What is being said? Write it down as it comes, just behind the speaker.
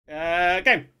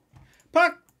Game.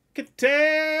 Parkitect.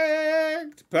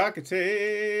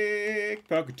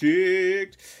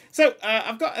 So,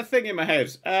 I've got a thing in my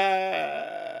head.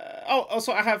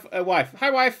 Also I have a wife. Hi,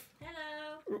 wife.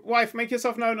 Hello. Wife, make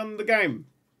yourself known on the game.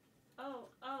 Oh,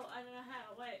 I don't know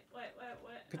how. Wait.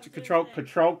 Control click.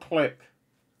 Control. Click.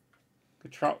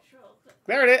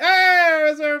 There it is. Oh,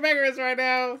 that's where Rebecca is right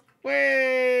now.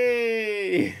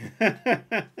 Way.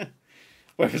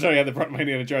 Wait, sorry, I had the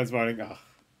Indiana Jones moaning. Oh,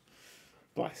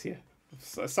 bless you.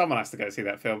 Someone has to go see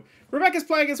that film. Rebecca's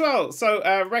playing as well. So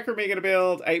Rebecca and me are going to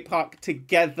build a park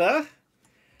together.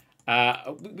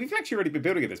 We've actually already been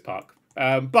building at this park.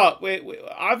 But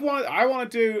I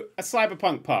want to do a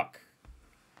cyberpunk park.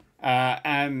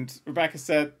 And Rebecca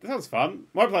said, that sounds fun.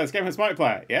 Multiplayer, this game has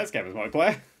multiplayer. Yeah, this game has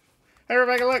multiplayer. Hey,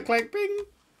 Rebecca, look, click, bing.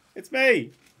 It's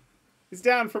me. It's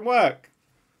Dan from work.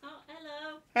 Oh,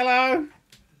 hello.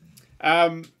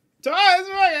 Hello.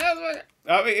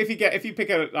 If you pick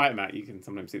an item out, you can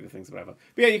sometimes see the things or whatever.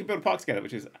 But yeah, you can build a park together,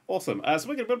 which is awesome. So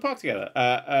we're going to build a park together.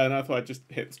 And I thought I'd just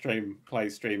hit stream, play,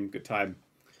 stream, good time.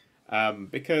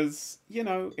 Because, you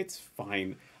know, it's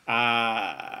fine.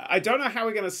 I don't know how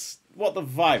we're going to... what the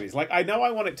vibe is. Like, I know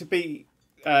I want it to be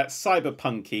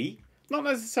cyberpunky. Not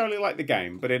necessarily like the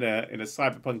game, but in a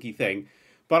cyberpunky thing.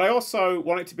 But I also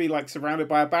want it to be, like, surrounded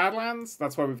by a Badlands.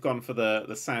 That's why we've gone for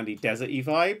the sandy, desert-y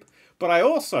vibe. But I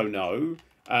also know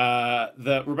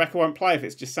that Rebecca won't play if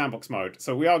it's just sandbox mode.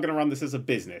 So we are going to run this as a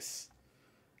business.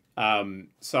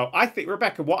 So I think,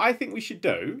 Rebecca, what I think we should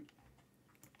do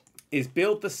is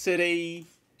build the city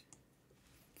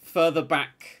further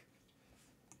back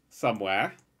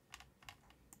somewhere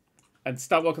and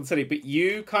start working on the city. But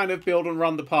you kind of build and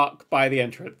run the park by the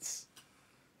entrance.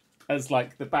 As,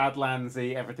 like, the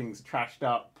Badlandsy, everything's trashed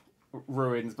up,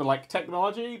 ruins, but, like,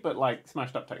 technology, but, like,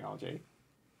 smashed up technology.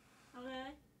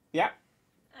 Okay. Yep.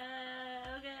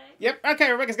 Okay. Yep,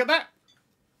 okay, Rebecca's got that.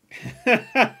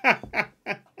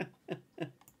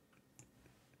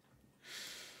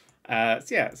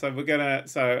 So we're gonna, I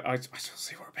shall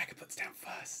see what Rebecca puts down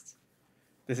first.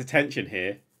 There's a tension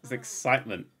here. There's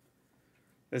excitement.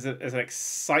 There's an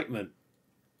excitement.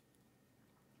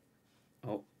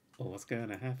 Oh, what's going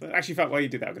to happen? Actually, while you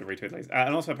do that, I'm going to retweet later.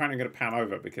 And also, apparently, I'm going to pan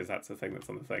over because that's the thing that's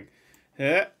on the thing.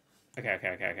 Okay.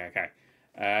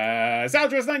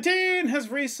 Zaldras19 has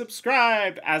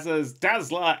resubscribed, as has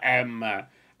Dazzler M,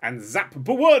 and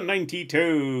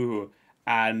Zapboa92,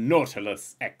 and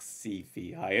Nautilus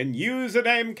XCVI, and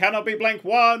username cannot be blank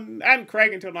 1, and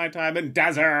Craig until nighttime, and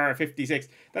Dazzer56.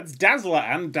 That's Dazzler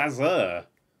and Dazzer.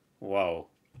 Whoa.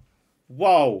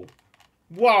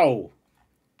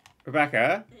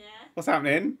 Rebecca? Yeah? What's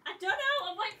happening? I don't know.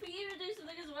 I'm waiting for you to do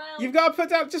something as well. You've got to put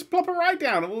down, just plop a ride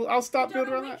down, and I'll start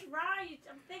building around that. Ride.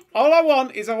 I'm thinking. All I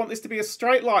want is this to be a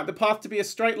straight line, the path to be a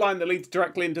straight line that leads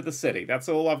directly into the city. That's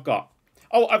all I've got.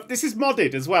 Oh, this is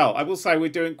modded as well. I will say we're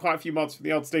doing quite a few mods from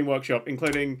the old Steam Workshop,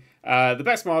 including the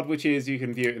best mod, which is you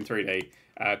can view it in 3D,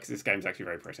 because this game's actually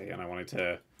very pretty, and I wanted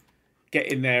to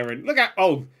get in there and look at...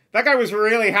 Oh, that guy was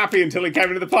really happy until he came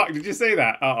into the park. Did you see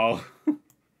that? Uh-oh.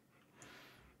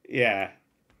 Yeah.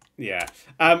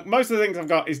 Most of the things I've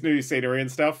got is new scenery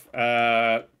and stuff.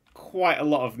 Quite a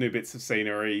lot of new bits of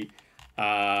scenery,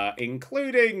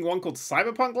 including one called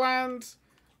Cyberpunk Land,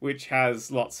 which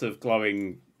has lots of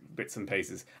glowing bits and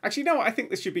pieces. Actually, no, I think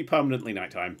this should be permanently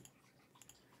nighttime.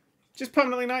 Just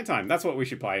permanently nighttime. That's what we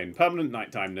should play in. Permanent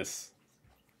nighttime-ness.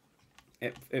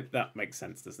 That makes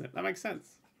sense, doesn't it? That makes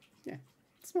sense. Yeah.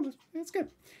 It's good.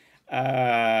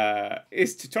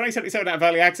 Is 2077 out of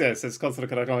early access, says Constant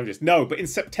Technologist. No, but in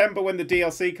September when the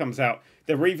DLC comes out,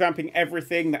 they're revamping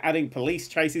everything. They're adding police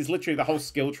chases. Literally, the whole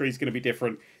skill tree is going to be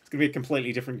different. It's going to be a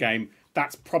completely different game.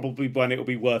 That's probably when it will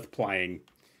be worth playing.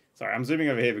 Sorry, I'm zooming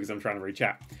over here because I'm trying to read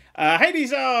chat. Hey,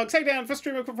 D-Zog! Say down, first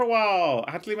streamer for a while.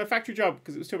 I had to leave my factory job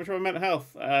because it was too much of my mental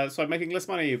health. So I'm making less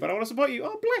money, but I want to support you.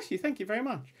 Oh, bless you. Thank you very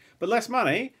much. But less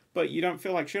money, but you don't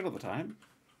feel like shit all the time.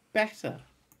 Better.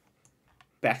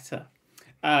 Guess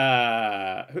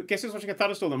who's watching a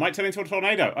thunderstorm that might turn into a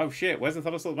tornado? Oh shit, where's the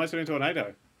thunderstorm that might turn into a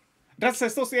tornado? That's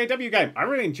still the AW game. I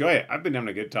really enjoy it. I've been having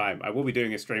a good time. I will be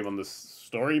doing a stream on the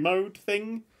story mode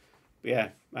thing. But yeah,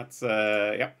 that's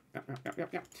yep.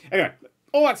 Anyway,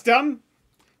 all that's done.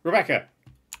 Rebecca.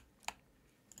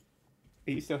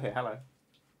 Are you still here? Hello.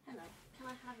 Hello. Can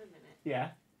I have a minute? Yeah.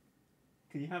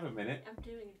 Can you have a minute? I'm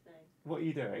doing a thing. What are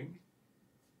you doing?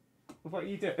 What are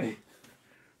you doing?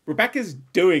 Rebecca's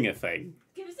doing a thing.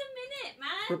 Give us a minute, man.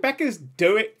 Rebecca's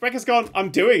gone,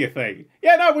 I'm doing a thing.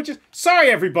 Yeah, no, we're just... Sorry,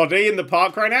 everybody in the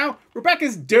park right now.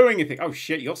 Rebecca's doing a thing. Oh,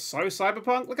 shit, you're so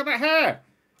cyberpunk. Look at that hair.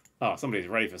 Oh, somebody's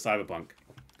ready for cyberpunk.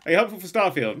 Are you hopeful for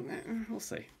Starfield? We'll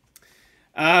see.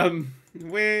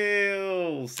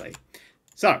 We'll see.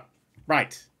 So,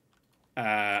 right.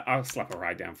 I'll slap a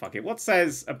ride down, fuck it. What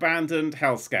says abandoned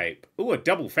hellscape? Ooh, a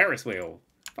double Ferris wheel.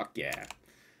 Fuck yeah.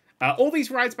 All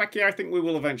these rides back here, I think we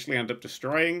will eventually end up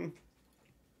destroying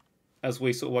as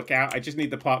we sort of work out. I just need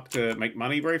the park to make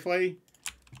money briefly.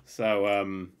 So,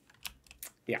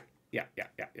 yeah.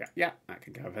 That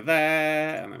can go over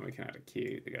there, and then we can add a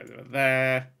queue that goes over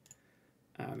there.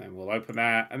 And then we'll open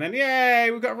that, and then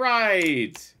yay, we've got a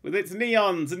ride with its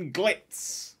neons and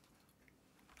glitz.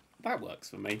 That works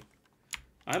for me.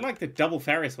 I like the double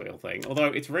Ferris wheel thing, although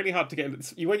it's really hard to get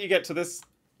into. When you get to this,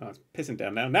 oh, it's pissing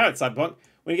down now. Now it's Cyberpunk.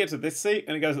 When you get to this seat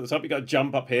and it goes at the top, you got to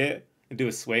jump up here and do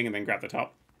a swing and then grab the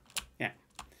top. Yeah.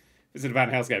 Is it a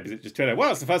van hellscape? Is it just Twitter? Well,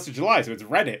 it's the 1st of July, so it's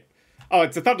Reddit. Oh,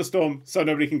 it's a thunderstorm, so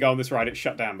nobody can go on this ride. It's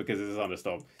shut down because it's a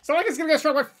thunderstorm. It's not like it's going to go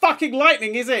struck by fucking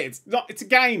lightning, is it? It's not. It's a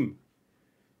game.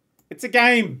 It's a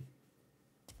game.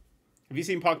 Have you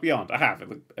seen Park Beyond? I have. It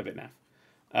looked a bit naff.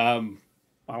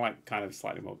 I like kind of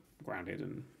slightly more grounded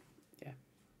and yeah.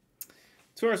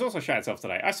 Tour has also shut itself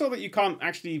today. I saw that you can't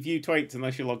actually view tweets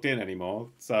unless you're logged in anymore,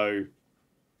 so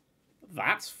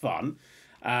that's fun.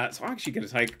 So I'm actually going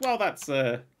to take. Well, that's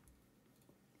well,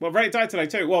 Reddit died today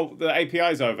too. Well, the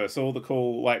API's over, so all the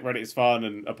cool like Reddit is fun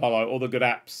and Apollo, all the good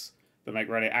apps that make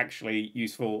Reddit actually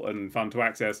useful and fun to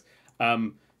access.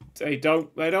 They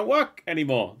don't work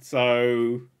anymore.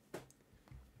 So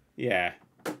yeah.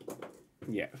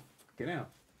 Get out.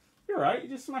 You're right. You're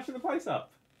just smashing the place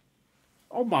up.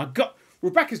 Oh my god.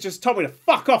 Rebecca's just told me to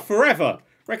fuck off forever.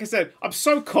 Rebecca said, I'm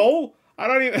so cool. I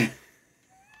don't even...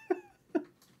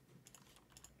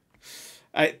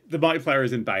 the multiplayer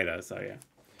is in beta, so yeah.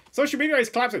 Social media is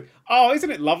collapsing. Oh, isn't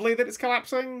it lovely that it's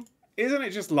collapsing? Isn't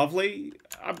it just lovely?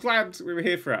 I'm glad we were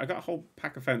here for it. I got a whole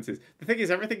pack of fences. The thing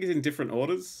is, everything is in different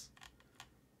orders.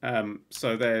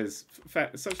 So there's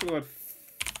such the word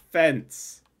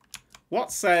fence. What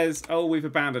says, oh, we've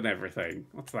abandoned everything?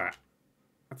 What's that?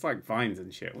 That's like vines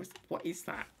and shit. What is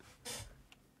that?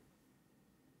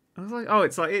 I was like, oh,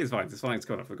 it is vines. It's vines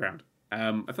going off the ground.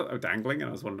 I thought they were dangling, and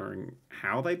I was wondering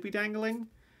how they'd be dangling.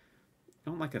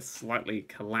 Not like a slightly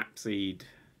collapsed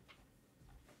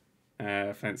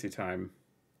fancy time.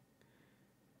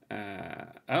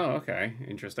 Oh, okay.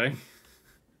 Interesting.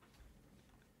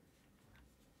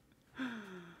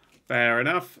 Fair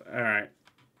enough. All right.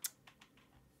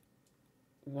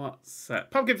 What's that?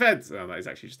 Pumpkin fence! Oh, that is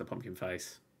actually just a pumpkin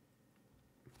face.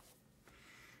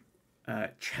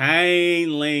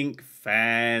 Chain link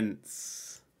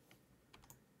fence.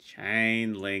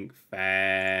 Chain link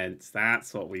fence.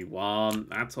 That's what we want.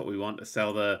 That's what we want to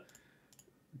sell the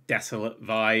desolate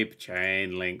vibe.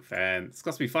 Chain link fence. It's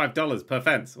cost me $5 per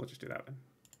fence. We'll just do that then.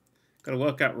 Got to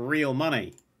work out real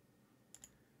money.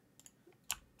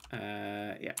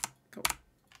 Yeah, cool.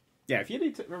 Yeah, if you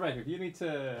need to, Rebecca, if you need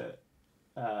to...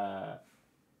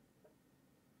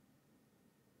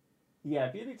 yeah,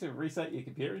 if you need to reset your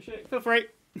computer and shit, feel free.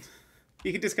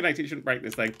 You can disconnect it, you shouldn't break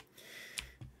this thing.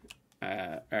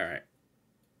 Alright.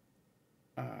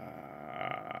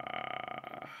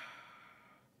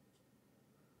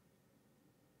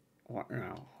 What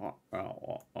now?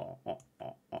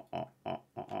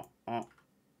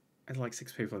 There's like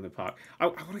 6 people in the park. I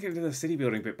want to get into the city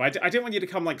building bit, but I didn't want you to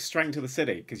come like straight into the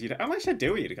city because unless I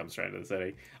do want you to come straight into the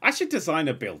city. I should design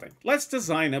a building. Let's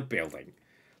design a building.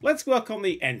 Let's work on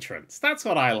the entrance. That's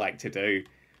what I like to do.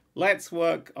 Let's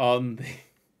work on the...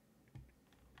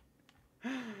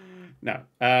 No.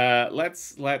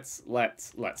 Let's.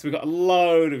 We've got a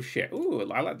load of shit. Ooh,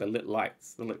 I like the lit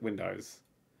lights, the lit windows.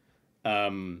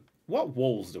 What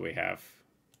walls do we have?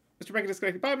 Mr. Baker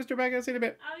disconnected. Bye, Mr. Baker. See you in a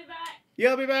bit. I'll be back. Yeah,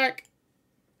 I'll be back.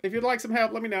 If you'd like some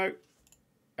help, let me know.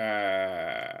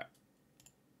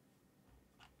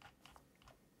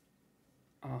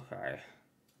 Okay.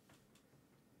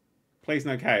 Please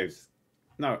no caves.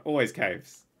 No, always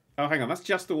caves. Oh, hang on. That's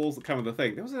just the walls that come with the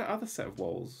thing. There was another set of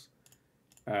walls.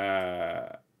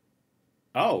 Oh,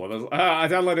 well, I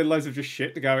downloaded loads of just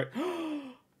shit to go...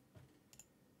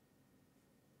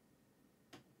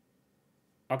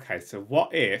 Okay, so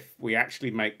what if we actually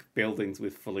make buildings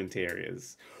with full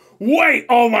interiors? Wait!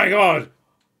 Oh my god!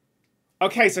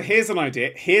 Okay, so here's an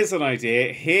idea.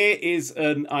 Here is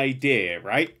an idea,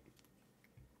 right?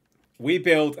 We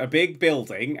build a big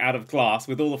building out of glass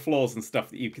with all the floors and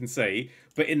stuff that you can see,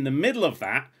 but in the middle of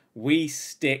that, we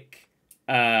stick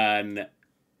an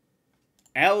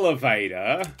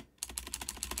elevator.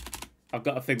 I've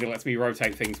got a thing that lets me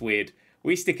rotate things weird.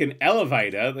 We stick an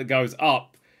elevator that goes up.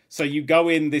 So you go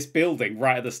in this building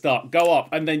right at the start, go up,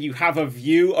 and then you have a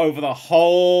view over the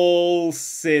whole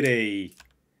city.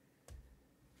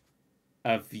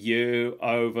 A view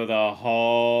over the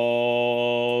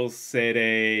whole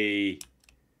city.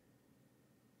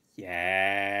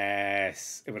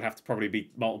 Yes. It would have to probably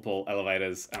be multiple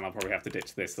elevators, and I'll probably have to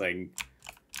ditch this thing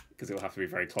because it will have to be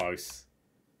very close.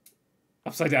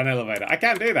 Upside down elevator. I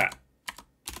can't do that.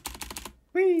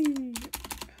 Whee!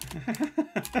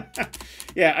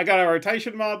 Yeah, I got a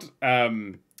rotation mod.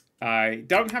 I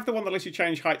don't have the one that lets you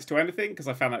change heights to anything because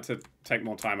I found that to take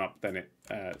more time up than it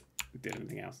did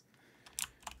anything else.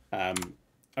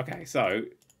 Okay, so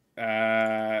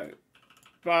bye,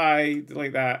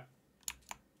 delete that,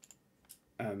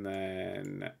 and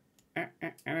then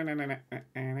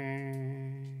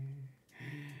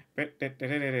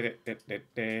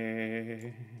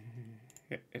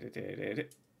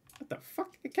what the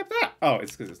fuck? It kept that. Oh,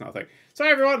 it's because it's not a thing.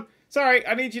 Sorry, everyone. Sorry,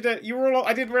 I need you to. You were all.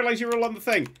 I didn't realize you were all on the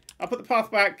thing. I'll put the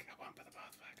path back. I won't put the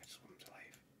path back. I just want them to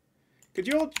leave.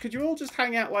 Could you all just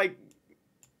hang out like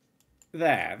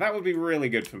there? That would be really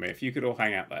good for me if you could all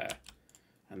hang out there.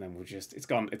 And then we'll just. It's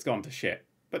gone to shit.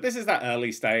 But this is that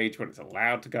early stage when it's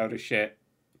allowed to go to shit.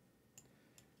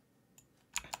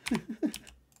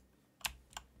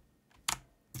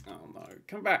 Oh no!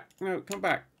 Come back! No, come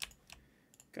back!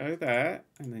 Go there,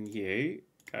 and then you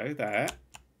go there,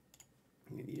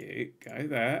 and then you go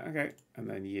there. Okay, and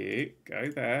then you go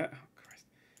there. Oh Christ!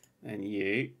 Then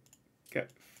you go.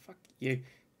 Fuck you.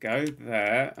 Go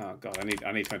there. Oh God! I need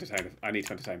to entertain. I need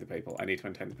to entertain the people. I need to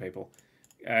entertain the people.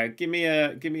 Give me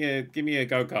a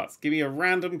go-karts. Give me a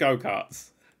random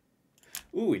go-karts.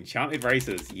 Ooh, enchanted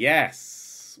races.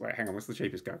 Yes. Wait, hang on. What's the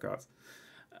cheapest go-karts?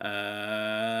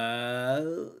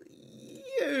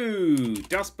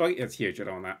 Dust buggy. That's huge. I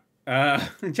don't want that.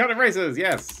 Enchanted races.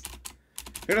 Yes.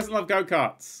 Who doesn't love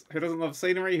go-karts? Who doesn't love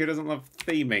scenery? Who doesn't love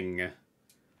theming?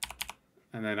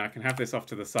 And then I can have this off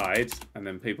to the side, and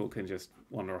then people can just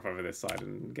wander off over this side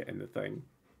and get in the thing.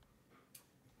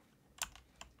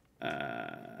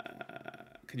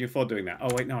 Can you afford doing that? Oh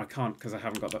wait, no, I can't because I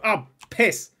haven't got the. Oh,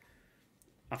 piss!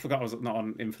 I forgot I was not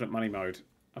on infinite money mode.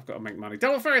 I've got to make money.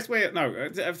 Double Ferris wheel. No,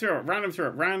 throw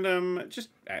it random. Just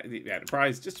the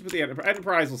Enterprise. Just to put the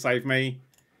Enterprise will save me.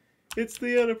 It's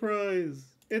the Enterprise.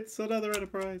 It's another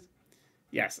Enterprise.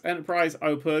 Yes, Enterprise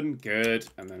open. Good,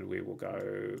 and then we will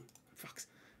go. Fucks.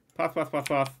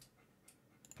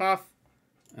 Path,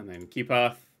 and then Q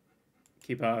path.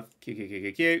 Q.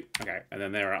 Okay, and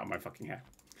then they're out of my fucking hair.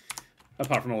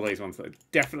 Apart from all these ones that are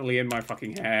definitely in my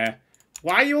fucking hair.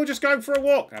 Why are you all just going for a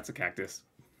walk? That's a cactus.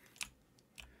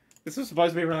 This was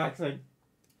supposed to be relaxing.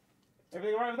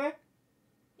 Everything alright over there?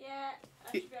 Yeah,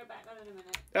 I should go back on in a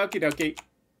minute. Okie dokie.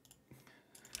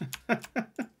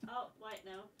 Oh, wait,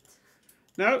 no.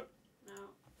 No? No.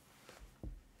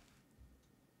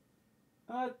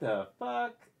 What the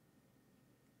fuck?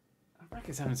 I reckon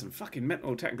it's having some fucking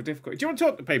mental technical difficulty. Do you want to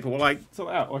talk to people while I sort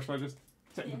it out? Or should I just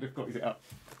technical difficulties it up?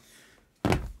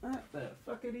 What the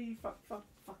fuckity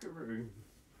fuckaroo.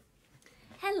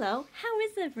 Hello, how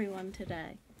is everyone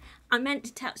today? I meant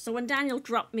to tell. So when Daniel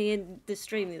dropped me in the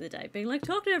stream the other day, being like,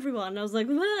 talk to everyone, I was like,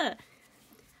 Bleh.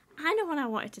 I know what I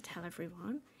wanted to tell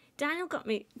everyone. Daniel got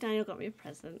me a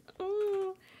present.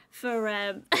 Ooh, for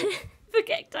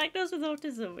getting diagnosed with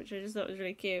autism, which I just thought was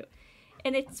really cute.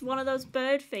 And it's one of those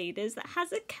bird feeders that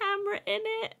has a camera in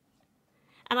it.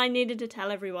 And I needed to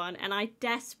tell everyone, and I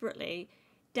desperately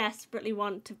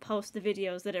want to post the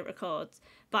videos that it records,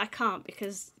 but I can't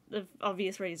because of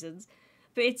obvious reasons.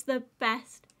 But it's the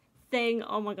best thing.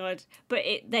 Oh my god! But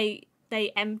they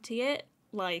empty it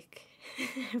like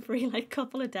every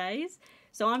couple of days,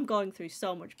 so I'm going through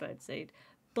so much birdseed.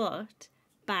 But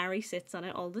Barry sits on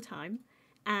it all the time,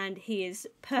 and he is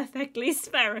perfectly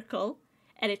spherical,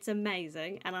 and it's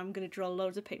amazing. And I'm gonna draw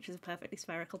loads of pictures of perfectly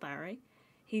spherical Barry.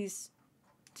 He's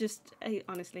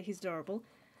honestly, he's adorable.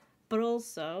 But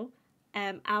also,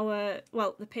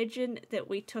 the pigeon that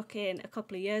we took in a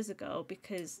couple of years ago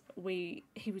because he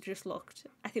just looked,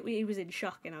 I think he was in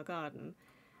shock in our garden,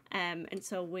 and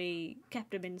so we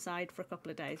kept him inside for a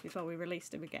couple of days before we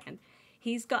released him again.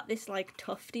 He's got this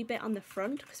tufty bit on the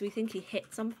front because we think he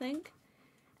hit something,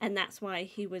 and that's why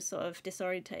he was sort of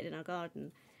disorientated in our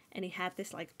garden, and he had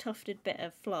this tufted bit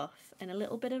of fluff and a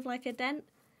little bit of a dent.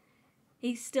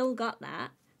 He's still got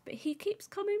that. But he keeps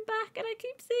coming back, and I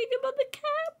keep seeing him on the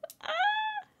cam.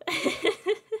 Ah!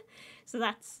 So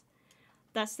that's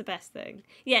the best thing.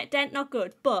 Yeah, dent not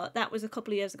good, but that was a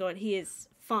couple of years ago, and he is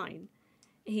fine.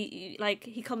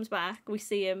 He comes back. We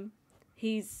see him.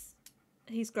 He's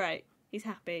great. He's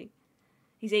happy.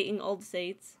 He's eating all the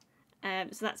seeds.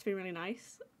 So that's been really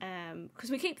nice. Because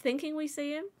we keep thinking we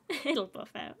see him. It'll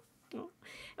buff out. Oh.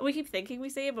 And we keep thinking we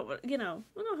see him, but we're not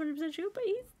 100% sure. But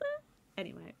he's there.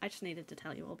 Anyway, I just needed to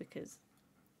tell you all because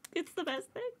It's the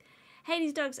best thing.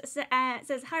 Hades Dogs says,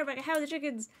 "Hi Rebecca, how are the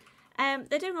chickens?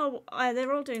 They're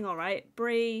all doing all right.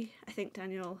 Brie, I think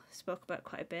Daniel spoke about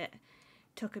quite a bit.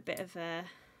 Took a bit of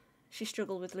she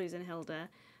struggled with losing Hilda,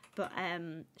 but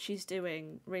she's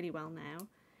doing really well now.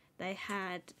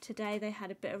 Today they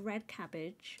had a bit of red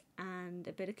cabbage and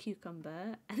a bit of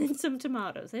cucumber and then some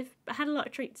tomatoes. They've had a lot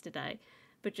of treats today,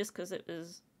 but just because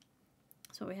that's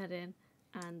what we had in.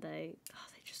 And they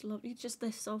just love you.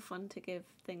 They're so fun to give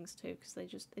things to because they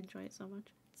just enjoy it so much.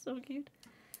 It's so cute.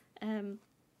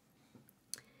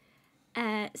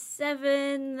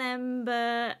 7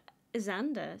 member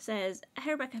Xander says,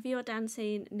 "Hey Rebecca, have you or Dan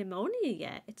seen Pneumonia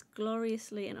yet? It's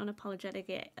gloriously and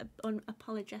unapologetically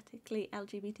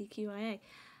LGBTQIA.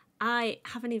 I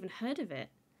haven't even heard of it.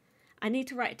 I need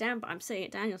to write it down, but I'm sitting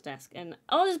at Daniel's desk and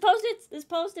there's post-its.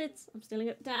 I'm stealing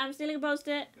a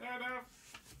post-it.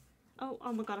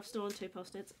 Oh my god, I've stolen 2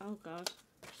 post-its. Oh god.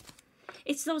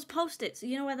 It's those post-its,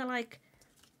 you know, where they're like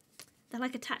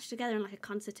attached together in like a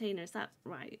concertina. Is that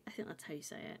right? I think that's how you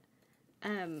say it.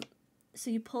 So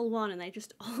you pull one and they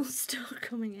just all start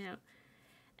coming out.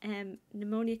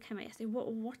 Pneumonia came out yesterday.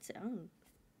 What's it on?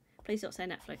 Please don't say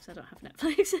Netflix. I don't have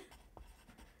Netflix.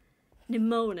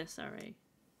 Pneumonia, sorry.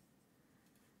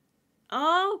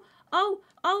 The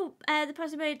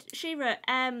person who made She-Ra.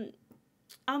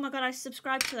 Oh my god, I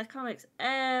subscribed to their comics.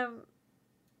 Them.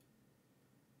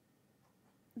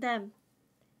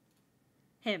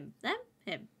 Him.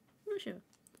 I'm not sure.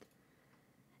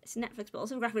 It's Netflix, but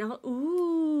also a graphic novel.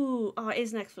 Ooh. Oh, it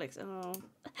is Netflix. Oh.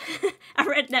 I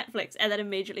read Netflix and then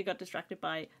immediately got distracted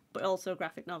by, but also a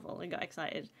graphic novel and got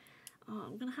excited. Oh,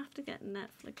 I'm going to have to get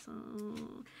Netflix.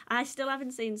 Oh. I still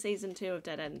haven't seen season 2 of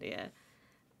Dead End yet.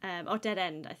 Or Dead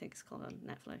End, I think it's called on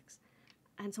Netflix.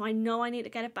 And so I know I need to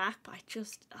get it back, but I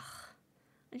just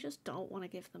don't want to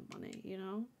give them money, you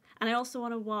know? And I also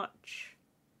want to watch...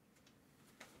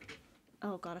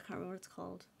 Oh god, I can't remember what it's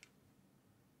called.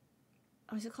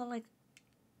 Oh, is it called like...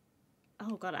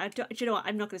 Oh god, do you know what?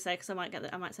 I'm not going to say because I might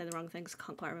say the wrong thing because I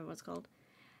can't quite remember what it's called.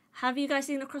 Have you guys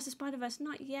seen Across the Spider-Verse?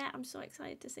 Not yet. I'm so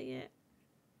excited to see it.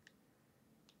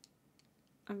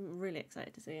 I'm really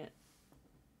excited to see it.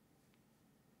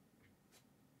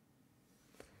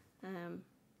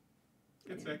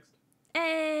 It's fixed.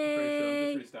 Hey! I'm pretty sure. I'm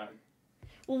just restarting.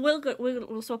 Well,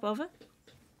 we'll swap over.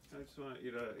 I just want you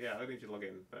to... Yeah, I need you to log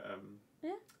in, but...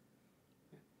 Yeah.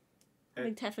 I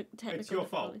mean, technical it's your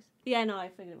fault. Yeah, no, I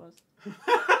figured it was.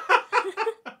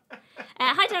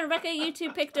 Hi, Dan and Rebecca. You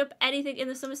two picked up anything in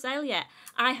the summer sale yet?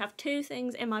 I have 2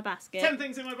 things in my basket. 10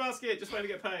 things in my basket. Just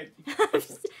waiting to get paid.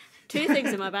 2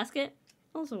 things in my basket.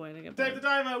 Also waiting to get paid. Dave the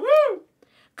Diver. Woo!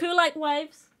 Cool like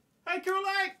waves. Hey, cool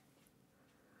like.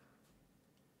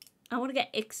 I want to get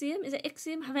Ixiom. Is it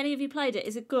Ixiom? Have any of you played it?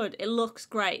 Is it good? It looks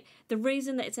great. The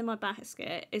reason that it's in my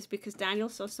basket is because Daniel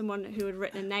saw someone who had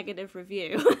written a negative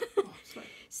review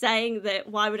saying that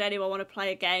why would anyone want to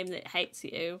play a game that hates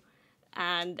you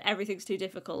and everything's too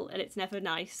difficult and it's never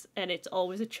nice and it's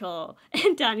always a chore.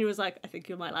 And Daniel was like, I think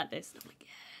you might like this. And I'm like,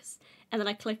 yes. And then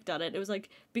I clicked on it. It was like,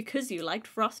 because you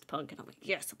liked Frostpunk. And I'm like,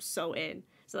 yes, I'm so in.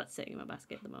 So that's sitting in my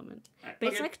basket at the moment. But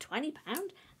it's like £20, and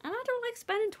I don't like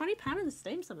spending £20 in the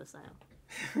Steam summer sale.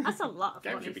 That's a lot of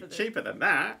money Game should be for this. cheaper than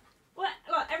that. Well,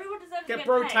 look, everyone deserves to Get get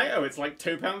Brotato, paid. it's like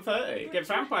 £2.30. Get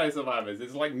Vampire Survivors,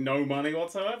 it's like no money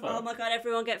whatsoever. Oh my god,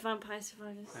 everyone get Vampire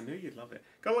Survivors. I knew you'd love it.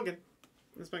 Go log in.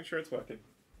 Let's make sure it's working.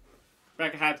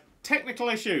 Rebecca had technical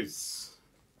issues.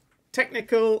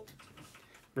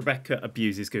 Rebecca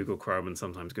abuses Google Chrome and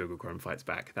sometimes Google Chrome fights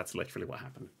back. That's literally what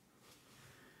happened.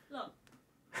 Look.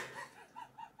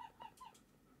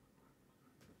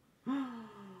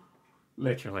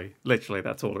 Literally,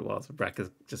 that's all it was. Rebecca's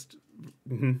just...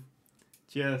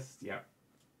 yeah.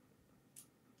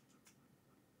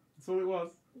 That's all it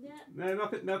was. Yeah. No,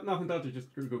 nothing dodgy,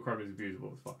 just Google Chrome is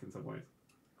abusable as fuck in some ways.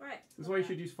 Great. That's why you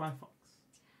should use Firefox.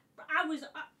 But I was...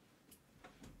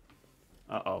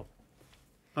 Uh-oh.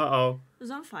 I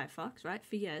was on Firefox, right,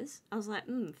 for years. I was like,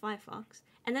 Firefox.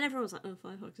 And then everyone was like, oh,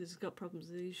 Firefox has got problems,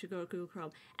 you should go to Google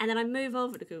Chrome. And then I moved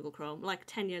over to Google Chrome, like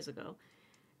 10 years ago.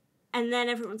 And then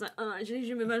everyone's like, oh, I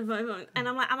should move back to Firefox. And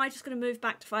I'm like, am I just going to move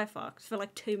back to Firefox for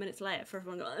like 2 minutes later for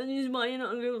everyone to go, you're not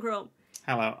on Google Chrome.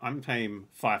 Hello, I'm paying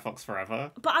Firefox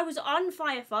forever. But I was on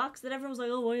Firefox, then everyone was like,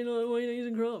 oh, why are you not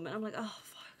using Chrome? And I'm like, oh,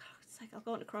 for God's sake, I'll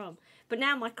go into Chrome. But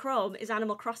now my Chrome is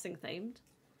Animal Crossing themed.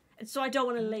 And so I don't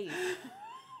want to leave.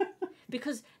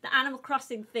 Because the Animal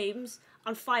Crossing themes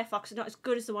on Firefox are not as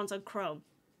good as the ones on Chrome.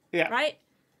 Yeah. Right?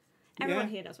 Everyone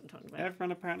here knows what I'm talking about.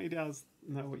 Everyone apparently does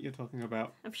know what you're talking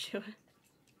about. I'm sure.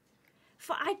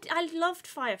 I loved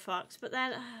Firefox, but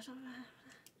then... I don't know.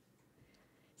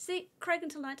 See, Craig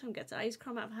until nighttime gets it. I use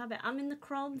Chrome out of habit. I'm in the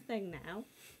Chrome thing now.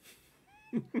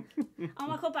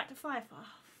 I go back to Firefox.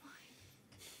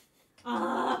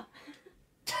 Oh,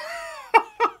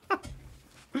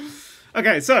 fine.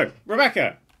 Okay, so,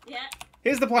 Rebecca. Yeah.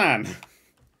 Here's the plan.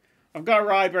 I've got a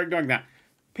ride, we're ignoring that.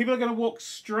 People are going to walk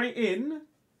straight in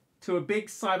to a big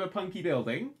cyberpunky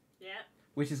building. Yeah.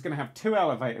 Which is going to have 2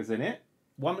 elevators in it.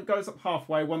 One that goes up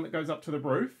halfway, one that goes up to the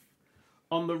roof.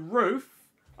 On the roof,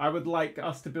 I would like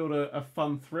us to build a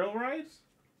fun thrill ride.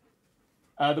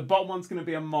 The bottom one's going to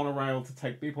be a monorail to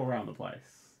take people around the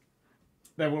place.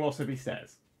 There will also be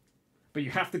stairs. But you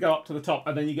have to go up to the top,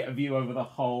 and then you get a view over the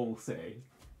whole city,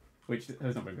 which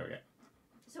has not been built yet.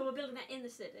 So we're building that in the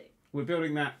city? We're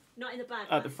building that not in the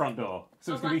Badlands. At the front door.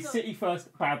 So it's going to be that's city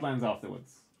first, Badlands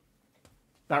afterwards.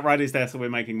 That ride is there, so we're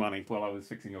making money while I was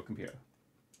fixing your computer.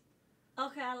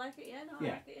 Okay, I like it, yeah. No,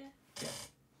 I like it, yeah.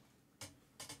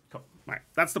 Cool. Right,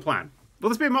 that's the plan. Will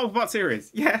this be a multiple part series?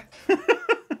 Yeah.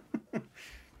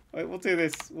 Wait, we'll do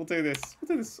this. We'll do this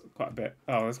quite a bit.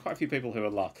 Oh, there's quite a few people who are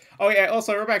lost. Oh yeah,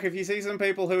 also Rebecca, if you see some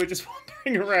people who are just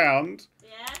wandering around,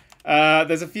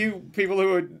 there's a few people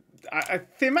who are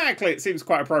thematically it seems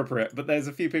quite appropriate, but there's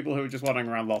a few people who are just wandering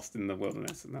around lost in the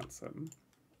wilderness, and that's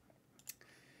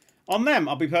on them.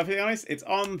 I'll be perfectly honest, it's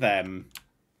on them.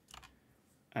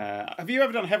 Have you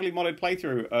ever done a heavily modded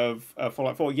playthrough of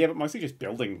Fallout 4? Yeah, but mostly just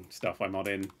building stuff I mod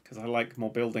in, because I like more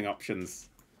building options,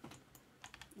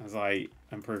 as I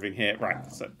am proving here. Right,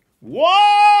 so...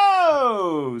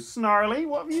 Whoa! Snarly,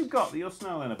 what have you got that you're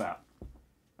snarling about?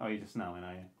 Oh, you're just snarling,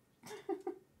 are you?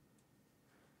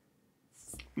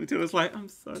 Matilda's like, I'm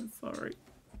so sorry.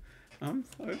 I'm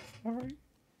so sorry.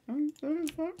 I'm so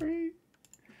sorry.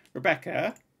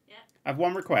 Rebecca, I have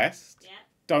one request. Yeah.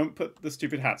 Don't put the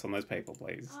stupid hats on those people,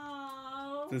 please.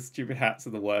 Oh. The stupid hats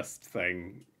are the worst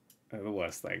thing. They're the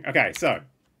worst thing. Okay, so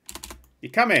you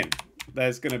come in.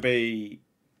 There's going to be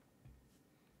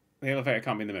the elevator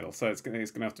can't be in the middle, so it's going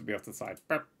to have to be off to the side.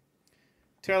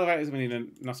 2 elevators. We need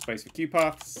enough space for queue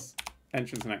paths,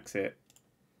 entrance and exit,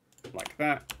 like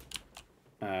that.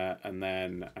 And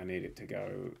then I need it to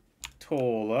go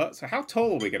taller. So how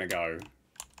tall are we going to go?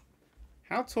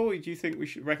 How tall do you think we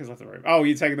should... Rebecca's left the room. Oh,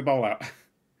 you're taking the bowl out.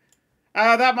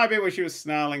 That might be what she was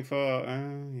snarling for.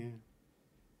 Yeah.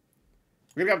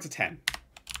 We're going to go up to 10.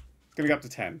 It's going to go up to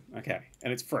 10. Okay.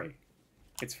 And it's free.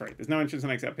 It's free. There's no entrance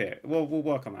and exit up here. We'll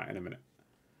work on that in a minute.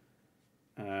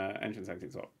 Entrance,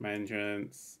 exit, swap.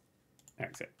 Entrance,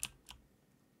 exit.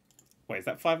 Wait, is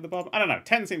that 5 at the bottom? I don't know.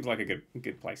 10 seems like a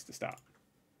good place to start.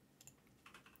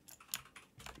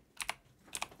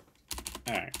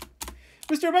 Alright.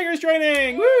 Mr. Rebecca is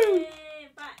joining! Woo!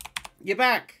 Back. You're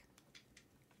back.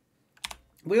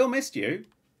 We all missed you.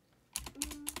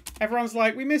 Everyone's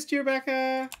like, we missed you,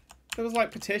 Rebecca. There was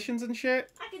like petitions and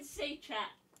shit. I can see chat.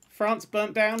 France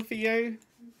burnt down for you.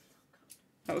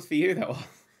 That was for you, that was.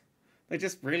 They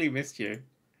just really missed you.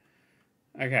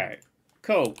 Okay.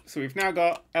 Cool. So we've now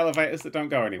got elevators that don't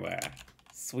go anywhere.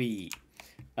 Sweet.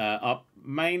 Our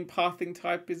main pathing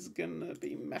type is gonna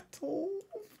be metal.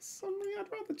 For some reason,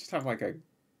 I'd rather just have like a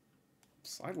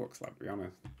sidewalk slab, to be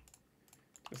honest.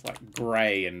 Just like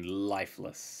grey and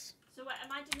lifeless. So what,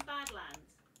 am I doing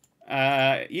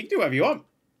Badlands? You can do whatever you want.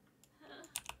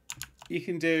 You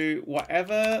can do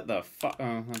whatever the fuck.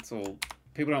 Oh, that's all.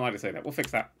 People don't like to say that. We'll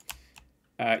fix that.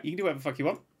 You can do whatever the fuck you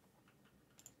want.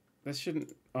 This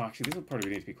shouldn't... Oh, actually, this will probably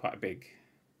need to be quite a big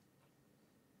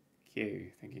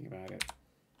queue, thinking about it.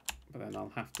 But then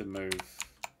I'll have to move...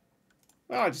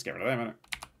 Well, I'll just get rid of them, innit?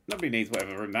 Nobody needs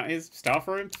whatever room that is. Staff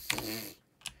room?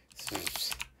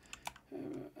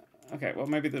 Okay, well,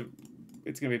 maybe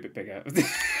it's going to be a bit bigger.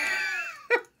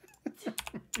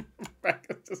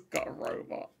 Rebecca's just got a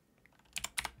robot.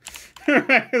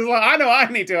 Rebecca's like, I know what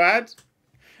I need to add.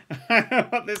 I know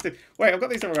what this is. Wait, I've got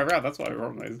these the wrong way around. That's why we're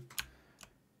on those.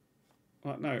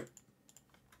 What? No.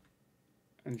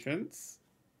 Entrance.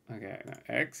 Okay, now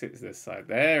exit's this side.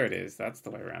 There it is. That's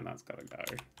the way around. That's got to go.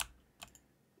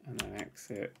 And then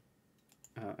exit.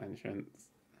 Entrance.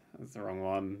 That's the wrong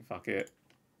one. Fuck it.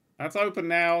 That's open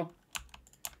now.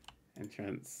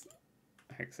 Entrance.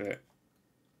 Exit.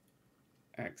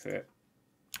 Exit.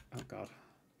 Oh, God.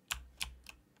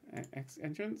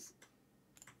 Entrance.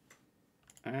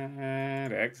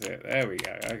 And exit. There we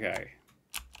go. Okay.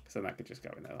 So that could just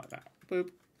go in there like that. Boop.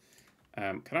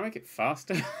 Can I make it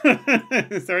faster?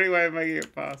 Is there any way of making it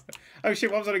faster? Oh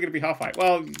shit, what was only going to be half height?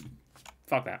 Well,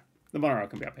 fuck that. The monorail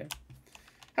can be up here.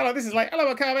 Hello, this is late.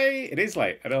 Hello, Akabe. It is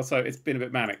late. And also, it's been a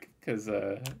bit manic. Because,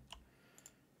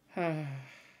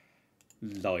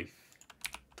 life.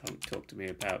 Don't talk to me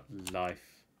about life.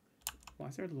 Why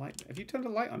is there a light? Have you turned a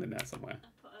light on in there somewhere?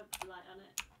 I put a light on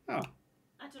it. Oh.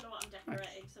 I don't know what I'm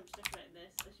decorating, so I'm just decorating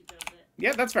this as you build it.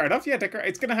 Yeah, that's fair enough. Yeah,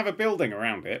 it's going to have a building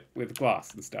around it with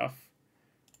glass and stuff.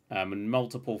 And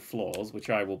multiple floors, which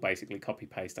I will basically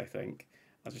copy-paste, I think.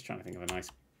 I was just trying to think of a nice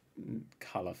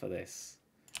colour for this.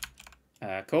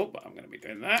 Cool, but I'm going to be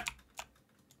doing that.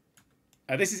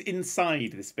 This is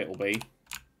inside this bit will be.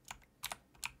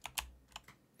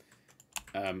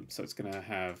 So it's going to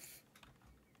have...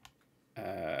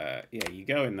 yeah, you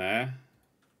go in there.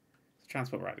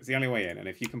 Transport right. It's the only way in. And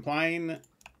if you complain,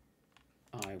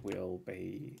 I will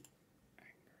be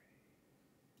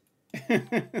angry.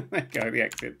 There you go, the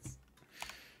exits.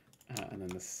 And then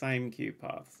the same queue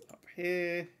paths up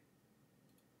here.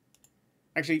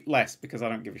 Actually, less, because I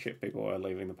don't give a shit if people are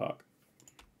leaving the park.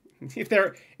 If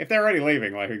they're already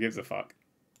leaving, like, who gives a fuck?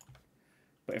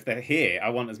 But if they're here, I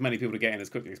want as many people to get in as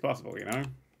quickly as possible, you know?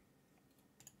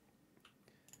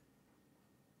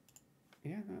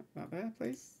 Yeah, that there,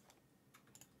 please.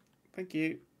 Thank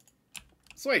you.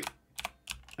 Sweet.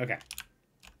 Okay.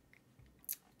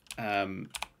 I'm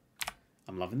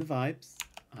loving the vibes.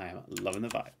 I am loving the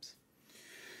vibes.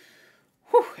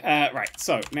 Whew. Right,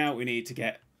 so now we need to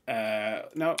get... no,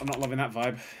 I'm not loving that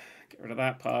vibe. Get rid of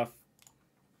that path.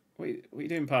 What are you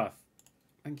doing, path?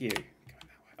 Thank you. Going that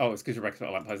way. Oh, it's because Rebecca's got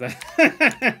a lamppost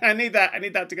there. I need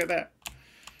that to go there.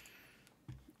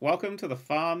 Welcome to the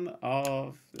fun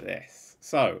of this.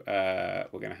 So,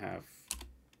 we're going to have...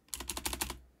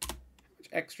 How much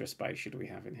extra space should we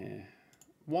have in here?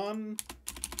 1.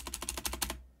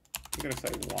 I'm going to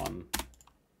say 1.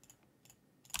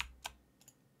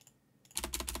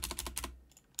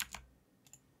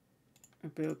 I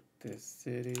built this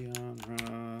city on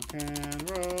rock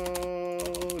and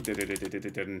roll.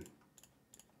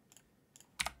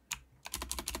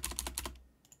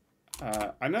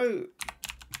 I know...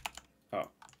 Oh.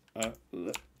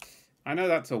 I know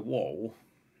that's a wall.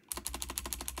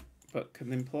 But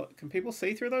can people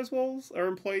see through those walls? Are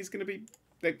employees going to be...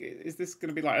 Is this going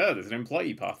to be like, oh, there's an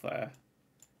employee path there?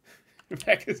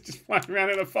 Rebecca's just flying around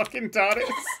in a fucking TARDIS.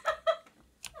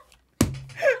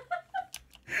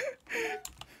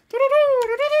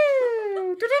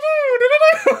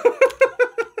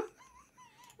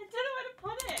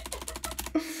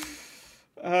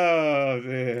 Oh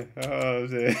dear. Oh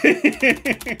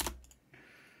dear.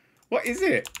 What is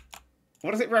it?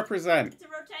 What does it represent? It's a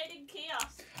rotating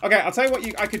kiosk. Okay, I'll tell you what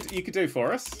you could do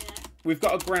for us. Yeah. We've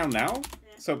got a ground now,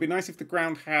 Yeah. so it'd be nice if the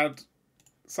ground had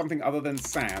something other than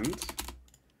sand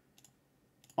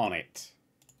on it.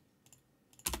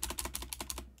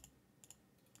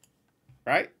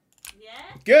 Right? Yeah.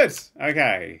 Good.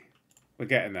 Okay, we're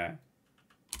getting there.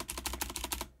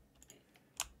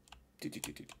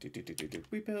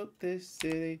 We built this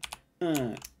city.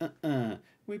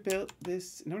 We built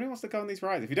this. Nobody wants to go on these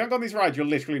rides. If you don't go on these rides, you're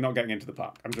literally not getting into the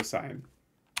park. I'm just saying.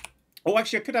 Oh,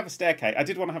 actually, I could have a staircase. I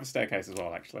did want to have a staircase as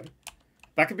well, actually.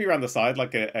 That could be around the side,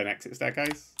 like an exit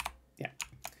staircase. Yeah.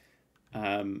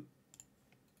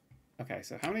 Okay,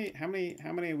 so how many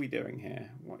are we doing here?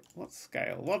 What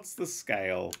scale? What's the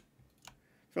scale?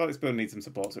 I feel like this building needs some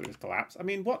support, so it just collapse. I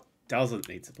mean, what doesn't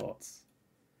need supports?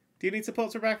 Do you need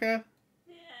supports, Rebecca?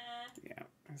 Yeah. Yeah,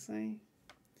 I see.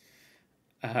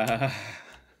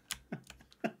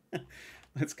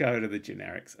 Let's go to the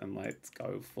generics and let's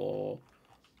go for,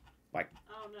 like...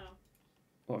 Oh, no.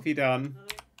 What have you done?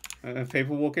 Oh.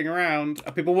 People walking around.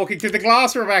 Are people walking through the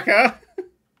glass, Rebecca?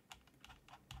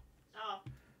 Oh.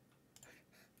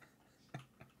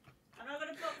 I'm not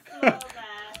going to put floor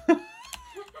there.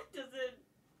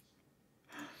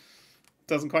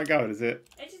 Doesn't quite go, does it?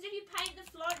 It's just if you paint the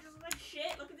floor, it doesn't look like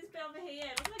shit. Look at this bit over here.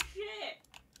 It looks like shit.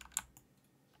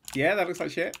 Yeah, that looks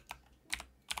like shit.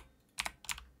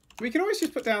 We can always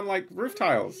just put down, like, roof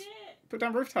tiles. Shit. Put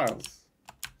down roof tiles.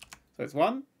 So it's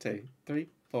 1, 2, 3,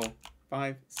 4,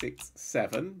 5, 6,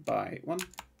 7 by 1,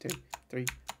 2, 3,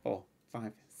 4,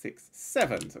 5, 6,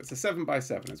 7. So it's a 7 by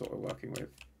 7 is what we're working with.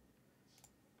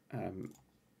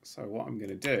 So what I'm going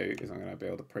to do is I'm going to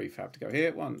build a prefab to go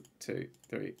here. 1, 2,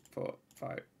 3, 4,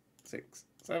 5, 6,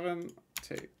 7.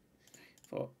 2,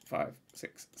 4, 5,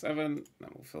 6, 7. Then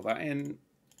we'll fill that in.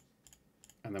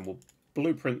 And then we'll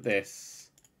blueprint this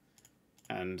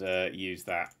and use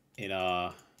that in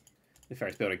our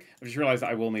nefarious building. I just realised that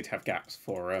I will need to have gaps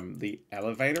for the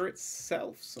elevator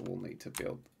itself, so we'll need to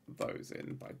build those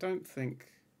in. But I don't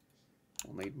think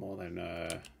we'll need more than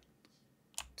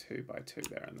 2 by 2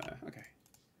 there and there. Okay.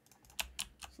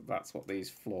 So that's what these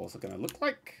floors are going to look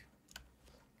like.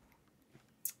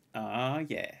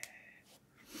 Yeah.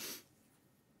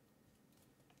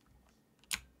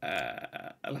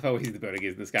 I love how easy the building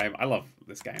is in this game. I love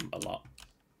this game a lot.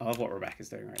 I love what Rebecca's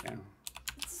doing right now.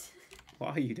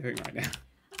 What are you doing right now?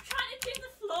 I'm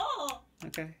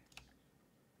Okay.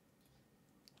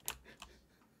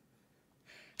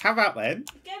 How about then?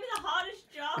 You gave me the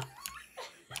hardest job.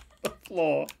 The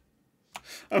floor.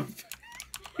 That's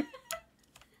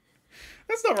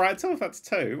not right at all if that's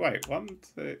 2. Wait, 1,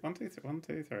 2, 1, 2, 3, 1,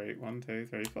 2, 3, 1, 2,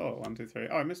 3, 4, 1, 2, 3.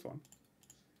 Oh, I missed one.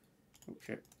 Oh,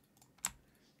 shit.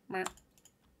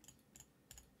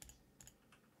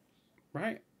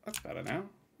 Right, that's better now.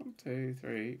 1, 2,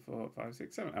 3, 4, 5,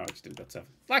 6, 7. Oh, I just didn't got 7.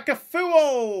 Like a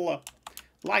fool!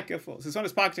 Like a fool. Since when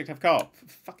does Parkitect have co-op? For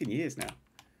fucking years now.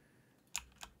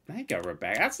 There you go,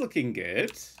 Rebecca. That's looking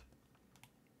good.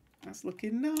 That's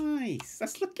looking nice.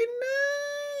 That's looking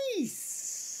nice.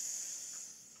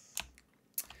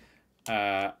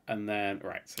 And then,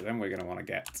 right, so then we're going to want to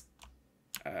get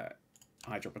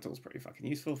eyedropper tools pretty fucking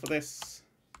useful for this.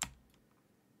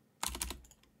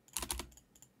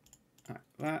 Like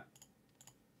that.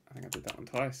 I think I did that one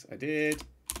twice. I did.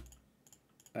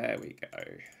 There we go.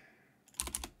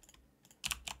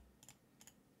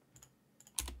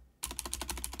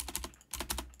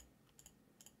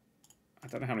 I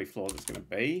don't know how many floors it's going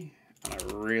to be, and I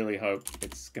really hope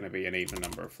it's going to be an even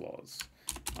number of floors.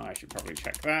 I should probably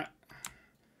check that,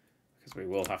 because we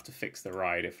will have to fix the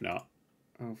ride if not.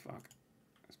 Oh, fuck.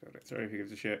 Let's build it through. Who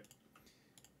gives a shit?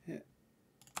 Yeah.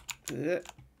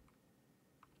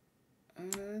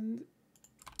 And...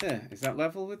 yeah, is that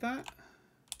level with that?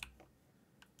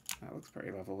 That looks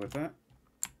pretty level with that.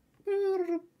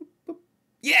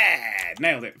 Yeah!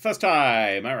 Nailed it. First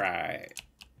time. All right.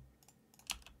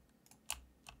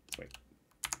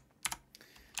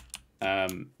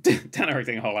 Down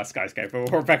everything a whole ass skyscraper.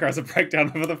 Rebecca has a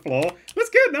breakdown over the floor. That's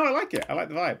good. No, I like it. I like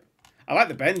the vibe. I like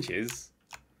the benches.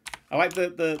 I like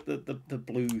the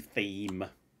blue theme. I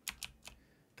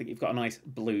think you've got a nice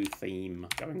blue theme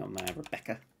going on there,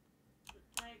 Rebecca.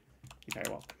 You're very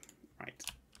welcome. Right.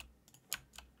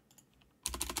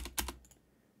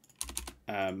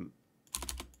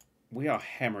 We are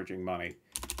hemorrhaging money.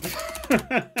 Can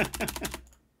I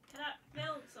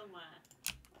build somewhere?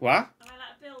 What?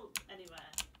 Build anywhere.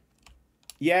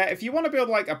 Yeah, if you want to build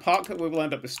like a park that we will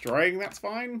end up destroying, that's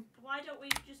fine. Why don't we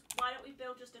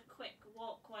build just a quick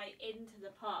walkway into the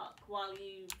park while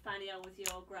you fanny on with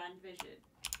your grand vision?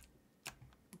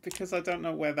 Because I don't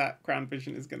know where that grand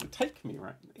vision is going to take me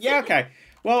right now. Yeah, okay.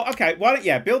 Well, okay. Why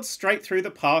don't build straight through the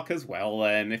park as well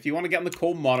then. If you want to get on the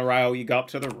cool monorail, you go up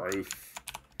to the roof.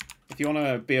 If you want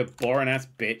to be a boring ass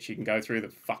bitch, you can go through the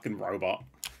fucking robot.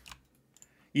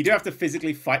 You do have to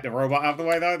physically fight the robot out of the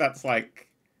way, though. That's like...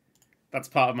 that's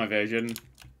part of my version.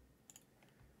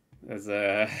 There's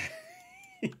a...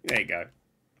 there you go.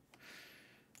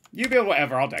 You build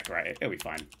whatever, I'll decorate it. It'll be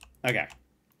fine. Okay.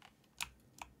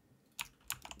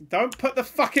 Don't put the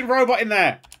fucking robot in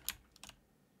there!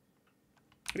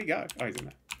 Where'd he go? Oh, he's in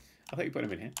there. I thought you put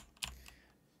him in here.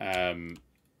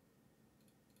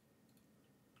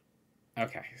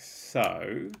 Okay,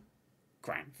 so...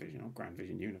 Grand Vision. I'll Grand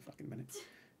Vision you in a fucking minute.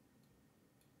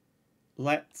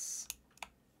 Let's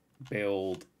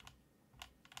build...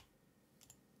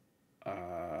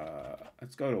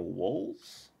 let's go to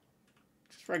walls.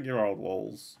 Just regular old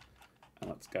walls. And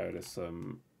let's go to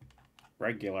some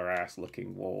regular ass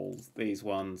looking walls. These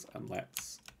ones. And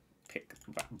let's pick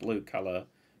that blue colour.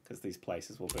 Because these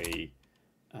places will be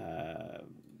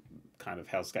kind of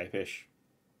hellscape-ish.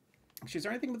 Actually, is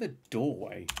there anything with a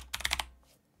doorway?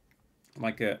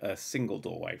 Like a single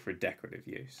doorway for a decorative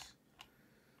use.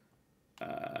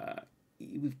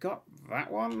 We've got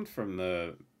that one from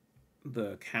the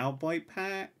cowboy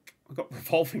pack. We've got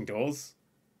revolving doors.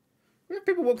 What if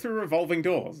people walk through revolving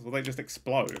doors? Will they just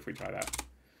explode if we try that?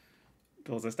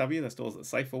 Doors SW, there's doors that are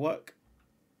safe for work.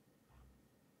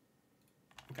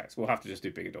 Okay, so we'll have to just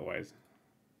do bigger doorways.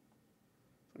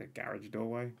 Like a garage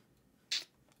doorway.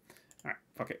 Alright,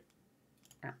 fuck it.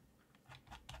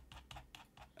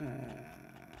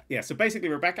 Yeah, so basically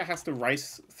Rebecca has to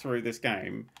race through this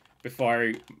game before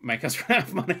I make us run out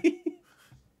of money.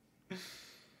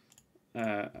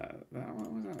 That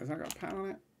one, has that got a pan on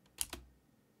it?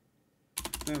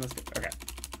 No, that's good. Okay.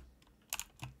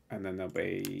 And then there'll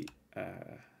be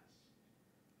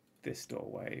this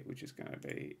doorway, which is going to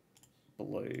be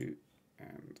blue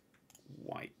and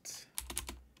white.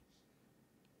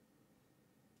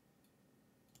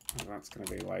 And that's going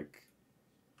to be like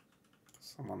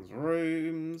someone's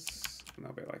rooms, and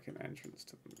there'll be like an entrance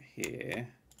to them here.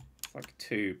 It's like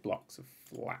 2 blocks of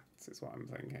flats is what I'm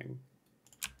thinking.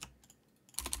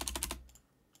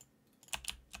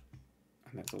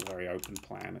 And it's all very open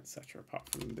plan, etc. Apart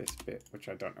from this bit, which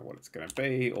I don't know what it's going to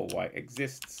be or why it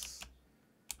exists.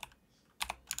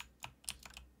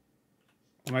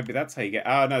 Or maybe that's how you get...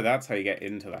 oh, no, that's how you get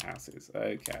into the houses.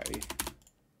 Okay.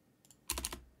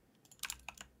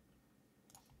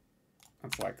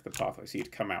 That's like the pathway. So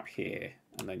you'd come out here,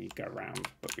 and then you'd go around,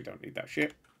 but we don't need that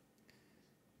shit.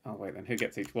 Oh, wait, then who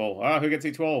gets each wall? Oh, who gets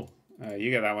each wall?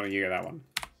 You get that one, and you get that one.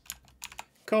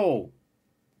 Cool.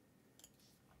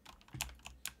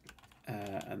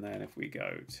 And then if we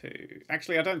go to...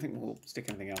 Actually, I don't think we'll stick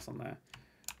anything else on there.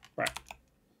 Right.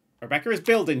 Rebecca is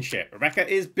building shit. Rebecca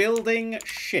is building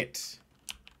shit.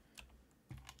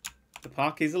 The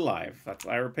park is alive. That's,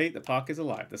 I repeat, the park is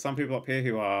alive. There's some people up here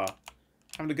who are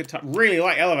having a good time. Really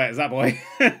like elevators, that boy.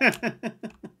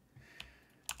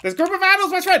 There's a group of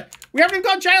vandals, my friend. We haven't even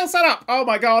got jail set up. Oh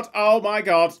my god. Oh my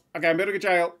god. Okay, I'm building a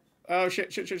jail. Oh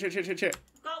shit, shit, shit, shit, shit, shit, shit.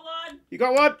 Got one. You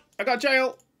got one? I got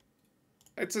jail.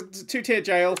 It's a two-tier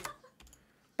jail.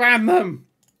 Ban them.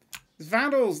 There's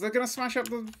vandals. They're going to smash up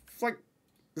the... Like,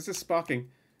 this is sparking.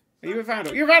 Are you a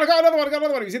vandal? You're a vandal. Got another one. I got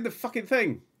another one. He was in the fucking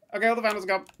thing. Okay, all the vandals are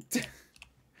gone. We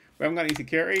haven't got any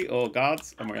security or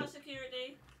guards. I've got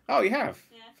security. Oh, you have?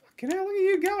 Yeah. Fucking hell, look at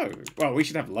you go. Well, we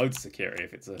should have loads of security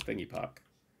if it's a thingy park.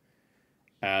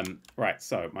 Right,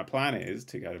 so my plan is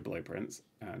to go to blueprints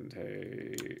and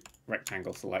to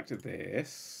rectangle selected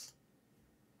this.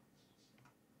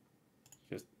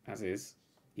 Just as is.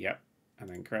 Yep. And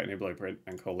then create a new blueprint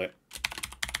and call it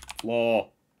floor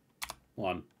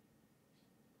 1.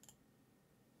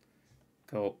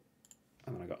 Cool.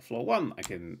 And then I got floor 1 I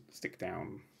can stick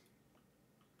down.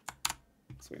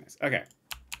 Sweetness. Okay.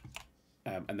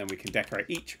 And then we can decorate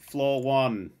each floor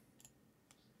 1.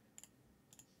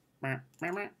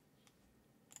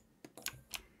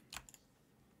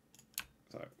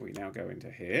 So we now go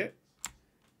into here.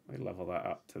 We level that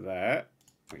up to there.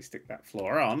 We stick that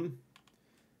floor on.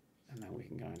 And then we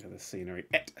can go into the scenery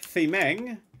et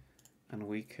theming. And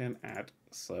we can add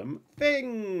some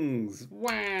things.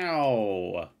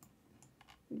 Wow.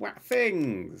 Wow,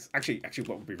 things. Actually,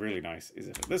 what would be really nice is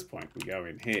if at this point we go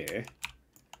in here.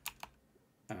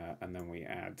 And then we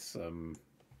add some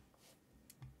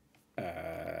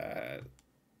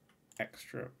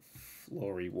extra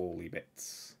floory wally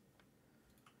bits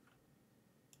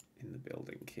in the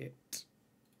building kit.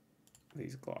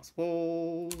 These glass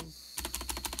walls.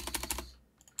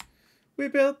 We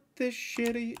built this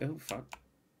shitty... Oh, fuck.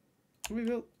 We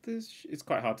built this... It's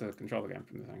quite hard to control the game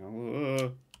from this angle. Whoa.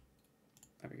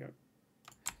 There we go.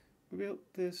 We built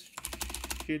this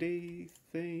shitty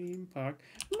theme park.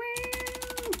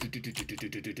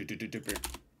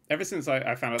 Ever since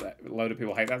I found out that a load of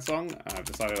people hate that song, I've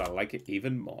decided I like it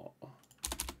even more.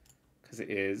 Because it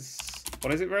is...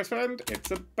 What is it, best friend?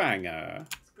 It's a banger.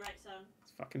 It's a great song.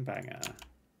 It's a fucking banger.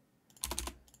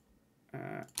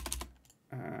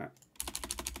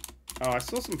 Oh, I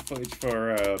saw some footage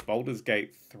for Baldur's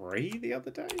Gate 3 the other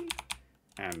day.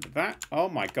 And that, oh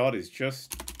my god, is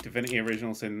just Divinity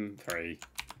Original Sin 3.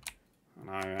 And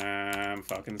I am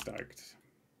fucking stoked.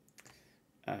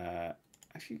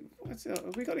 Actually,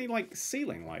 have we got any, like,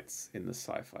 ceiling lights in the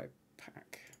sci-fi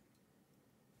pack?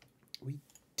 We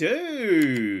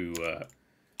do!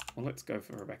 Well, let's go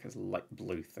for Rebecca's light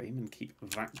blue theme and keep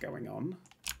that going on.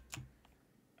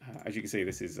 As you can see,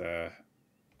 this is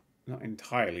not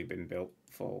entirely been built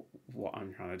for what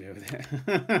I'm trying to do with it.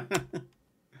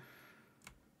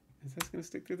 Is this going to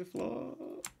stick through the floor?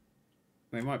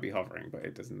 They might be hovering, but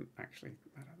it doesn't actually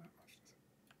matter that much,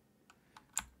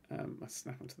 does it? Let's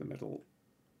snap them to the middle.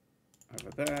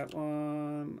 Over that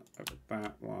one. Over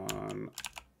that one.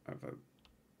 Over...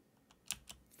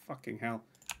 Fucking hell.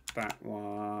 That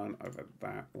one. Over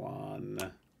that one.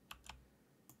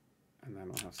 And then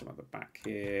we'll have some at the back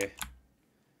here.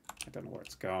 I don't know where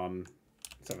it's gone.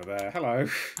 It's over there. Hello.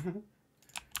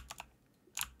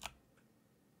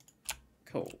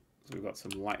 Cool. So we've got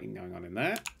some lighting going on in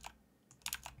there.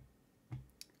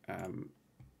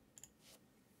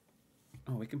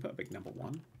 Oh, we can put a big number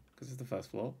 1 because it's the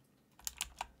first floor.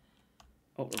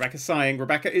 Oh, Rebecca's sighing.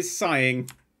 Rebecca is sighing.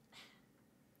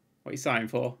 What are you sighing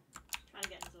for? Trying to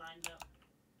get this lined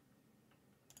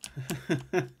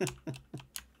up.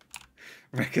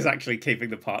 Rebecca's actually keeping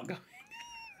the park going.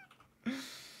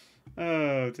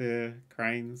 Oh dear.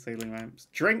 Cranes, ceiling lamps,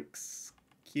 drinks,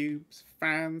 cubes,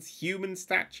 fans, human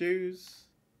statues.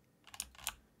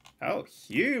 Oh,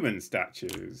 human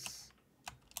statues.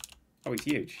 Oh, it's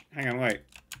huge. Hang on, wait.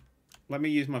 Let me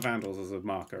use my vandals as a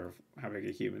marker of how big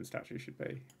a human statue should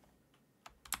be.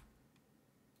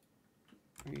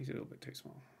 I use it a little bit too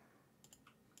small.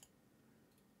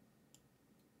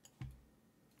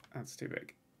 That's too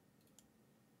big.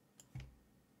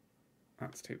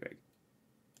 That's too big.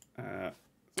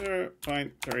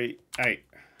 0.38.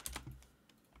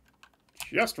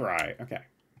 Just right. Okay.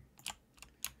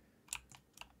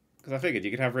 Because I figured you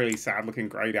could have really sad-looking,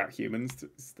 greyed-out humans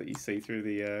that you see through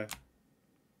the...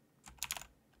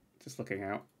 just looking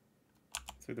out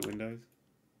through the windows.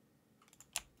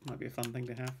 Might be a fun thing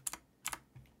to have.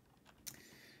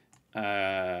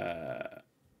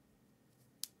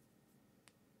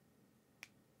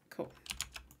 Cool.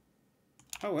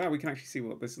 Oh, wow, we can actually see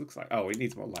what this looks like. Oh, it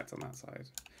needs more lights on that side.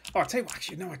 Oh, I'll tell you what,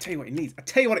 actually, no, I'll tell you what it needs. I'll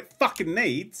tell you what it fucking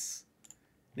needs.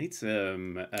 It needs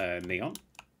some neon.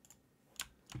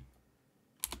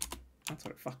 That's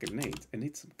what it fucking needs. It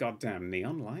needs some goddamn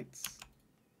neon lights.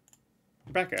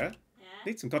 Rebecca? Yeah?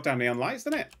 Needs some goddamn neon lights,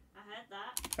 doesn't it? I heard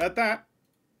that. Heard that.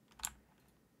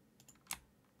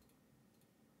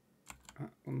 That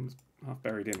one's half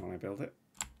buried in when I build it.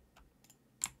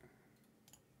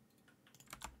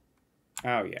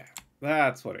 Oh, yeah.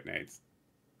 That's what it needs.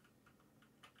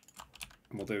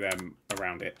 And we'll do them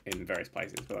around it in various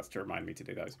places, but that's to remind me to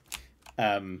do those.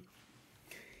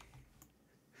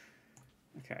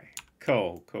 Okay.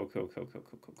 Cool.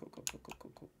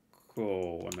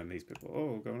 And then these people,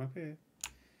 oh, going up here.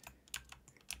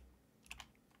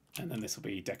 And then this will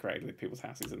be decorated with people's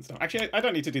houses and stuff. Actually, I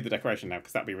don't need to do the decoration now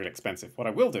because that'd be really expensive. What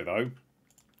I will do, though,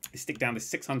 is stick down this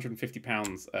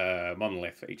 £650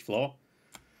 monolith for each floor.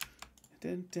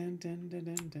 Don't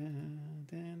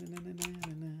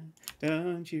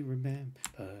you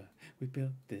remember we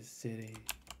built this city?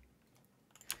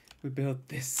 We built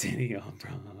this city on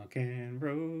rock and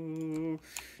roll.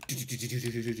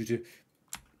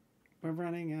 We're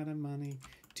running out of money.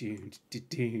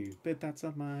 But that's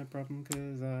not my problem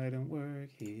because I don't work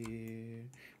here.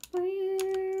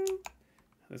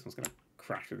 This one's going to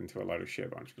crash into a load of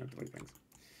shit, but I'm just going to delete things.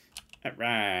 All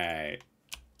right.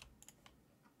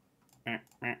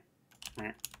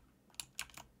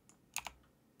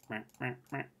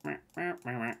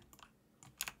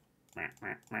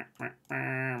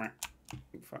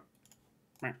 Fuck.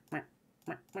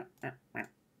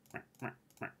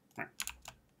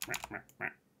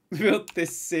 Built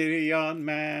this city on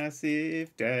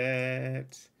massive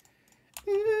debt.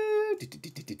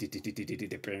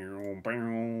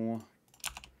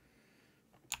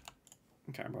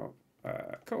 Okay, well,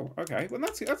 cool. Okay, well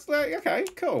that's okay,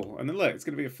 cool. And then look, it's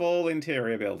going to be a full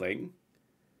interior building.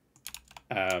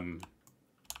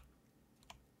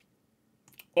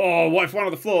 Oh, what if one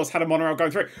of the floors had a monorail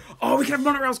going through? Oh, we can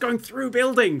have monorails going through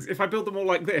buildings if I build them all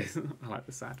like this. I like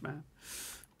the sad man.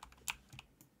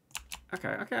 Okay.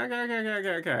 I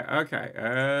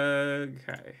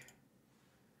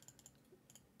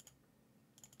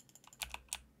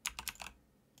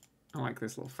like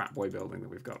this little fat boy building that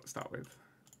we've got to start with.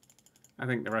 I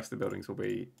think the rest of the buildings will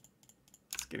be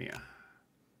skinnier.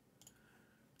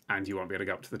 And you won't be able to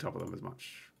go up to the top of them as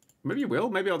much. Maybe you will.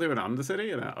 Maybe I'll do an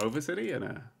undercity and an overcity and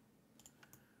a...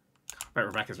 I bet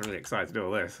Rebecca's really excited to do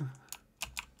all this.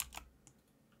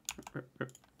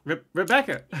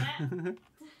 Rebecca! Yeah.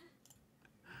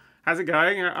 How's it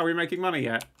going? Are we making money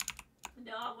yet?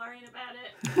 No, I'm worrying about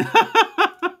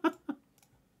it.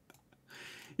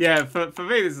 Yeah, for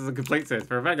me this is a complete sense.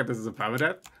 For Rebecca this is a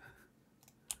permadeath.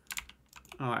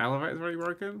 Oh, the elevator's already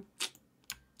broken?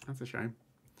 That's a shame.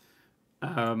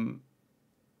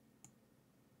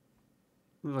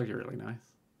 Looks like you're really nice.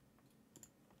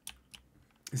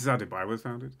 This is how Dubai was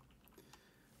founded.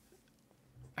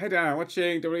 Hey Dan,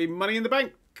 watching WWE Money in the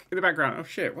Bank in the background. Oh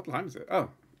shit, what time is it?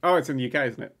 Oh, it's in the UK,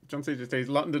 isn't it? John Cena says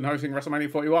London hosting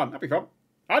WrestleMania 41. That'd be fun.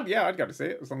 I'd go to see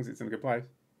it as long as it's in a good place.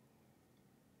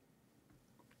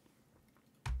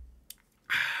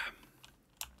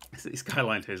 The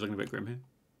skyline here is looking a bit grim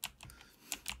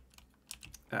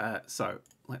here. So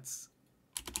let's.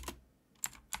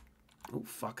 Oh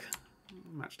fuck!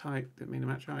 Matched height. Didn't mean to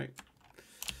match height.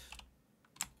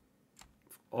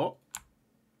 Oh.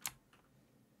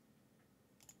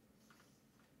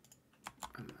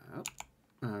 And up.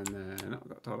 And then I've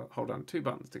got to hold on 2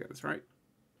 buttons to get this right.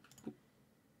 Boop.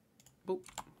 Boop.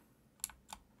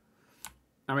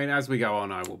 I mean, as we go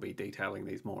on, I will be detailing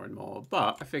these more and more,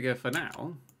 but I figure for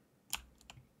now,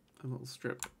 a little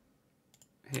strip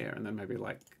here, and then maybe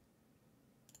like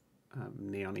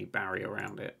neon-y barrier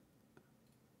around it.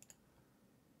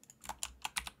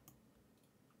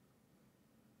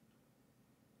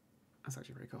 That's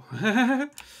actually pretty cool.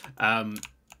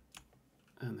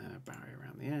 And then a barrier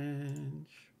around the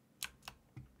edge.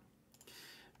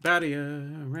 Barrier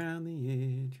around the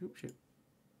edge. Oh shit.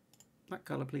 That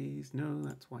colour, please. No,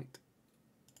 that's white.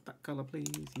 That colour, please.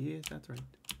 Yes, that's right.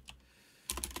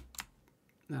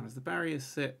 Now, does the barrier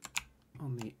sit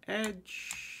on the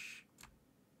edge?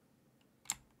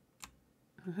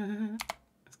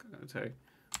 That's got to go too.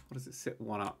 What does it sit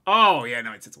one up? Oh, yeah,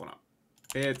 no, it sits one up.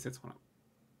 It sits one up.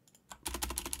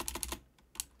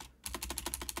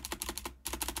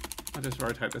 I'll just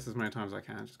rotate this as many times as I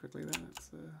can, just quickly there. That's,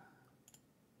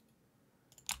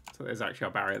 So there's actually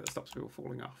a barrier that stops people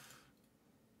falling off.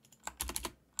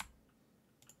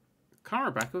 Come on,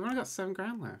 Rebecca, we've only got 7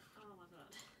 grand left. Oh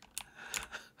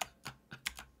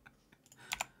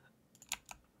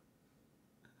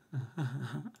my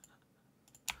god.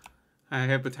 I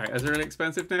hear potatoes are really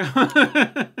expensive now.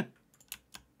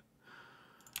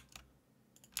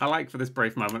 I like for this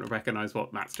brief moment Rebecca knows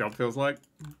what Matt's job feels like.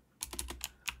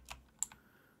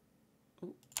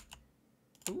 Oh,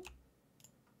 oh,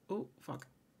 oh, fuck.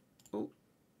 Oh,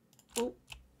 oh.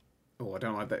 Oh, I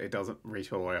don't like that it doesn't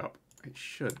reach all the way up. It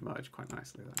should merge quite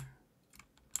nicely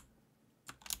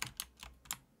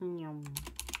though. Yum.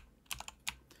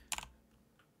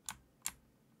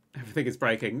 Everything is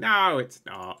breaking. No, it's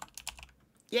not.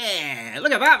 Yeah,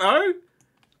 look at that though.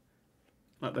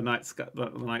 Let the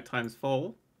night times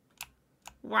fall.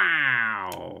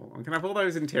 Wow. I'm gonna have all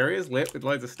those interiors lit with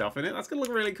loads of stuff in it. That's gonna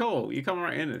look really cool. You come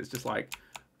right in and it's just like,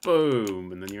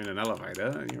 boom, and then you're in an elevator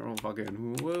and you're all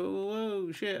fucking, whoa,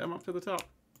 whoa, shit, I'm up to the top.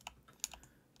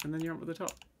 And then you're up to the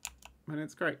top. And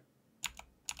it's great.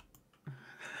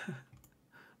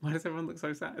 Why does everyone look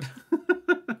so sad?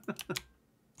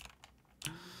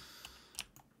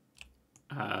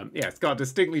 Yeah, it's got a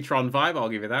distinctly Tron vibe, I'll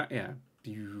give you that, yeah.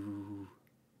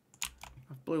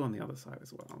 I've blue on the other side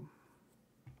as well.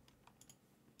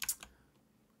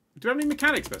 Do you have any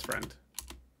mechanics, best friend?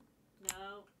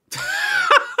 No.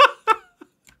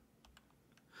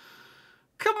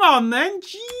 Come on then,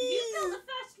 jeez. You built the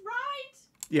first ride.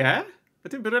 Yeah, I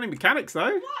didn't build any mechanics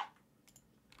though. What?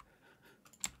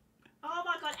 Oh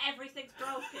my god, everything's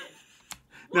broken.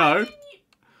 No.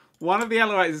 One of the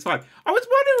elevators is fine. I was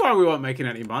wondering why we weren't making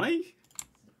any money.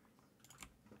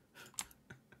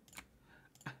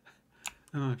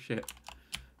 Oh shit.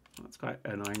 That's quite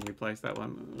annoyingly placed, that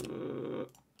one.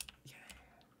 Yeah.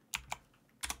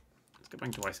 Let's go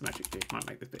back to isometric view. Might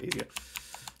make this a bit easier.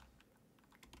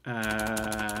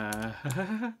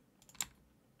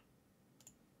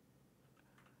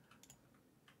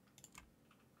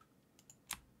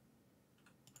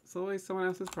 It's always someone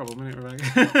else's problem, isn't it,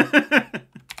 Rebecca?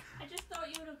 I just thought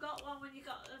you would have got one when you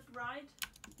got the ride.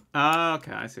 Oh,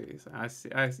 okay, I see.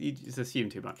 You just assume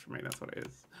too much from me, that's what it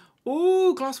is.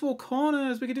 Ooh, glass wall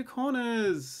corners. We could do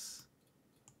corners.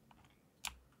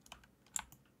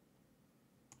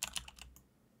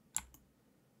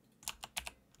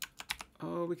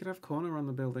 Oh, we could have corner on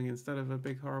the building instead of a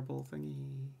big horrible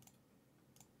thingy.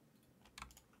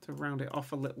 To round it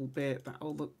off a little bit.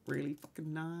 That'll look really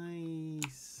fucking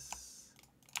nice.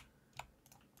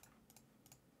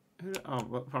 Oh,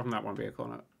 well, apart from that, won't be a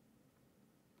corner.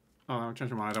 Oh, I'm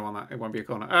changing my mind. I don't want that. It won't be a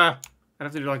corner. Ah! I'd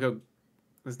have to do like a...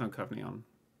 There's no curve neon.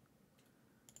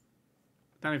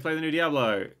 Danny, play the new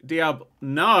Diablo.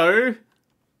 No!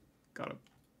 Got him.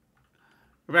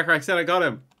 Rebecca, I said I got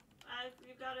him.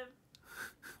 You got him.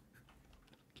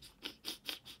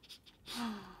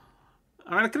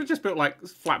 I mean, I could have just built like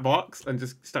flat blocks and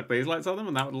just stuck these lights on them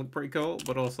and that would look pretty cool.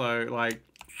 But also, like,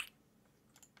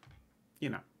 you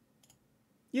know.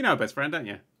 You know, best friend, don't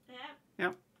you? Yeah.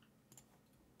 Yep.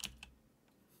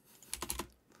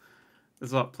 This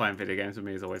is what playing video games with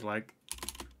me is always like.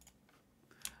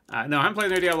 No, I'm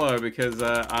playing no Diablo because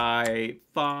I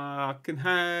fucking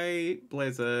hate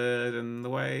Blizzard and the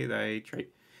way they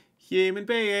treat human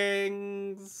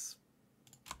beings.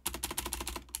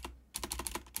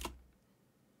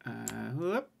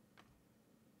 Whoop.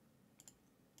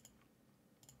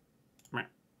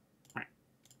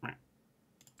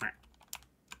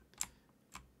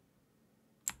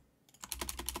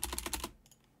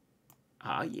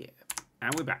 Ah, yeah.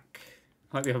 And we're back.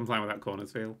 I like the oven playing with that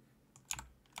corners feel.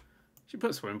 Should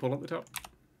put a swimming pool at the top.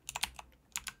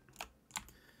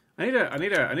 I need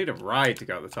a ride to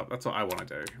go at the top. That's what I want to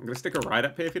do. I'm gonna stick a ride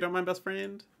up here if you don't mind, best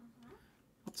friend.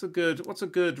 What's a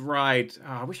good ride?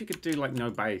 Oh, I wish you could do like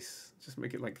no base. Just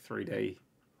make it like 3D.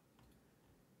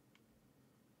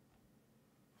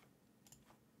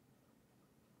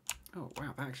 Oh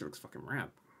wow, that actually looks fucking rad.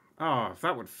 Oh, if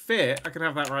that would fit, I could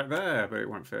have that right there, but it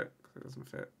won't fit because it doesn't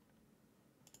fit.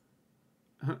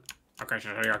 Okay, so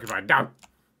you're occupied. No.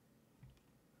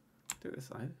 Do this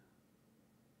side.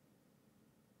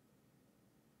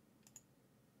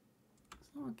 It's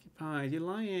not occupied. You're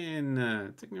lying.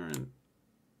 It's ignorant.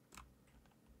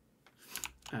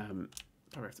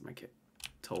 Probably have to make it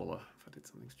taller if I did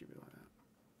something stupid like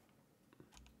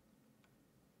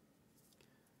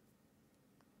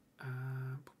that.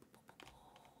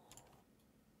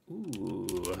 Ooh.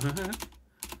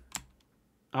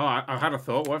 Oh, I had a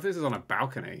thought. What if this is on a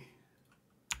balcony?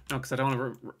 No, because I don't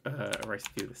want to erase the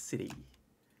view of the city.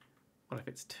 What if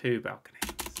it's 2 balconies?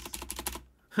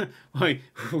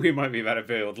 We might be able to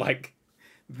build, like,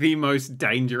 the most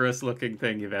dangerous looking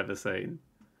thing you've ever seen.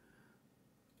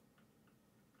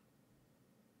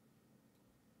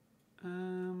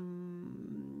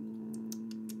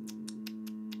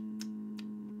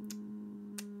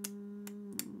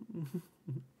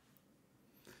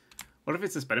 What if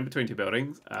it's suspended between two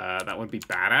buildings? That would be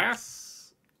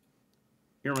badass.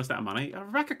 You're almost out of money. Oh,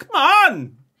 Rebecca, come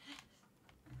on!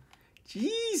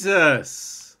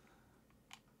 Jesus!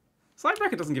 It's like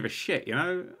Rebecca doesn't give a shit, you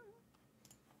know?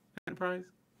 Enterprise?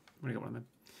 What do you got one of them?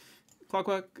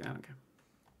 Clockwork? I don't care.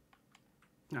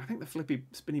 I think the flippy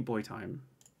spinny boy time.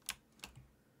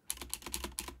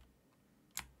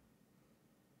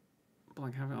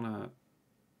 Like have it on a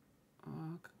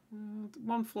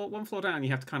one floor down. You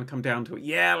have to kind of come down to it.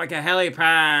 Yeah, like a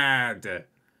helipad.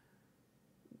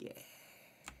 Yeah.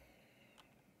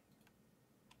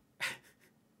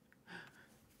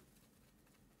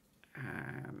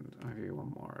 And maybe one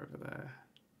more over there.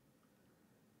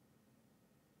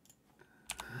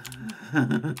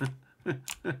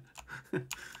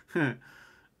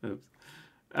 Oops.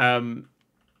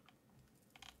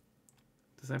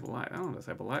 Disable light. I don't want to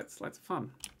disable lights. Lights are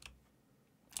fun.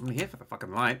 I'm only here for the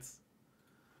fucking lights.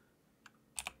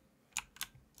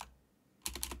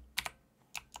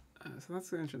 So that's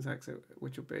the entrance exit,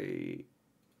 which will be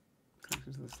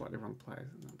connection to the slightly wrong place.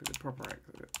 And that'll be the proper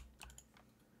exit.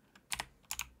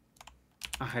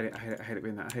 I hate it. I hate it. I hate it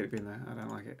being there. I hate it being there. I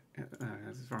don't like it. No,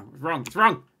 it's wrong. It's wrong. It's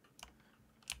wrong.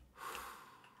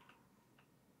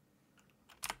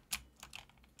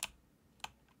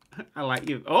 I like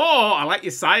you. Oh, I like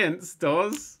your science,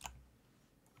 doors.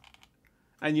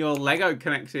 And your Lego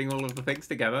connecting all of the things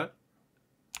together.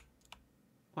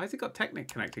 Why has it got Technic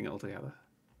connecting it all together?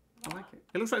 I like it.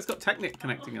 It looks like it's got Technic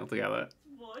connecting it all together.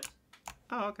 What?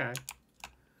 Oh, okay.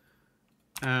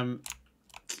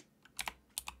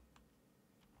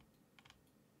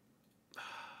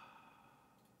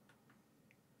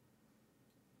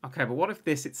 Okay, but what if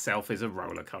this itself is a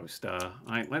roller coaster?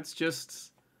 Like, let's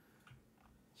just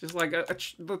like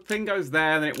the thing goes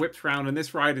there, and then it whips around, and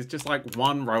this ride is just like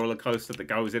one roller coaster that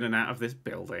goes in and out of this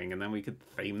building, and then we could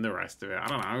theme the rest of it. I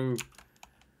don't know.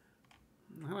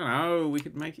 I don't know. We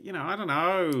could make it, you know, I don't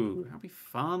know. That'd be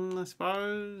fun, I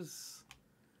suppose.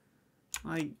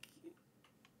 Like,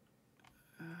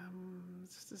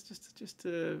 just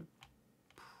a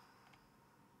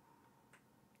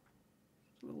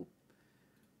little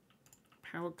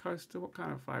power coaster. What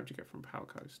kind of vibe do you get from power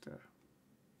coaster?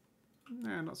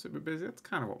 No, not super busy. That's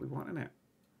kind of what we want, isn't it?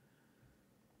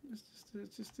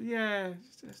 Just a roller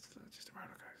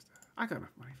coaster. I got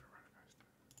enough money for a roller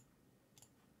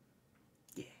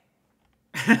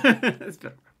coaster. Yeah. That's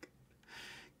better.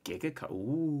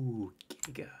 Ooh,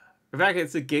 Giga. Rebecca,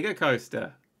 it's a Giga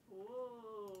coaster.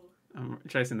 Ooh. I'm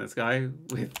chasing this guy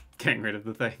with getting rid of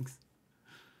the things.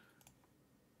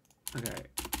 Okay.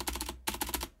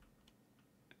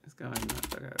 Let's go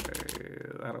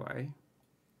that way.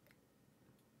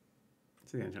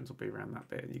 So the entrance will be around that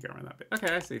bit, and you go around that bit.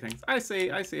 Okay, I see things. I see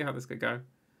how this could go.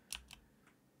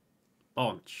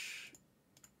 Launch.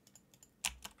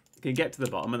 You can get to the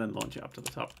bottom and then launch it up to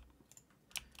the top.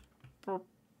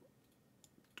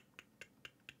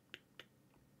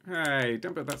 Hey,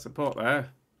 don't put that support there.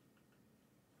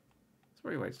 There's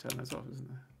probably a way to turn those off, isn't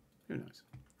there? Who knows?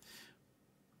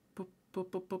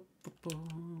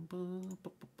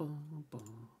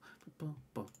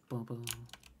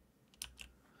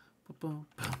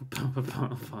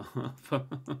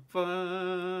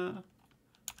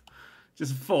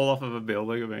 Just fall off of a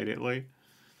building immediately.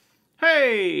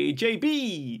 Hey,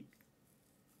 JB!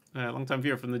 Long-time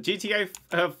viewer from the GTA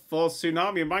 4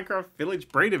 Tsunami and Minecraft Village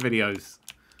Breeder videos.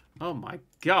 Oh my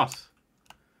god.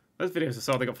 Those videos I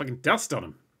saw, they got fucking dust on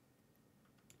them.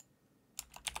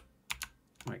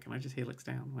 Wait, can I just helix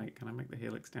down? Wait, can I make the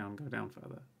helix down go down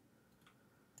further?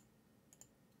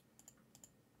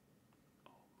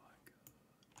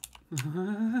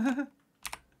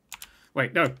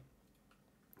 Wait, no.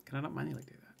 Can I not manually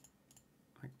do that?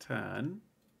 Like turn,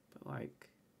 but like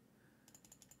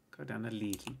go down a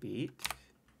little bit.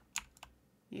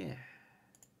 Yeah.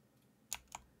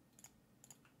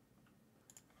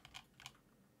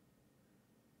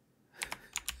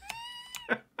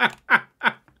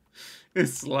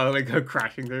 Just slowly go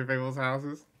crashing through people's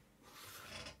houses.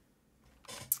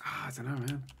 I don't know,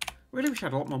 man. Really wish I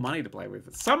had a lot more money to play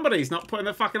with. Somebody's not putting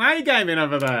the fucking A game in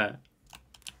over there.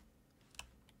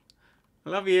 I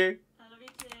love you. I love you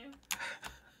too.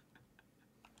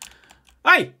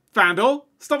 Hey, Vandal!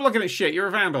 Stop looking at shit. You're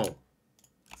a Vandal.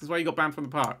 This is why you got banned from the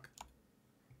park.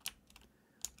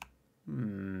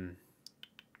 Yeah.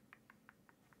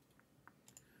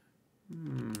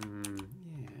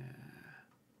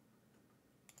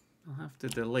 have to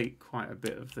delete quite a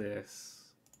bit of this.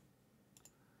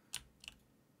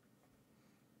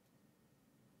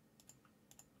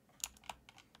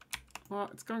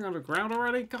 What? It's going underground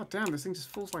already? God damn, this thing just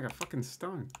falls like a fucking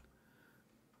stone.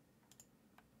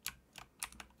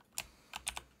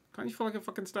 Can't you fall like a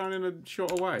fucking stone in a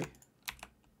shorter way?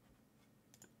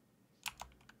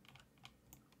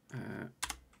 I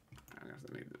guess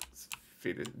I need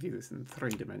to view this in 3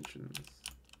 dimensions.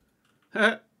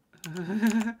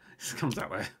 Just comes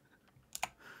out there.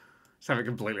 Just have it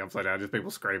completely upside down, just people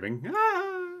screaming.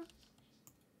 Ah!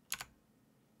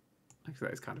 Actually,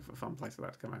 that is kind of a fun place for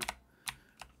that to come out.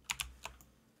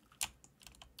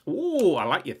 Ooh, I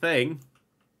like your thing.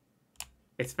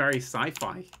 It's very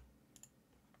sci-fi.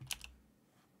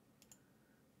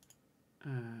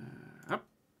 Up.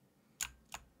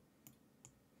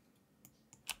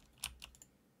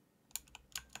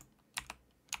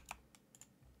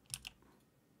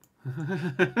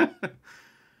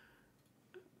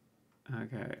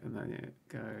 Okay, and then you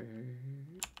go.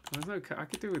 There's no. I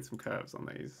could do with some curves on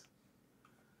these.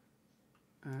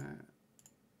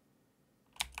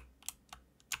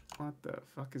 What the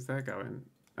fuck is that going?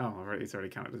 Oh, it's already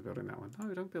counted as building that one.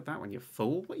 No, don't build that one, you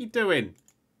fool. What are you doing?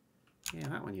 Yeah,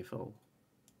 that one, you fool.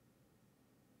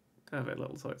 Curve it a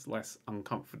little so it's less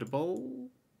uncomfortable.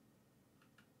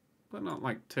 But not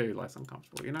like too less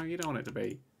uncomfortable. You know, you don't want it to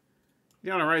be. You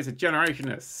don't want to raise a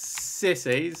generation of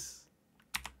sissies.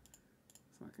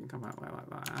 So that can come out there like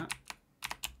that.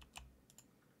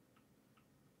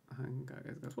 And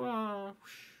it goes, whoa.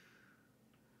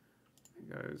 It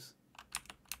goes.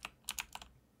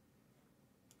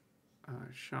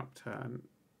 Sharp turn.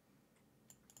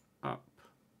 Up.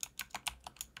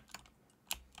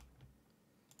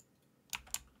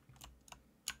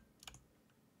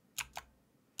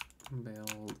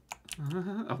 Build.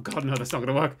 Oh god, no, that's not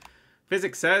gonna work.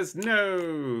 Physics says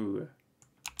no.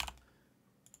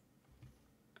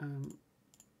 We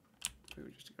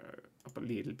would just go up a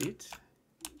little bit.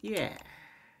 Yeah.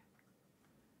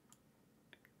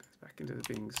 Goes back into the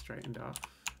being straightened off.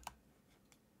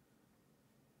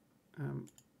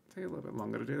 Take a little bit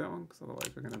longer to do that one, because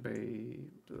otherwise we're going to be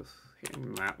just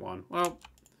hitting that one. Well,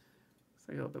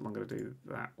 take a little bit longer to do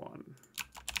that one.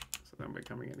 So then we're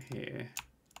coming in here.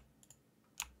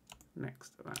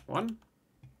 Next to that one.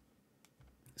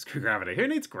 Screw gravity. Who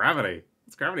needs gravity?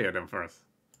 What's gravity done for us?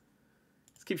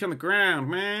 This keeps you on the ground,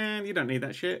 man. You don't need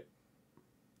that shit.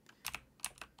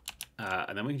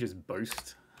 And then we can just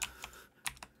boost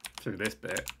through this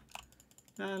bit.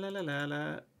 La la la la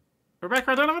la.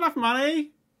 Rebecca, I don't have enough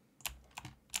money.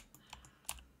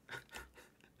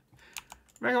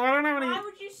 Rebecca, I don't have any. Why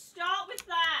would you start with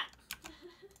that?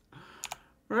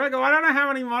 Rebecca, I don't have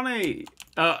any money.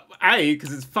 A,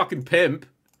 because it's fucking pimp.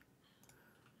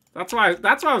 That's why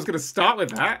I was gonna start with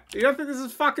that. You don't think this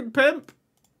is fucking pimp?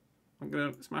 I'm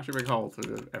gonna smash a big hole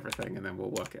through everything and then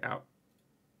we'll work it out.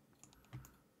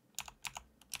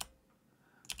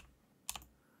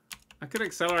 I could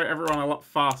accelerate everyone a lot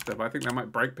faster, but I think that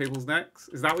might break people's necks.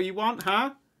 Is that what you want,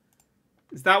 huh?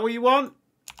 Is that what you want?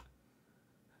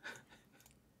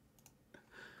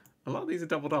 A lot of these are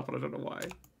doubled up and I don't know why.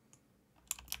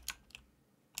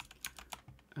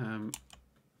 And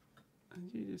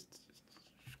you just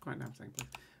quite damn thing, please.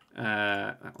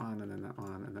 That one, and then that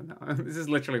one, and then that one. This is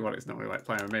literally what it's normally like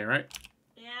playing with me, right?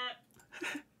 Yeah.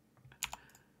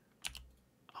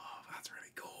 Oh, that's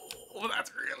really cool.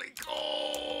 That's really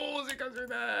cool. As it goes through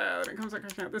there, then it comes out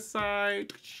crashing out this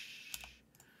side.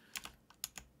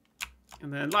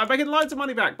 And then making loads of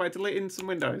money back by deleting some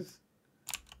windows.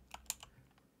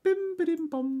 Bim, ba-dim,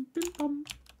 bum, bim, bum.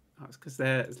 Oh, it's because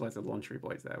there's loads of laundry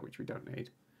boys there, which we don't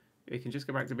need. You can just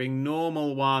go back to being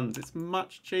normal ones. It's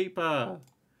much cheaper.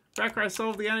 Rebecca, I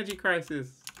solved the energy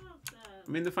crisis. Well done.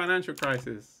 I mean the financial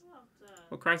crisis. Well done.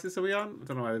 What crisis are we on? I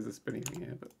don't know why there's a spinny thing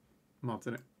here, but mods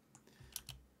in it.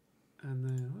 And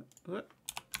then, what?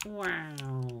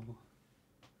 Wow.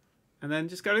 And then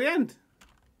just go to the end.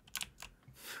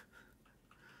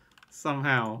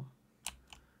 Somehow.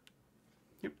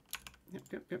 Yep.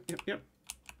 Yep.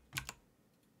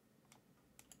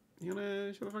 You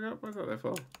wanna shut the fuck up? What's that there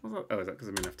for? What's that? Oh, is that because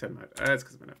I'm in F10 mode? It's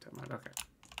because I'm in F10 mode. Okay.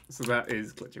 So that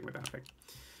is glitching with that thing.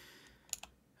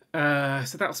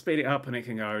 So that'll speed it up and it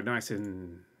can go nice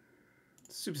and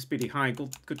super speedy high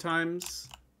good times.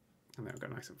 And then it'll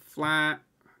go nice and flat.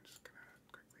 I'm just going to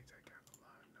quickly take out the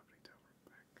line. Nobody tell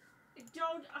Rebecca.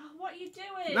 Don't. What are you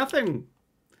doing? Nothing.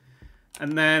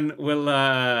 And then we'll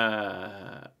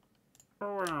have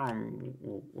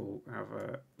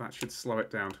a... That should slow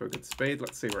it down to a good speed.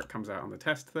 Let's see where it comes out on the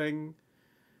test thing.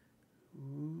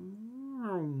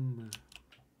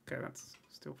 Okay, that's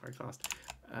still very fast.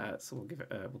 So we'll build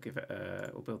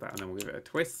that, and then we'll give it a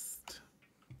twist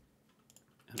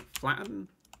and a flatten,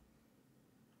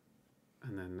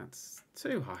 and then that's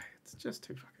too high. It's just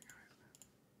too fucking high, isn't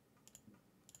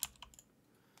it?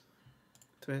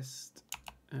 Twist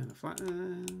and a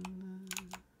flatten.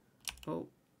 Oh,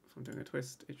 if I'm doing a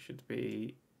twist, it should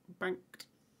be banked.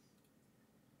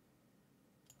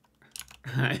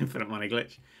 Infinite money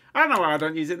glitch. I don't know why I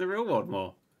don't use it in the real world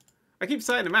more. I keep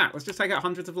saying to Matt, let's just take out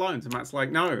hundreds of loans. And Matt's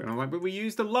like, no. And I'm like, but we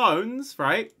use the loans,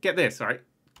 right? Get this, right?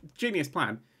 Genius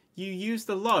plan. You use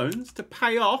the loans to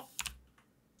pay off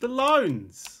the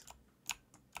loans.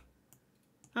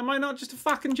 Am I not just a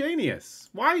fucking genius?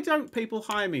 Why don't people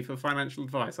hire me for financial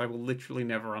advice? I will literally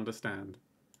never understand.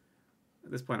 At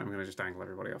this point, I'm going to just angle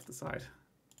everybody off the side.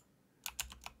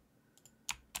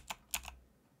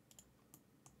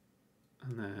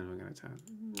 And then we're going to turn.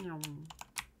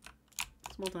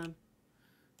 Small turn.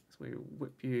 So we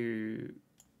whip you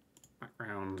back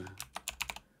round.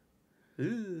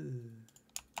 Ooh.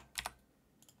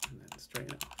 And then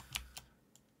straighten it off.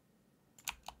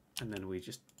 And then we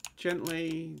just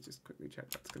gently, just quickly check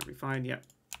that's going to be fine. Yep.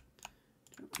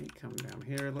 Gently come down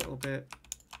here a little bit.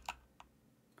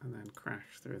 And then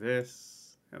crash through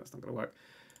this. Yeah, that's not going to work.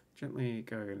 Gently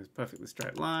go in a perfectly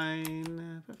straight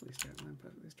line. Perfectly straight line,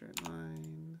 perfectly straight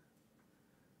line.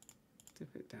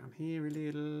 Dip it down here a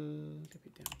little. Dip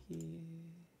it down here.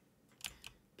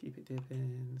 Keep it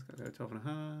dipping. It's got to go 12 and a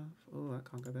half. Oh, that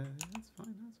can't go there. That's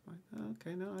fine, that's fine.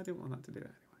 Okay, no, I didn't want that to do that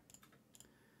anyway.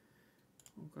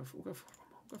 We'll go forward one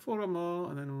more. Go forward one more,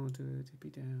 and then we'll do a dippy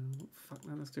down. Oh, fuck,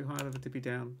 no, that's too high of a dippy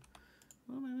down.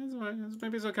 Well, maybe it's alright.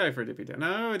 Maybe it's okay for a dippy down.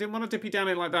 No, I didn't want to dippy down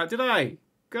it like that, did I?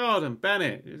 God and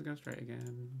Bennett. Just go straight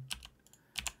again.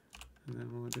 And then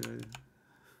we'll do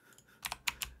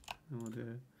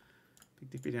a big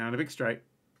dippy down, a big straight.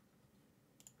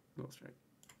 A little straight.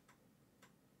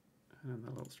 And a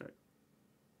little straight.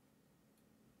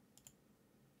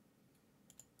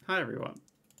 Hi everyone.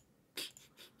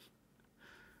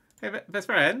 Hey best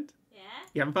friend. Yeah?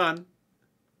 You having fun?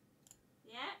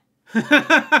 Yeah?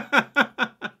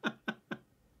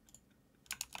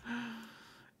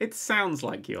 It sounds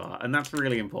like you are, and that's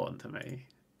really important to me,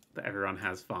 that everyone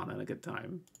has fun and a good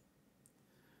time.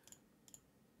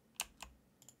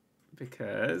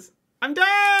 Because I'm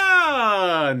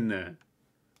done!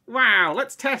 Wow,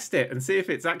 let's test it and see if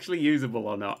it's actually usable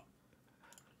or not.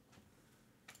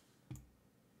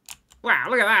 Wow,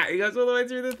 look at that. It goes all the way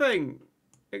through the thing.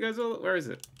 It goes all... Where is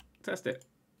it? Test it.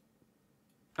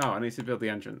 Oh, I need to build the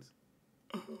entrance.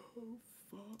 Oh,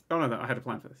 fuck. Oh, no, I had a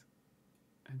plan for this.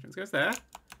 Entrance goes there.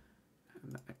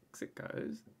 And the exit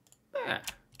goes there.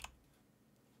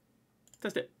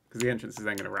 Test it. Because the entrance is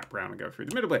then going to wrap around and go through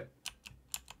the middle bit.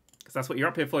 Because that's what you're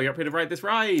up here for. You're up here to ride this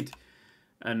ride.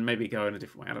 And maybe go in a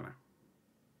different way. I don't know.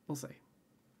 We'll see.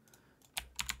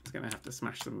 It's going to have to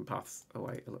smash some paths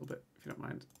away a little bit, if you don't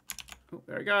mind. Oh,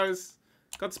 there it goes.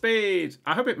 Godspeed.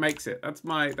 I hope it makes it. That's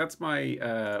my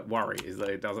worry, is that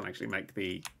it doesn't actually make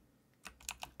the...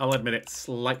 I'll admit it,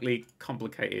 slightly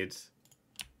complicated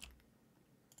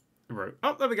route.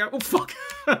 Oh, there we go. Oh, fuck.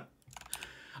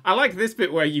 I like this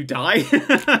bit where you die.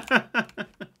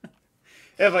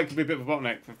 Yeah, like could be a bit of a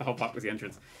bottleneck if the whole park was the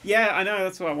entrance. Yeah, I know,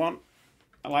 that's what I want.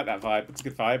 I like that vibe. It's a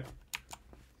good vibe.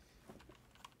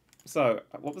 So,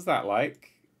 what was that like?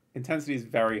 Intensity is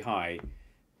very high.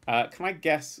 Can I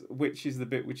guess which is the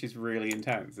bit which is really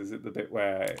intense? Is it the bit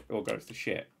where it all goes to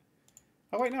shit?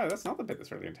 Oh wait, no, that's not the bit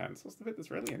that's really intense. What's the bit that's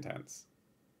really intense?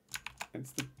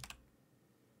 It's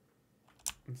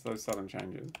those sudden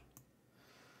changes.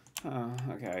 Oh,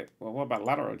 okay. Well, what about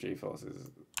lateral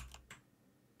G-forces?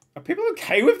 Are people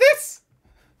okay with this?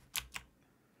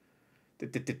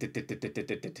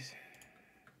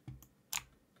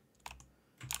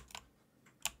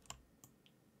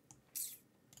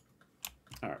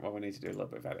 Alright, well, we need to do a little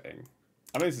bit of editing.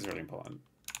 I mean, this is really important.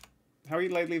 How are you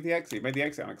leave the exit? You made the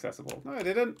exit inaccessible. No, I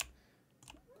didn't.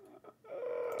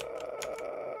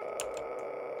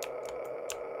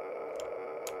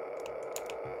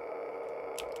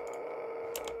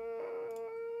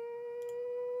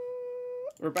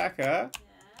 Rebecca,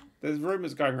 Yeah? there's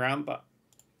rumours going around that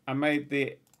I made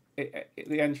the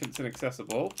entrance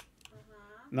inaccessible.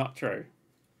 Uh-huh. Not true.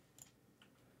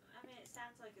 I mean, it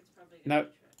sounds like it's probably No. going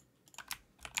to be true.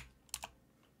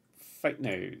 Fake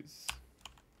news.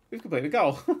 We've completed a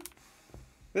goal.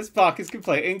 This park is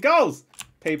completing goals.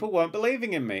 People weren't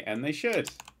believing in me, and they should.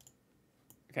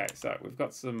 Okay, so we've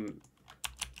got some...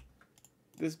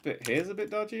 This bit here's a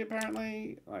bit dodgy,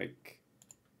 apparently. Like...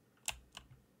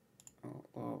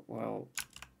 Oh, well...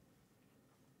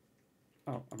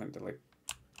 Oh, I meant delete.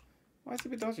 Why is it a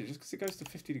bit dodgy? Just because it goes to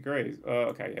 50 degrees. Oh,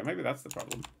 okay, yeah, maybe that's the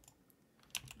problem.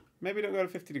 Maybe don't go to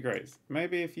 50 degrees.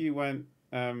 Maybe if you went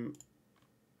to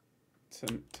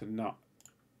not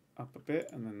up a bit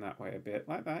and then that way a bit.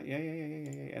 Like that. Yeah.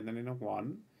 And then in a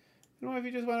 1. And what if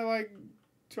you just went to like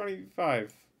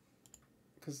 25?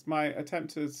 Because my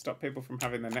attempt to stop people from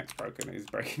having their necks broken is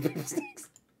breaking people's necks.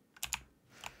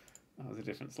 That was a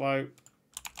different slope.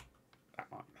 That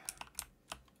one.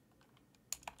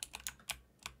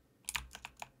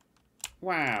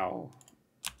 Wow.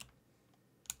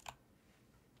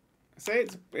 See,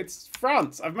 it's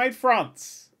France. I've made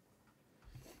France.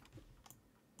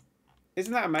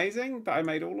 Isn't that amazing that I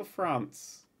made all of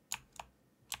France?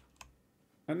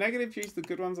 A negative G's the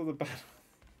good ones or the bad?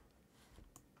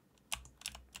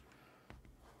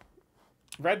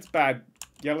 Red's bad.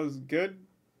 Yellow's good.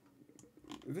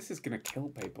 This is gonna kill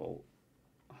people.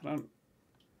 I don't...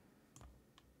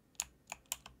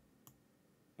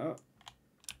 Oh.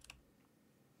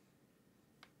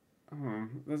 Oh,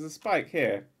 there's a spike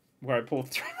here where I pulled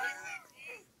through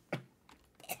my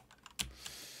thing.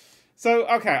 So,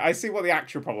 okay, I see what the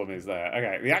actual problem is there.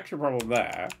 Okay, the actual problem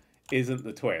there isn't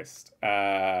the twist.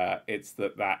 It's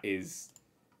that is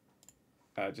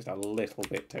just a little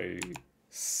bit too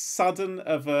sudden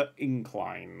of an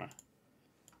incline,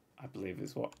 I believe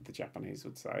is what the Japanese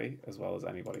would say, as well as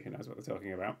anybody who knows what they're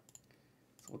talking about.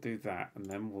 So we'll do that, and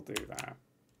then we'll do that.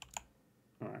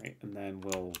 All right, and then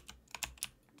we'll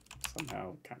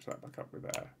somehow catch that back up with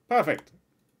there. Perfect.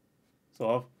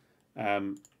 Sort of.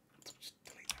 Just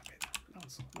delete that bit.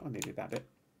 No one needed that bit.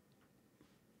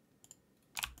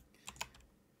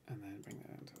 And then bring that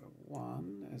down to a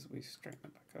 1 as we straighten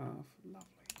it back off.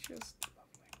 Lovely, just lovely.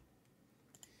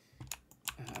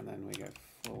 And then we go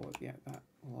forward. Yeah, that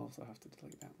we'll also have to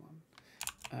delete that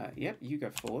one. Yep, you go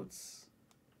forwards.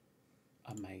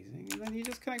 Amazing. And then you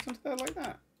just connect onto there like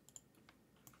that.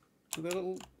 With a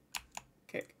little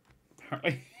kick.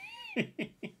 Apparently.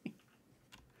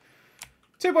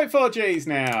 2.4 Gs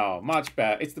now. Much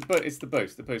better. It's the boost.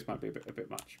 The boost might be a bit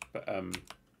much. But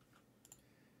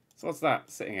so what's that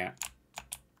sitting at?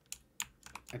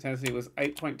 Intensity was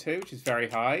 8.2, which is very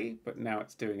high, but now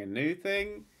it's doing a new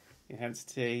thing.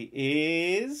 Intensity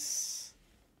is...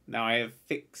 Now I have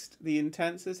fixed the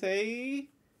intensity.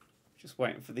 Just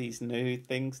waiting for these new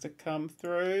things to come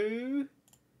through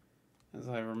as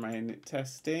I remain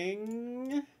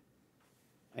testing.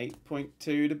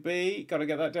 8.2 to be. Got to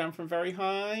get that down from very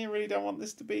high. I really don't want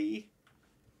this to be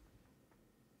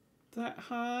that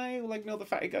high. We'll ignore the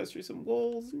fact it goes through some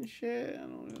walls and shit. I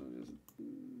don't know.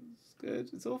 It's good.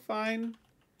 It's all fine.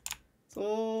 It's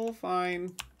all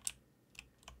fine.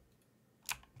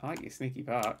 I like your sneaky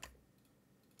park.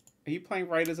 Are you playing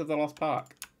Raiders of the Lost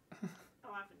Park?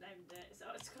 Oh, I haven't named it. Is that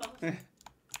what it's called?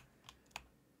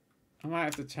 I might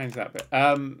have to change that bit.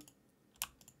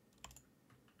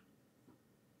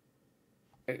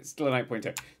 It's still an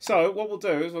 8.2. So what we'll do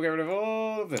is we'll get rid of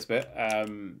all of this bit.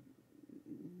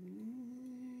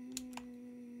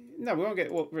 No, we won't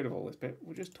get rid of all this bit.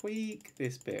 We'll just tweak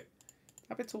this bit.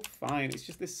 That bit's all fine. It's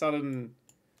just this sudden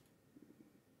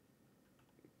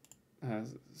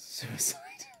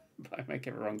suicide by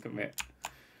making everyone commit.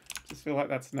 Just feel like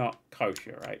that's not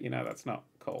kosher, right? You know, that's not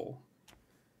cool.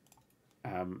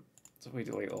 So we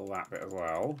delete all that bit as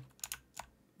well.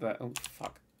 That, oh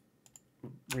fuck.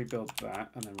 Rebuild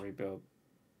that and then rebuild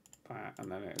that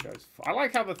and then it goes. I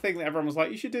like how the thing that everyone was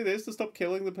like, you should do this to stop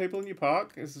killing the people in your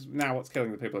park. This is now what's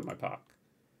killing the people in my park.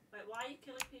 Wait, why are you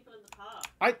killing people in the park?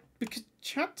 Because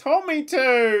chat told me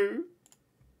to.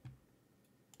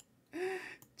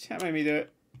 Chat made me do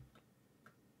it.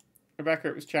 Rebecca,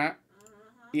 it was chat.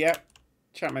 Yep.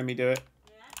 Chat made me do it.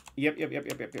 Yeah.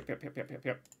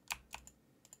 Yep.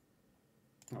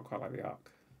 Not quite like the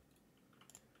arc.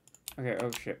 Okay,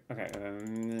 oh shit. Okay.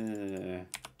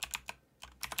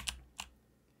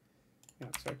 Yeah,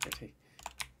 it's very pretty.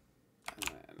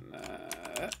 And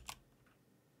then,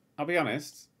 I'll be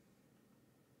honest.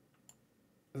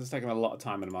 This has taken a lot of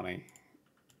time and money.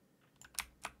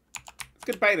 It's a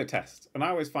good beta test. And I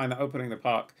always find that opening the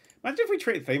park... Imagine if we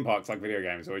treated theme parks like video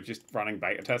games or we're just running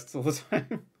beta tests all the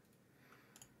time.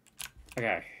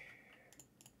 Okay.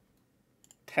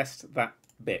 Test that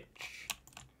bitch.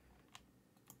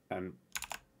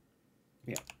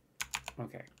 Yeah.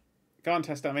 Okay. Go on,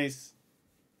 test dummies.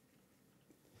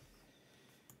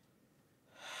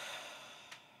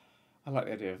 I like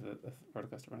the idea of the roller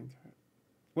coaster running through it.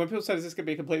 When people say, is this going to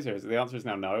be a complete series? The answer is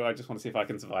now no. I just want to see if I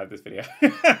can survive this video.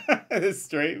 This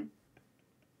stream.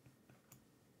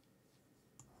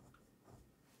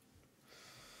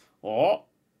 Oh,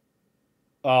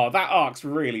 that arc's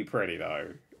really pretty,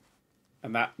 though.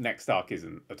 And that next arc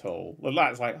isn't at all. Well,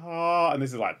 that's like, and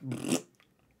this is like...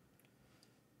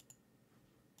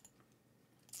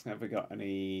 Have we got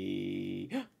any...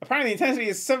 Apparently the intensity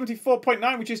is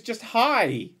 74.9, which is just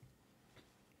high.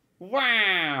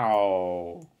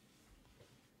 Wow.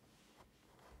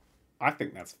 I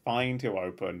think that's fine to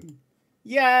open.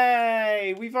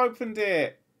 Yay! We've opened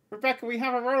it. Rebecca, we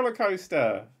have a roller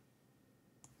coaster.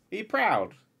 Are you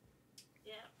proud?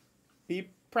 Yeah. Are you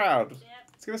proud? Yeah.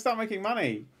 It's going to start making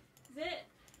money. Is it?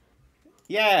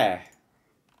 Yeah.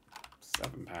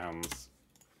 £7.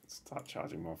 Start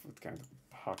charging more for going to the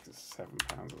park. It's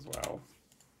 £7 as well.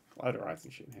 Load of rides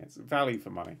and shit in here. It's value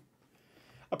for money.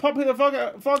 A popular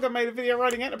vlogger made a video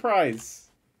writing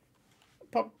enterprise.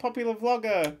 Popular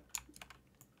vlogger.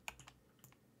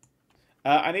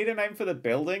 I need a name for the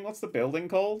building. What's the building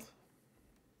called?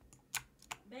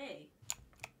 Me.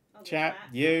 Chat.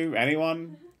 You.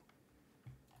 Anyone?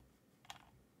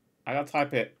 I gotta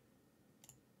type it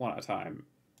one at a time.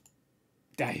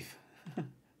 Dave.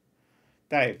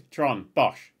 Dave. Tron.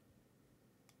 Bosch.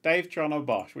 Dave, Tron, or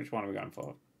Bosch? Which one are we going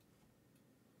for?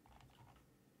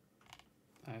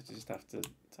 I just have to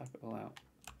type it all out.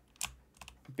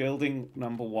 Building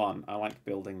number 1. I like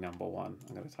building number 1.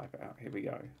 I'm going to type it out. Here we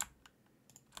go.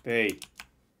 B.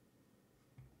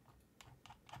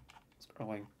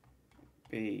 Scrolling.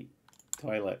 B.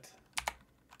 Toilet.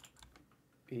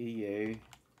 B-U.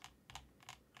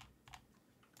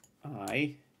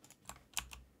 I.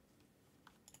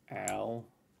 L.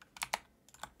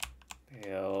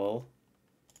 Bill.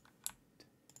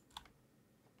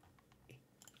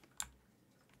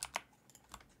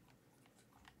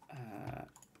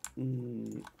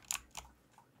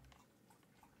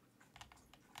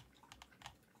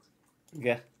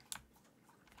 Yeah.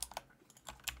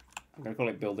 I'm going to call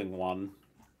it Building 1.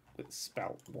 It's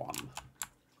spelled 1.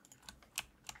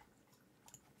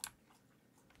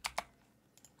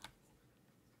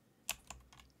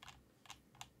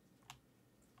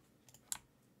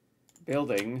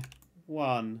 Building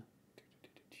 1. And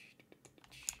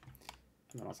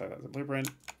then I'll say that's a blueprint.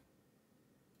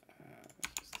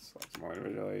 Just select them all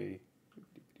individually.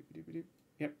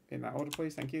 Yep, in that order,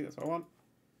 please. Thank you. That's what I want.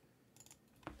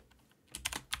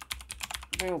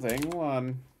 Building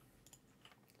 1.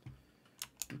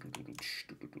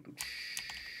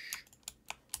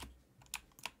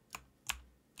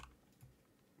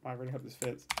 I really hope this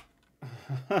fits.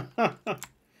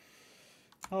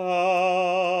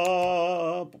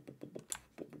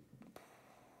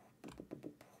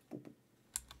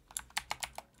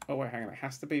 Oh wait, hang on. It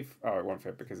has to be. Oh, it won't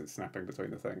fit because it's snapping between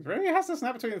the things. Really? It has to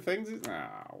snap between the things?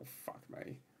 Oh, fuck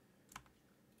me.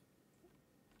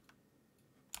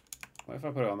 What if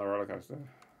I put it on the roller coaster?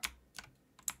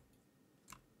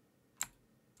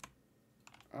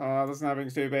 Oh, the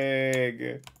snapping's too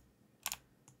big.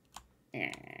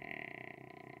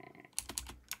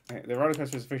 The roller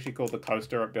coaster is officially called the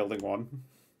coaster at Building 1.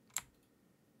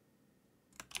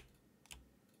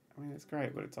 I mean, it's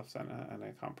great, but it's off center and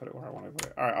I can't put it where I want to put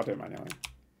it. Alright, I'll do it manually.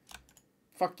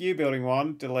 Fuck you, Building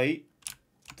 1. Delete.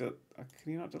 Can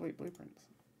you not delete blueprints?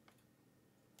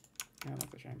 Yeah,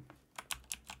 that's a shame.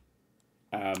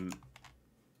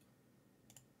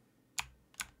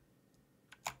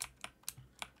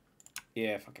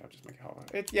 Yeah, fuck it, I'll just make it hover.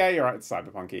 Yeah, you're right, it's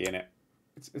cyberpunky, innit?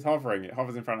 It's hovering, it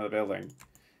hovers in front of the building.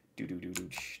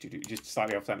 Just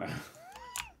slightly off center.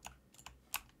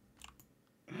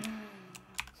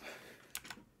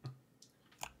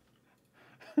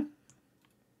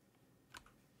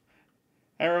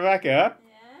 Hey, Rebecca.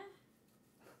 Yeah?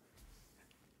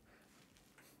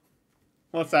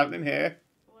 What's happening here?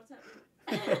 What's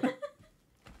happening?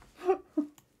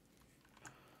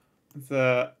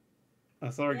 I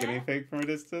saw a guinea pig from a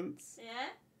distance. Yeah?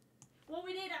 Well,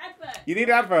 we need adverts. You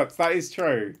need adverts, that is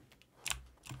true.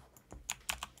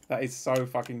 That is so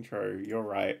fucking true. You're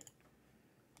right.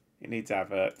 It needs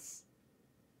adverts.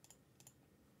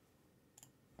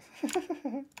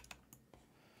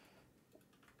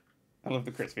 I love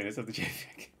the crispiness of the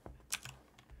JPEG.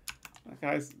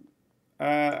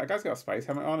 That guy's got a space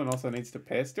helmet on and also needs to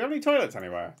piss. Do you have any toilets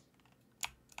anywhere?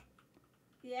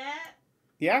 Yeah.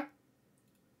 Yeah?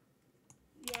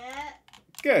 Yeah.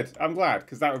 Good. I'm glad,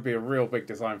 because that would be a real big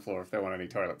design flaw if there weren't any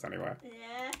toilets anywhere.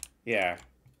 Yeah. Yeah.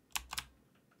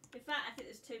 In fact, I think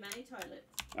there's too many toilets.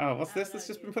 Oh, what's this that's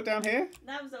just been put down here?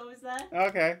 That was always there.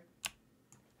 Okay.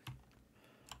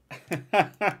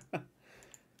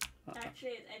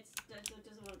 Actually, it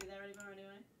doesn't want to be there anymore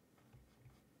anyway.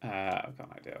 I've got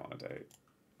an idea I want to do.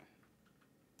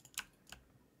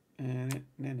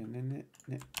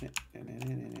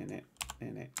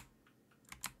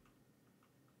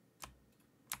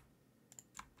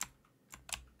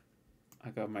 I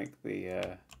gotta make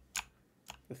the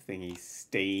thingy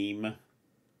steam.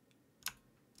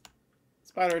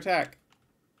 Spider attack.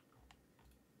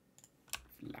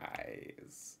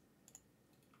 Flies.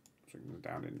 Bring them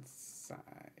down in size.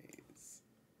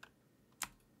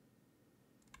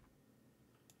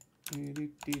 I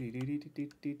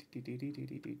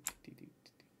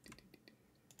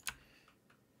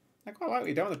quite like what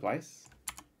you're doing with the place.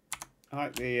 I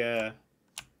like the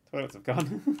toilets have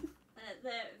gone.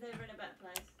 They're in a better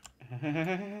place.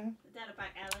 Down a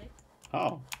back alley.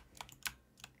 Oh.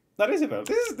 That is it though.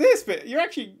 This bit. You're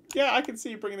actually, yeah, I can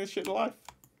see you bringing this shit to life.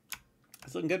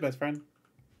 It's looking good, best friend.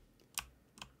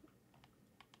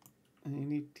 I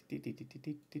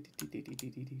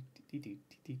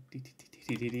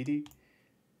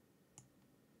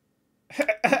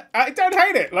don't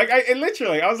hate it. Like, I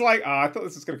was like, oh, I thought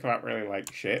this was going to come out really,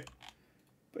 like, shit.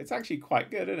 But it's actually quite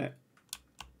good, isn't it?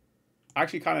 I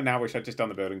actually kind of now wish I'd just done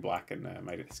the building black and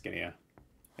made it skinnier.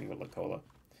 I think it would look cooler.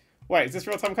 Wait, is this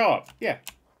real-time co-op? Yeah.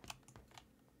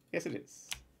 Yes, it is.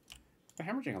 We're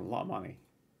hemorrhaging a lot of money.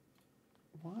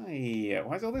 Why?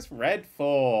 Why is all this red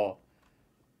for?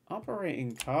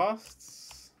 Operating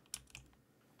costs?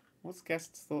 What's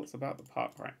guests' thoughts about the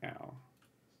park right now?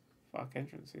 Park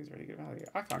entrance is really good value.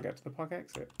 I can't get to the park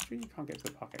exit. I'm sure you can't get to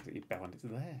the park exit. You bell and it's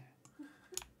there.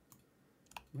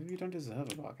 Maybe you don't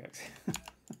deserve a park exit.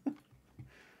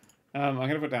 I'm going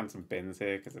to put down some bins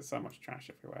here because there's so much trash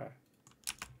everywhere.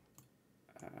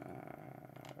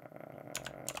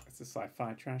 It's a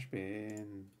sci-fi trash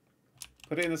bin.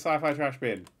 Put it in the sci-fi trash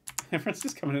bin. Everyone's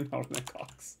just coming in holding their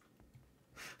cocks.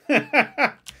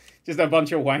 Just a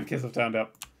bunch of wankers have turned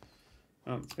up.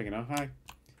 Oh, speaking of, hi.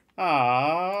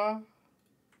 Ah,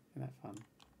 isn't that fun?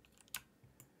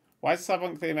 Why is the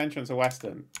Cyberpunk theme entrance a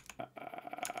Western?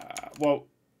 Well,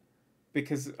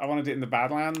 because I wanted it in the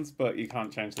Badlands, but you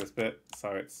can't change this bit,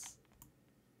 so it's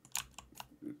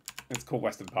called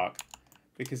Western Park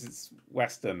because it's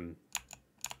Western.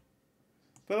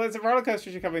 But there's a roller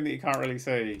coaster coming that you can't really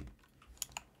see.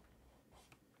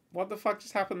 What the fuck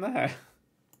just happened there?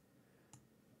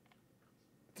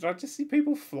 Did I just see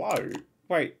people float?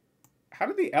 Wait, how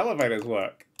did the elevators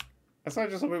work? I saw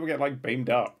just saw people get like beamed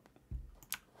up.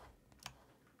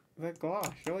 They're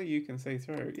glass. Surely you can see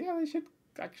through. Yeah, they should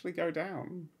actually go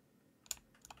down.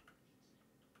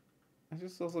 I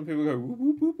just saw some people go whoop,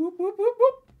 whoop, whoop, whoop, whoop, whoop,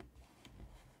 whoop.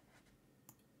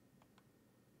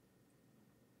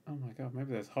 Oh my god,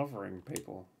 maybe there's hovering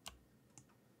people.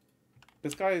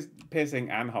 This guy is piercing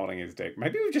and holding his dick.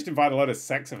 Maybe we've just invited a lot of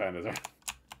sex offenders around.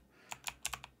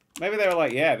 Maybe they were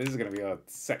like, yeah, this is going to be a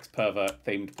sex pervert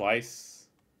themed place.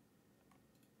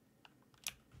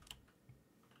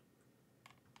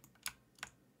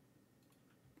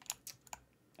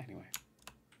 Anyway.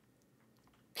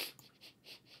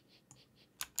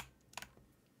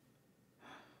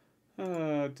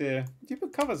 Oh dear. Do you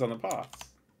put covers on the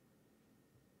paths?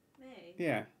 Me?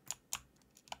 Yeah.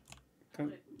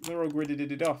 They're all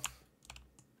gridded off.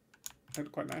 They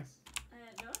look quite nice.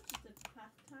 No, it's just a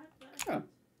path type.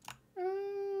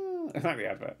 Oh. I like the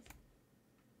adverts.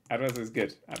 Adverts is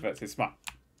good. Adverts is smart.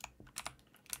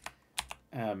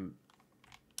 Okay,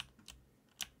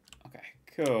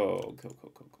 cool.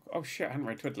 Oh shit, I hadn't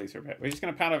read Twiddlies for a bit. We're just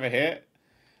going to pan over here.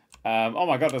 Oh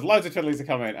my god, there's loads of Twiddlies that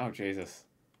come in. Oh Jesus.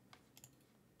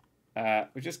 We're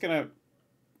just going to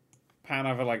pan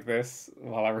over like this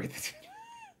while I read the Twiddlies.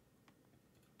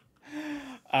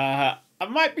 I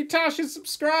might be Tasha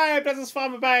subscribed as his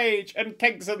farmer page, and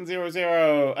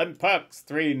Kegson00, and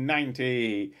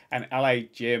Perks390, and LA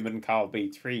Jim, and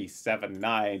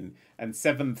Carlb379, and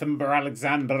 7th Ember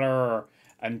Alexander,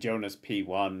 and Jonas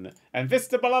P1, and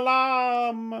Vistable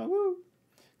Alarm! Woo!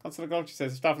 Constant Ecology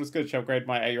says, if stuff looks good, shall upgrade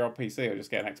my 8-year-old PC or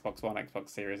just get an Xbox One, Xbox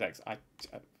Series X.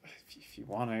 If you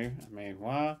want to, I mean,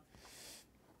 what?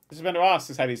 Just been to ask,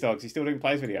 says Hades Dogs, he's still doing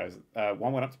plays videos.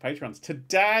 One went up to Patreons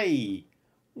today!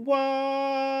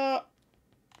 What?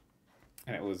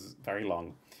 And it was very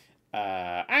long.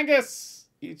 Angus!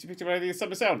 You picked up any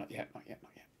summer sale? Not yet.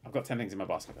 I've got 10 things in my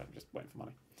basket, I'm just waiting for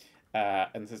money.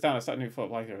 And says, Dan, I started a new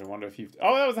playthrough. I wonder if you've...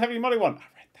 Oh, that was the Heavy Money one. I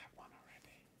read that one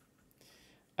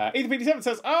already. Ethan57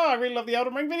 says, oh, I really love the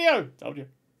Elden Ring video. Told you.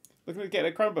 Looking to get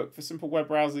a Chromebook for simple web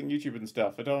browsing, YouTube and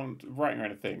stuff. I don't writing or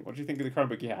anything. What do you think of the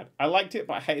Chromebook you had? I liked it,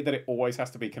 but I hated that it always has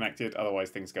to be connected. Otherwise,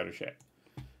 things go to shit.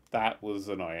 That was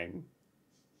annoying.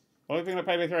 What are you thinking of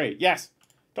Payday 3? Yes!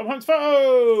 Tom Holmes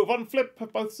Photo! Von Flip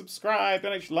have both subscribed.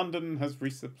 NH London has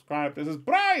resubscribed. This is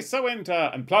Bryce Winter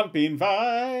and Plant Bean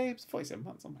Vibes. 47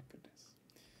 months. Oh my goodness.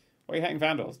 Why are you hating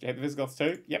Vandals? Do you hate the Visigoths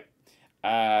too? Yep.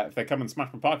 If they come and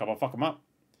smash my park up, I'll fuck them up.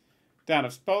 Dan,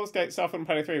 if Baldur's Gate, Starfield, and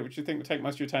Payday 3, which you think would take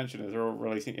most of your attention as they're all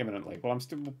releasing imminently? Well, I'm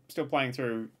still playing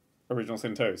through Original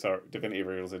Sin 2, so Divinity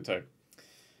Original Sin 2.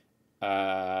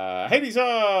 Hades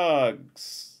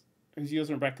Hugs! Who's yours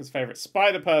and Rebecca's favourite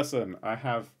Spider-Person? I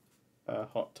have a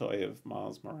hot toy of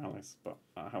Miles Morales, but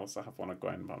I also have one of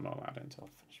Gwen, but I'm not allowed it until I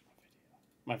finish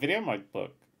my video. My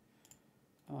book.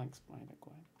 I like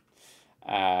Spider-Gwen.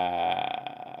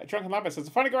 Drunken Lambert says,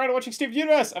 I finally got around to watching Steve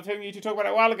Universe. I've heard you two talk about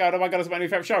it a while ago. Oh my god, it's my new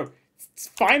favourite show.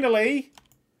 Finally!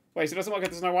 Wait, so it doesn't work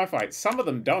if there's no Wi-Fi. Some of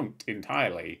them don't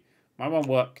entirely. My one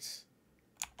worked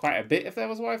quite a bit if there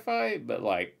was Wi-Fi, but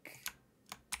like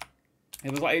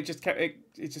it was like it just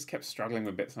kept struggling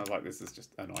with bits, and I was like, this is just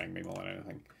annoying me more than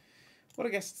anything. What are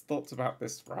guests' thoughts about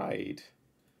this ride?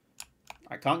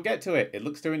 I can't get to it. It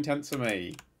looks too intense for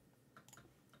me.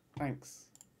 Thanks.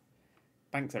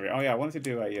 Thanks, everyone. Oh yeah, I wanted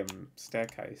to do a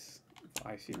staircase.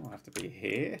 I assume I'll have to be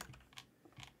here.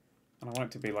 And I want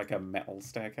it to be like a metal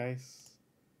staircase,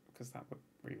 because that would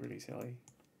be really silly.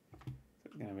 So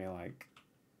it's going to be like...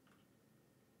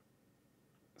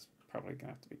 It's probably going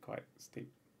to have to be quite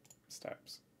steep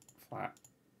steps. Flat,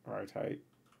 rotate.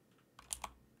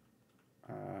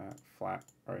 Flat,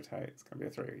 rotate. It's going to be a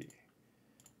 3.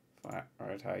 Flat,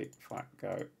 rotate, flat,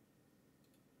 go.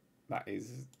 That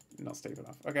is not steep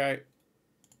enough. Okay.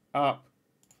 Up,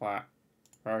 flat,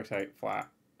 rotate, flat,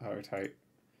 rotate.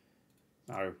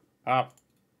 No. Up,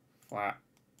 flat,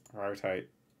 rotate,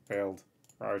 build,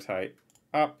 rotate,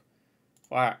 up,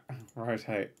 flat,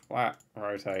 rotate,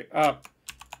 up,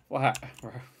 flat.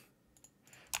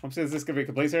 Is this going to be a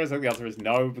complete series? I think the answer is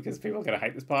no, because people are going to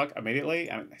hate this park immediately,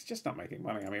 and it's just not making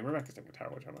money. I mean, Rebecca's doing a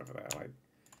terrible job over there. Like,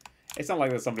 it's not like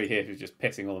there's somebody here who's just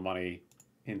pissing all the money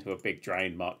into a big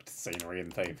drain marked scenery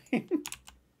and theme.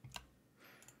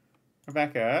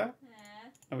 Rebecca? Yeah.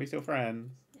 Are we still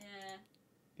friends? Yeah.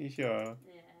 You sure?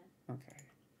 Yeah. Okay.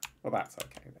 Well, that's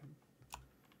okay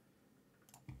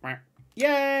then.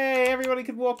 Yay! Everybody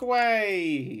could walk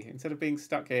away instead of being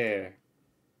stuck here.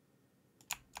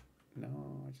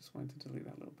 No, I just wanted to delete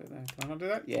that little bit there. Can I not do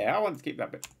that? Yeah, I want to keep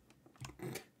that bit.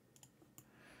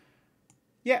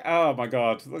 Yeah, oh my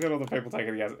god. Look at all the people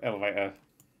taking the elevator.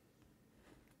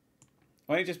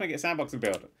 Why don't you just make it a sandbox and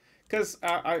build it? Because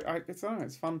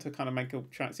it's fun to kind of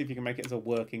try and see if you can make it as a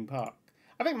working park.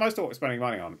 I think most of what we're spending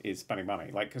money on is spending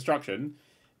money. Like construction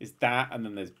is that, and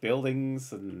then there's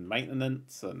buildings and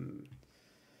maintenance and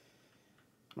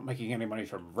not making any money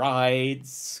from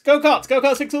rides. Go-karts!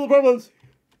 Go-karts fix all the problems!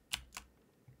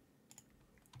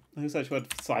 Who search word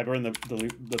cyber in the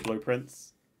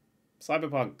blueprints?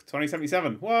 Cyberpunk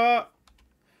 2077. What?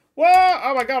 What?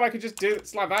 Oh my god, I could just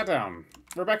slap that down.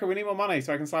 Rebecca, we need more money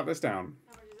so I can slap this down.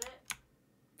 How much is it?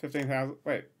 15,000.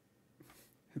 Wait.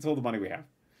 It's all the money we have.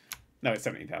 No, it's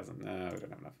 17,000. No, we don't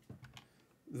have enough.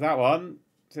 Is that one?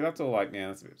 See, that's all like, yeah,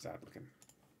 that's a bit sad looking.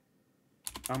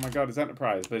 Oh my god, it's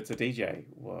Enterprise, but it's a DJ.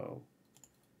 Whoa.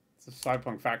 It's a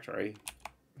Cyberpunk factory.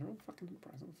 They're all fucking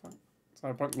Enterprise. What the fuck?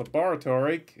 Cyberpunk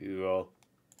laboratory. Cool.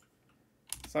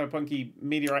 Cyberpunky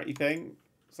meteorite thing.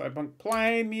 Cyberpunk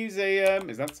plane museum.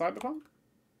 Is that Cyberpunk?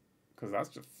 Because that's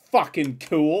just fucking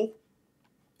cool.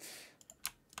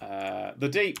 The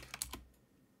Deep.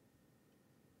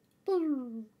 I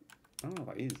don't know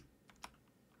what that is.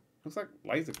 Looks like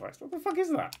Laser Quest. What the fuck is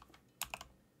that?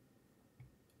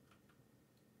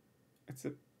 It's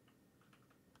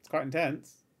quite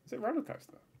intense. Is it a roller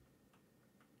coaster?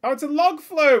 Oh, it's a log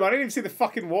flume. I didn't even see the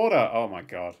fucking water. Oh my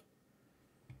god.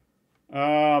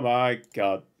 Oh my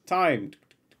god. Timed.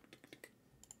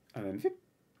 And then... Vip.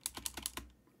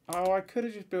 Oh, I could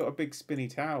have just built a big spinny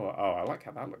tower. Oh, I like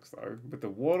how that looks though. With the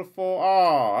waterfall.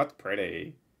 Oh, that's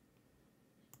pretty.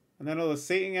 And then all the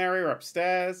seating area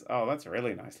upstairs. Oh, that's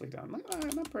really nicely done. Look at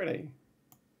that. Not pretty.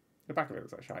 The back of it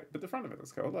looks like shite, but the front of it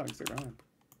looks cool. I can stick around.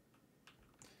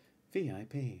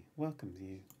 VIP welcomes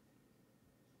you.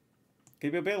 Can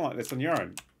you build a building like this on your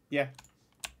own? Yeah.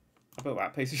 I built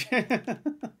that piece of shit.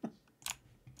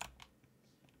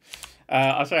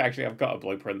 I'll show you, actually, I've got a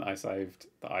blueprint that I saved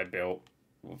that I built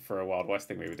for a Wild West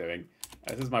thing we were doing.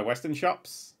 This is my Western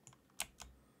shops.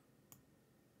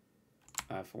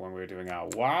 For when we were doing our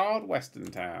Wild Western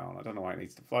town. I don't know why it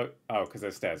needs to float. Oh, because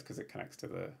there's stairs, because it connects to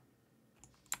the...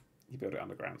 You build it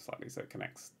underground slightly, so it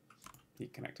connects... You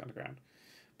connect underground.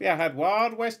 But yeah, I had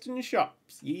Wild Western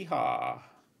shops. Yeehaw.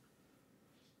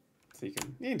 So you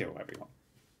can do whatever you want.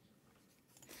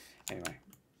 Anyway.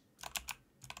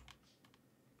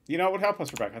 You know what would help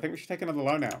us, Rebecca? I think we should take another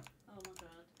loan out. Oh my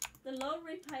god. The loan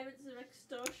repayments are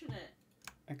extortionate.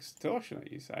 Extortionate,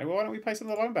 you say? Well, why don't we pay some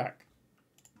of the loan back?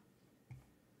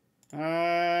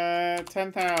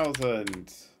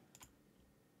 10,000.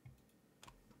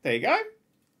 There you go.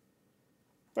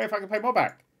 Wait, if I can pay more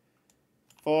back.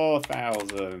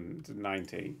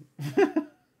 4,090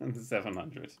 and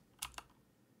 700.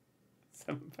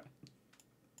 £7.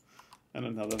 And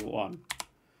another one.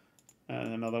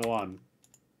 And another one.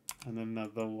 And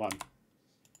another one.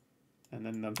 And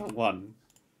another one.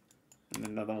 And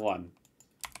another one.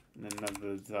 And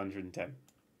another 110.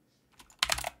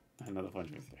 Another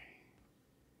 103.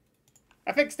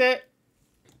 I fixed it!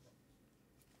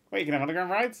 Wait, you can have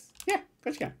underground rides? Yeah, of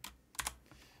course you can.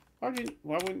 Why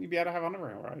wouldn't you be able to have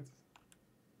underground rides?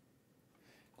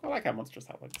 I like how monstrous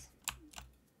that looks.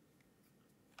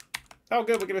 Oh,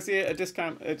 good. We're going to see a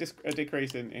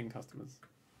decrease in customers.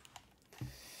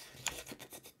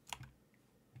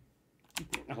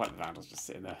 I like the vandals just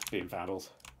sitting there being vandals.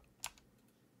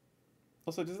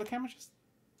 Also, does the camera just...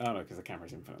 Oh, no, because the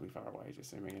camera's infinitely far away,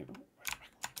 just zooming in.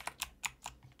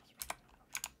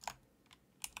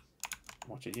 I'm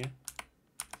watching you.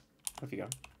 Where have you gone?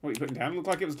 What are you putting down? Looked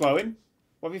like it was glowing.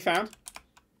 What have you found?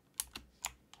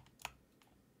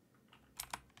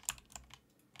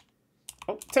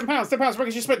 Oh, £10. £10.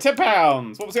 Rebecca just spent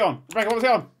 £10. What was he on? Rebecca, what was he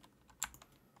on?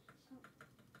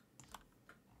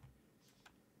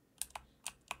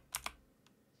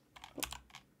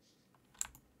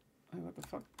 Oh, what the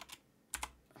fuck?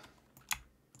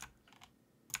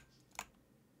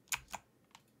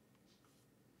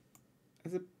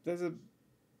 There's a...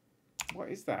 What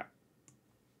is that?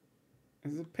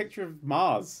 There's a picture of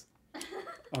Mars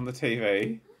on the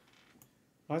TV.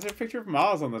 Why is there a picture of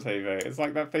Mars on the TV? It's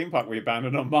like that theme park we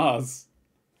abandoned on Mars.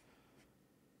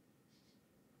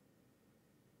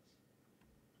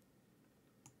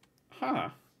 Huh.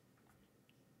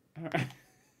 My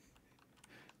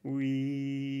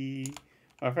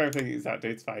favourite thing is that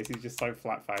dude's face. He's just so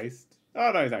flat-faced.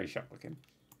 Oh, no, he's shocked looking.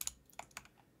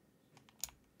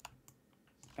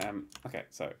 Okay,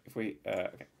 so if we,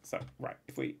 okay,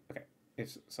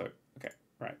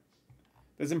 right.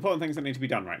 There's important things that need to be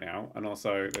done right now, and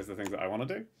also there's the things that I want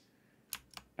to do.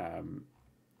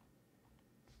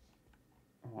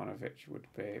 One of which would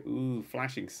be, ooh,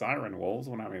 flashing siren walls.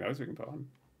 Well, how many of those we can put on?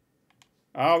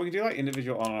 Oh, we can do like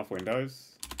individual on and off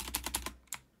windows.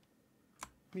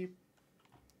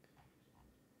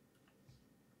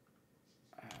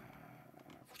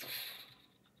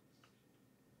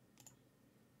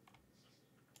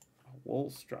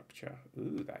 Wall structure.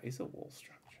 Ooh, that is a wall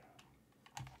structure.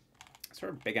 Is there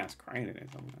a big ass crane in it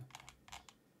somewhere?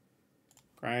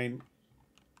 Crane.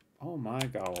 Oh my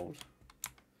gold.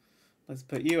 Let's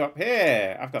put you up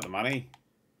here. I've got the money.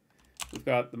 We've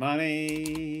got the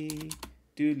money.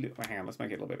 Dude, hang on. Let's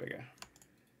make it a little bit bigger.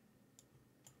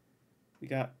 We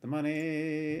got the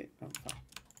money. Oh, fuck.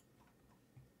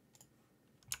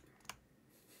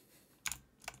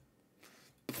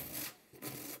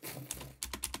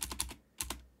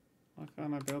 Why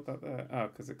can't I build that there? Oh,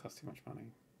 because it costs too much money.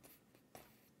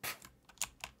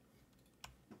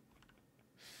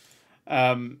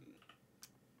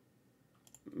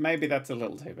 Maybe that's a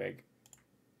little too big.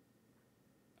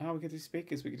 Oh, we could do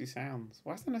speakers. We could do sounds.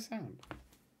 Why is there no sound?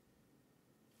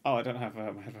 Oh, I don't have my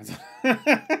headphones on.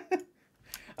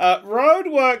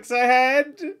 Roadworks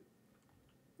ahead!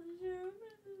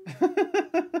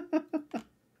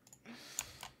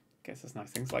 Guess there's nice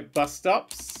things like bus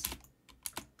stops.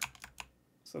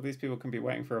 So these people can be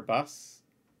waiting for a bus.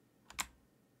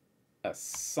 A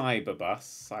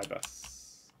Cybus.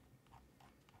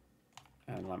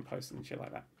 And lampposts and shit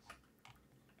like that.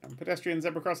 And pedestrian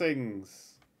zebra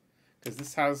crossings. Because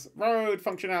this has road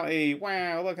functionality.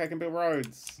 Wow, look, I can build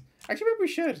roads. Actually, maybe we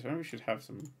should. Maybe we should have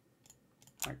some,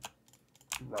 like,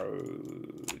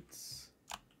 roads.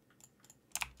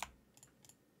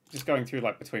 Just going through,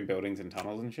 like, between buildings and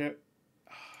tunnels and shit.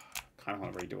 Kind of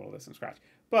want to redo all this from scratch.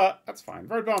 But that's fine.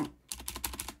 Road bump.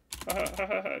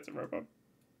 It's a road bump.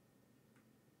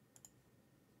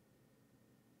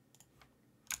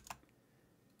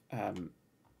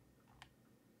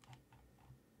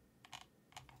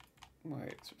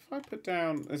 Wait, so if I put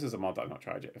down... This is a mod that I've not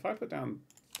tried yet. If I put down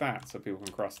that so people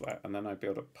can cross that, and then I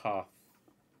build a path...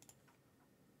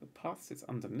 The path sits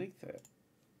underneath it.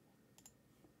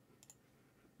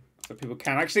 So people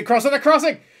can actually cross at the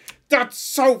crossing! That's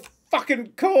so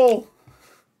fucking cool!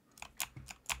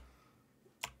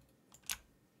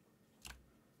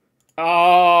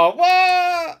 Oh,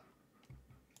 what?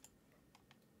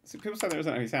 So people say there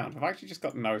isn't any sound. I've actually just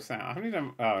got no sound. I haven't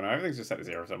even... Oh, no, everything's just set to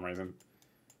 0 for some reason.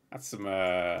 That's some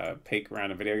peak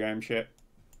random video game shit.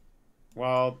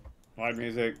 Wild, loud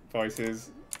music,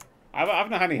 voices. I've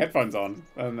not had any headphones on.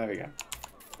 There we go.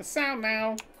 The sound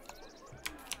now.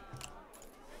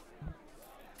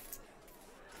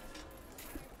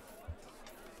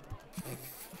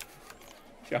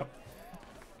 Shut up.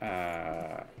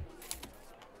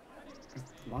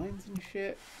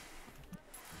 shit.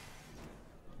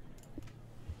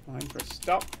 Line for a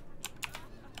stop.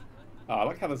 Oh, I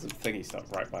like how there's a thingy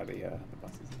stop right by the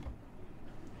buses.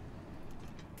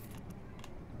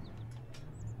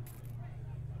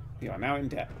 You are now in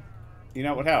debt. You know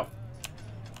what would help?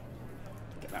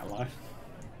 Get that line.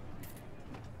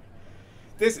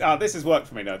 This has worked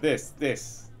for me now.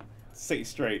 This City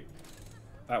Street.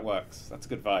 That works. That's a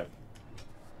good vibe.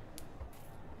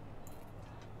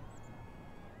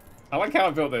 I like how I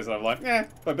built this. I'm like, eh.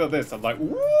 If I build this, I'm like,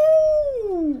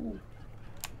 woo!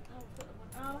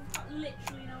 Oh,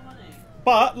 literally no money.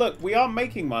 But look, we are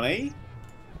making money.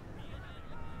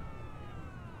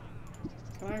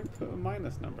 Can I put a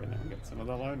minus number in there and get some of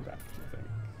the loan back,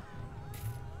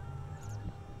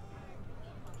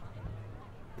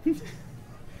 do you think?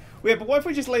 Yeah, but what if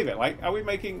we just leave it? Like, are we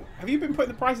making... Have you been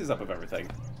putting the prices up of everything?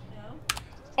 No.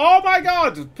 Oh my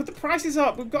god! Put the prices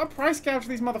up! We've got a price gouge for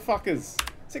these motherfuckers.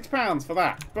 £6 for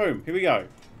that. Boom. Here we go.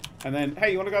 And then,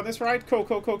 hey, you want to go on this ride? Cool,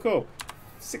 cool, cool, cool.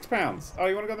 £6. Oh,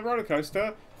 you want to go on the roller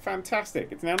coaster?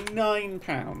 Fantastic. It's now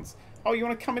 £9. Oh, you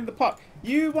want to come in the park?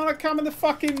 You want to come in the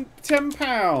fucking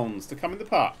 £10 to come in the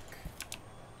park.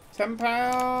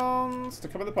 £10 to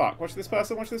come in the park. Watch this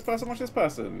person, watch this person, watch this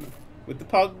person. With the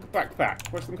pug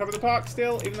backpack. Watch them come in the park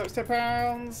still, even though it's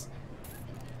 £10.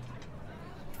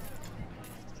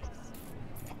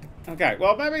 Okay,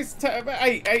 well, maybe it's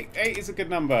 8. 8 is a good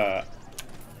number.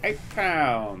 £8.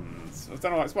 I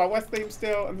don't know why it's Wild West theme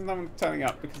still, and there's no one turning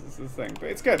up because this is the thing. But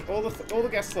it's good. All the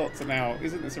guest slots are now.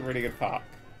 Isn't this a really good park?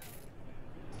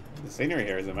 The scenery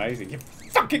here is amazing. You're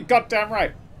fucking goddamn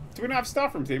right. Do we not have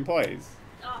staff rooms for the employees?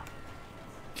 Oh.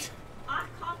 I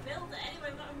can't build it anyway.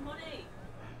 We've got no money.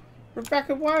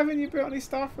 Rebecca, why haven't you built any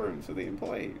staff rooms for the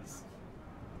employees?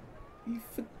 You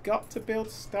forgot to build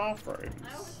staff rooms.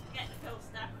 I always forget to build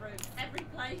staff rooms. Every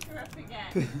playthrough I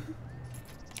forget.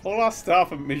 All our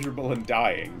staff are miserable and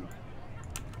dying.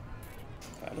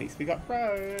 But at least we got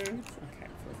roads. Okay,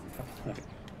 so this is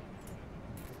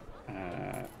oh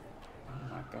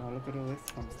my god, look at all this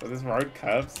fun stuff. There's road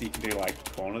curves, so you can do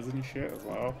like corners and shit as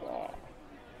well. Oh.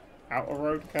 Outer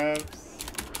road curves.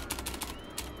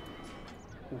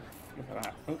 Oof, look at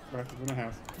that. Oh, Rebecca's in the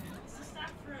house. It's the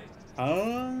staff room.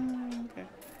 Oh, okay.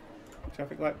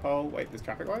 Traffic light pole. Wait, there's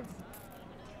traffic lights?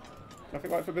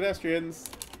 Traffic light for pedestrians.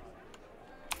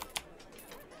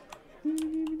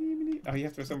 Oh, you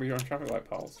have to assemble your own traffic light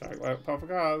poles. Traffic light pole for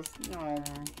cars. No.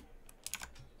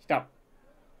 Stop.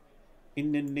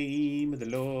 In the name of the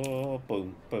law.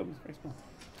 Boom, boom. It's very small.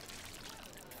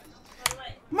 Oh,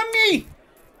 wait. Money!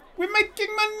 We're making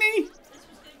money! This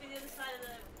was going to be the other side of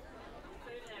the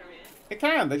food area. It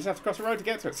can. They just have to cross the road to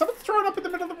get to it. Someone's thrown up in the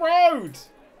middle of the road.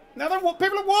 Now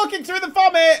people are walking through the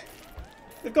vomit.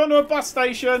 They've gone to a bus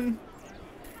station.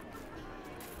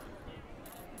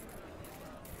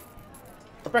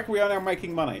 Rebecca, we are now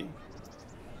making money.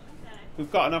 Okay.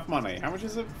 We've got enough money. How much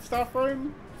is a staff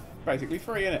room? Basically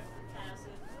free, innit?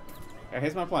 1,000. Okay,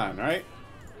 here's my plan, right?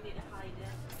 We need to hide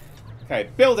it. Okay,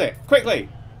 build it quickly.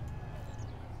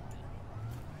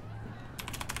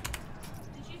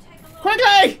 Did you take a look?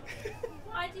 Quickly!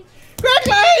 Why did you...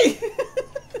 Quickly!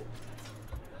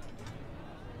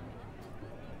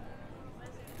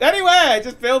 Anywhere!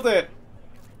 Just build it.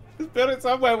 Just build it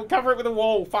somewhere. We'll cover it with a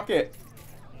wall. Fuck it.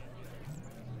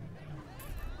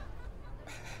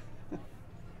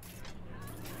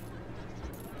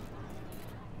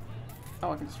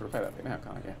 Oh, I can just repair that bit now,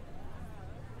 can't I? Yeah.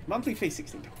 Monthly fee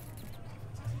 $16.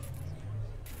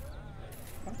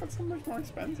 Oh, that's so much more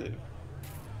expensive.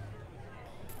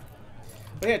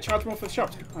 Oh yeah, charge more for the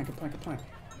shops. Good plan, good plan, good plan.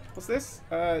 What's this?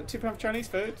 £2 for Chinese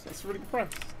food. That's a really good price.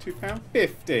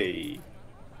 £2.50.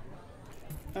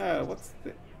 What's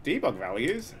the debug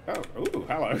values? Oh, ooh,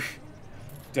 hello.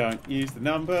 Don't use the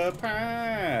number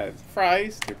pads.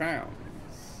 Fries, £2.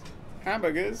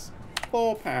 Hamburgers,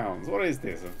 £4. What is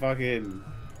this? A fucking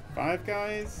Five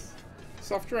Guys?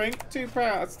 Soft drink, £2.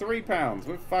 That's £3.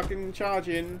 We're fucking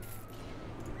charging.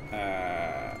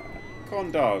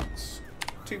 Corn dogs,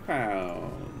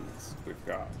 £2. We've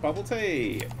got bubble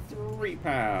tea,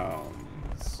 £3.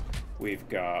 We've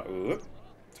got, ooh,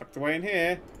 tucked away in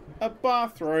here, a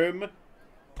bathroom,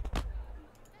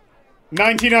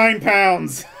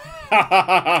 £99.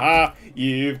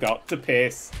 You've got to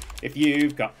piss. If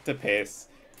you've got to piss,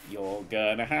 you're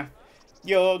gonna.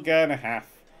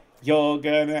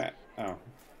 Oh.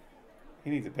 He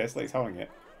needs a piss, like he's holding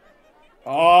it.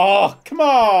 Oh, come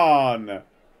on!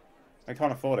 I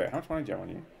can't afford it. How much money do you have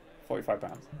on you? £45.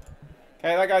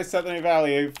 Okay, that guy's set the new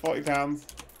value, £40.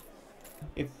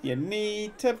 If you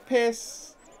need to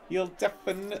piss, you'll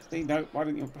definitely... No, why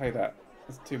didn't you pay that?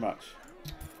 That's too much.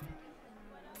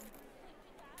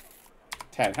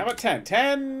 10. How about 10?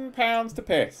 £10 to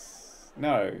piss.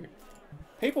 No.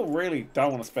 People really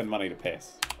don't want to spend money to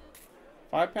piss.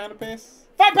 £5 a piss?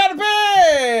 £5 a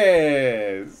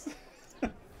piss!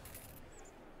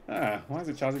 Why is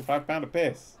it charging £5 a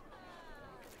piss?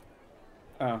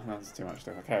 Oh, that's too much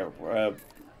stuff. Okay,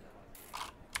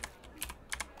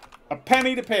 a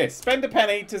penny to piss. Spend a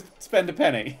penny to spend a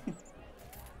penny.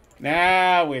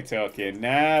 Now we're talking.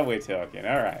 Now we're talking.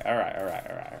 All right.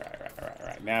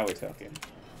 Now we're talking.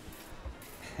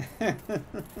 Hey,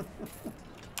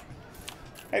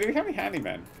 do we have any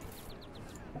handymen?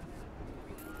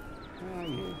 Where are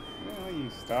you? Where are you,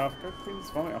 staff? Go clean this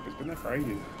vomit up. It's been there for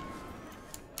ages.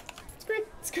 Squeak!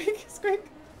 Squeak! Squeak!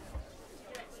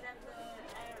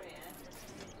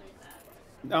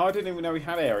 No, I didn't even know we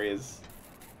had areas.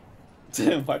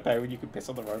 Why pay when you can piss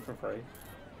on the road for free?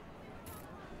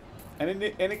 And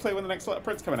any clue when the next letter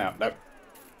print's coming out? Nope.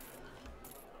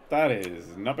 That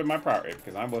is not been my priority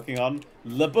because I'm working on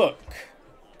the book.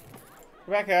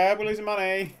 Rebecca, we're losing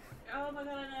money. Oh my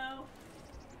god, I know.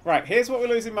 Right, here's what we're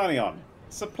losing money on.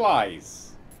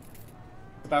 Supplies.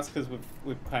 But that's because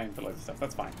we're paying for loads of stuff.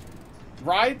 That's fine.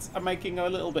 Rides are making a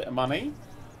little bit of money.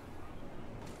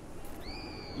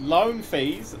 Loan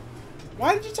fees.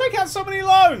 Why did you take out so many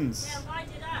loans? Yeah, why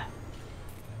did I?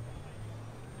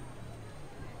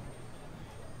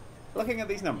 Looking at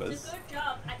these numbers. It's a good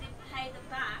job I didn't pay them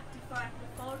back before I could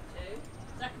afford to,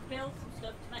 so I could build some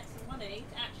stuff to make some money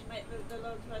to actually make the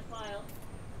loans worthwhile.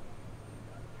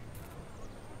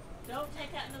 Don't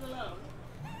take out another loan.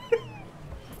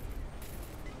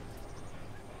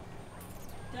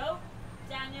 Don't,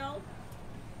 Daniel.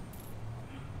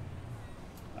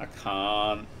 I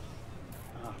can't.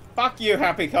 Oh, fuck you,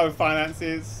 Happy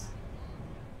Co-Finances.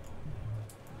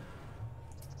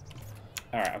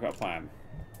 Alright, I've got a plan.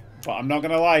 But I'm not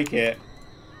gonna like it.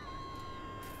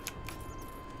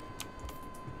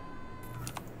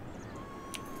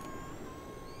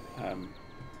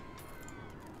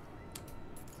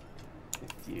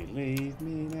 If you leave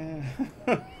me now,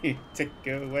 you take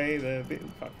away the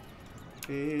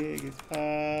biggest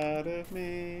part of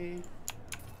me.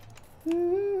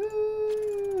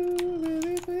 Ooh,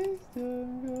 Lily, please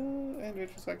don't go. End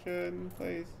retrospection,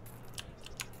 please.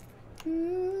 Oh,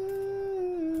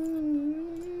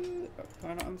 can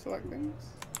I not unselect things?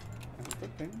 That's a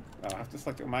good thing. Oh, I have to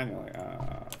select it manually.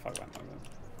 Fuck that noise.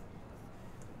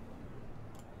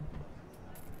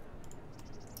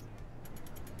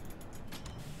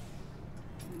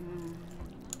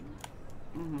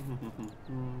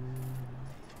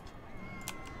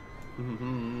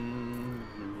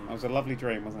 That was a lovely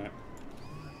dream, wasn't it?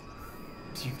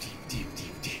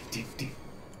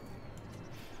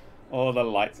 All the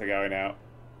lights are going out.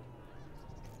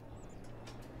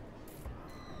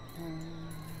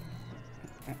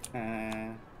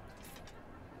 Don't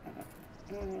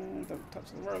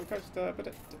touch the roller coaster.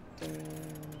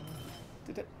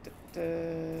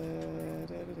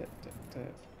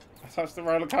 I touched the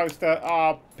roller coaster.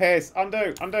 Oh, piss.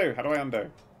 Undo. Undo. How do I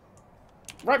undo?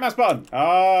 Right mouse button.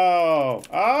 Oh.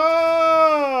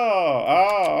 Oh.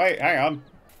 Oh. Wait, hang on.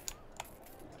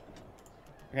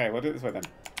 Okay, we'll do it this way then.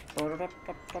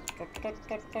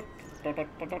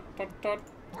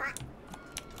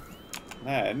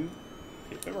 Then,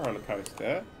 keep the roller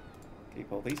coaster.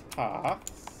 Keep all these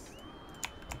paths.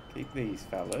 Keep these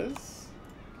fellas.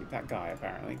 Keep that guy,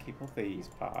 apparently. Keep all these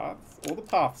paths. All the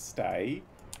paths stay.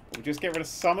 But we'll just get rid of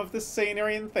some of the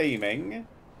scenery and theming.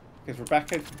 Because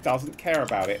Rebecca doesn't care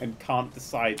about it and can't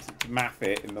decide to math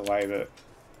it in the way that...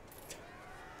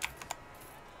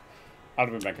 I'd have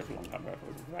been Rebecca for a long time ago if it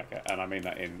was Rebecca. And I mean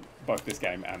that in both this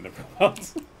game and the real world.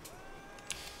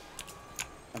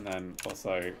 And then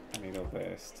also, I need all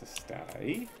this to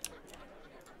stay.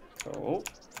 Cool.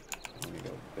 I need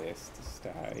all this to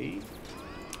stay.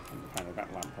 And apparently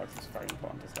that lamppost is very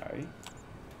important to stay.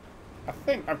 I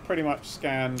think I've pretty much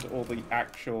scanned all the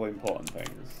actual important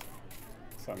things.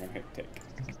 So I'm going to hit tick.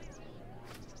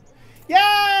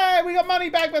 Yay! We got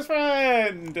money back, best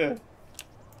friend!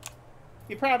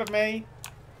 You proud of me?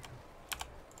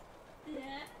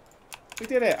 Yeah. We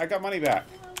did it. I got money back.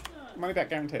 Well done. Money back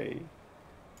guarantee.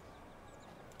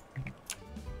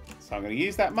 So I'm going to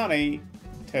use that money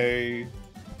to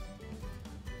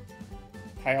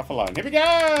pay off a loan. Here we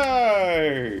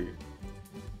go!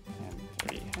 And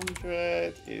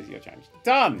 300 is your change.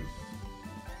 Done!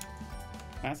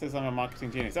 Matt says I'm a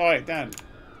marketing genius. Alright, Dan.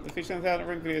 The feature length Elden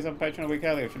Ring video is on Patreon a week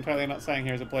earlier, which I'm totally not saying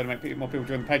here is a ploy to make more people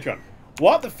join the Patreon.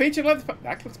 What? The feature length?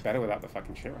 That looks better without the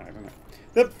fucking shit right, doesn't it?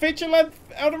 The feature length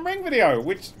Elden Ring video,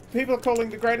 which people are calling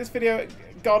the greatest video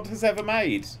God has ever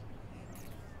made.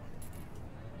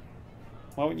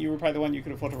 Why wouldn't you repay the one you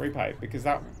could afford to repay? Because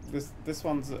this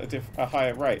one's a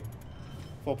higher rate,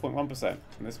 4.1%, and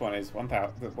this one is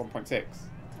 1.6.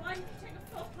 Why did you take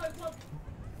a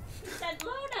 4.1%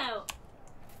 loan out?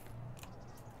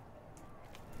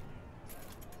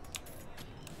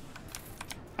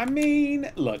 I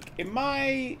mean, look, in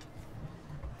my...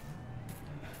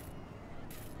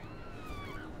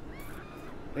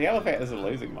 The elevators are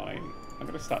losing money. I'm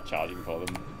going to start charging for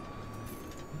them.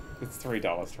 It's $3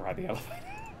 to ride the elevator.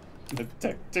 It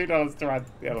took $2 to ride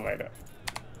the elevator.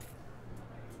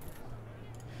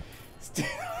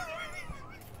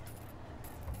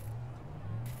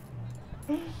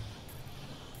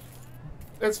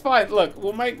 It's fine. Look,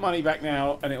 we'll make money back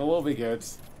now, and it will all be good.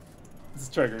 It's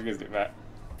triggering, isn't it, Matt?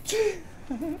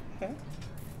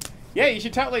 Yeah, you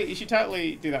should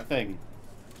totally do that thing.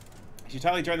 You should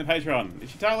totally join the Patreon. You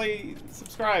should totally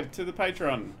subscribe to the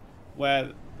Patreon,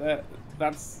 where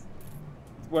that's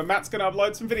where Matt's gonna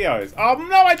upload some videos. Oh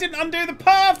no, I didn't undo the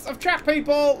paths! I've trapped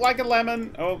people like a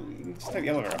lemon. Oh, just take the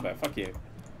elevator up there. Fuck you.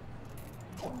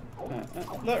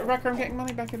 Look, Rebecca, I'm getting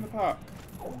money back in the park.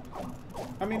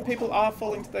 I mean, people are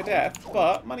falling to their death,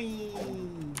 but money.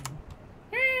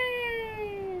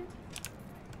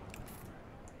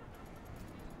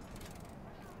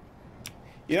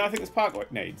 You know, I think this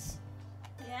park needs.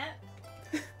 Yeah.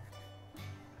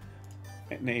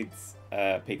 It needs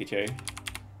Pikachu.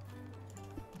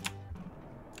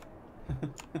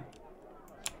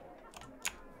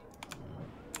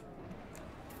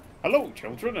 Hello,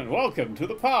 children, and welcome to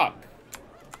the park.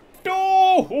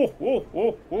 Oh, ho, ho,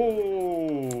 ho,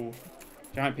 ho.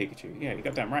 Giant Pikachu. Yeah, you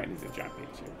got damn right. It needs a giant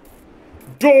Pikachu.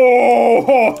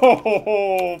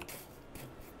 Oh!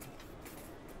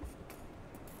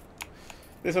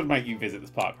 This would make you visit this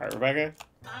park, right, Rebecca?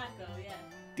 I go, yeah.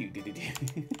 Do do do do.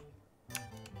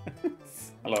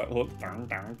 Hello, look. Down,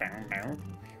 down, down, down.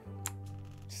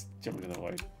 Just jumping in the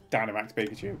void. Dynamax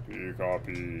Pikachu.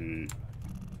 Pikachu.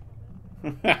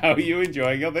 How are you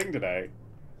enjoying your thing today?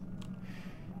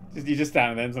 You just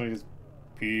stand there and somebody just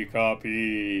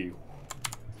Pikachu.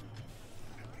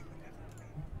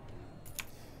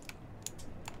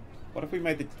 What if we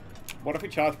made the? What if we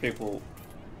charge people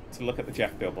to look at the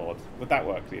Jeff billboard? Would that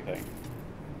work, do you think?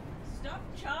 Stop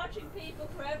charging people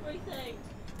for everything.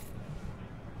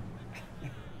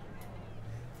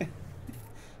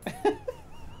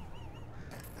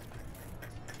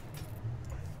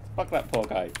 Fuck that poor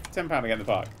guy. £10 to get in the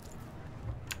park.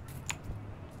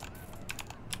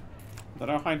 There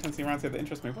are no high intensity rounds here that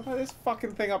interest me. What about this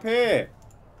fucking thing up here?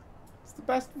 It's the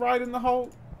best ride in the whole...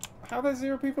 How are there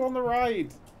 0 people on the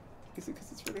ride? Is it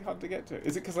because it's really hard to get to?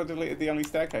 Is it because I deleted the only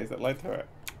staircase that led to it?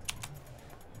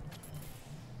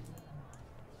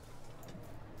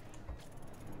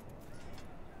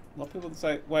 A lot of people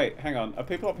say, wait, hang on. Are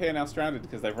people up here now stranded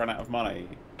because they've run out of money?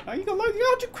 Oh, you got loads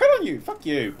of credit on you! Fuck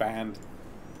you, banned.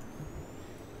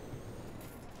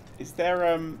 Is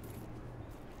there,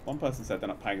 one person said they're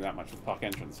not paying that much for the park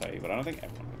entrance fee, but I don't think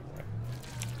everyone is. Right?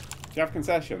 Do you have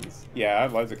concessions? Yeah, I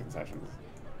have loads of concessions.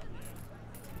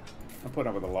 I'm putting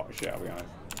up with a lot of shit, I'll be honest.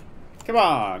 Come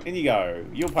on, in you go.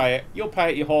 You'll pay it. You'll pay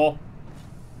it, you whore.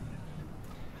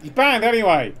 You're banned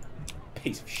anyway.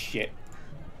 Piece of shit.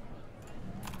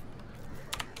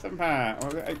 £7. Or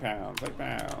 £8.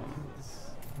 £8.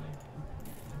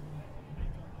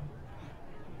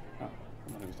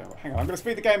 Oh, hang on, I'm going to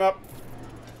speed the game up.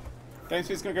 Game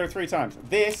speed's going to go 3 times.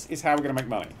 This is how we're going to make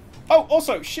money. Oh,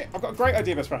 also, shit, I've got a great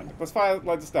idea, best friend. Let's fire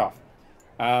loads of stuff.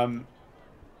 How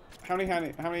many?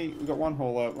 We've got 1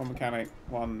 hauler, 1 mechanic,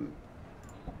 1...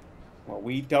 Well,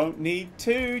 we don't need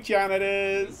 2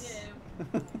 janitors.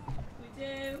 We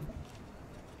do.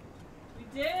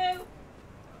 We do.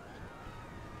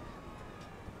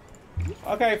 We do.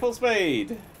 Okay, full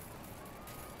speed.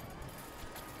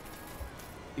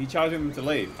 Are you charging them to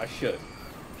leave? I should.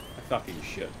 I fucking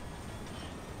should.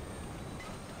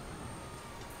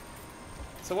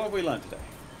 So what have we learned today?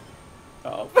 Uh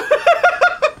oh.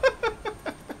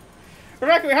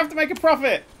 Rebecca, we have to make a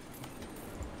profit.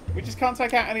 We just can't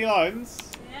take out any loans.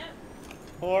 Yep.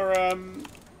 Or Yep.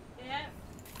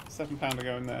 £7 to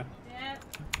go in there. Yep.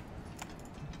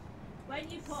 When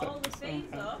you put all the fees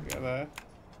up, to go there.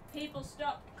 people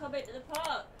stop coming to the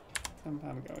park. £10 to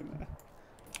go in there.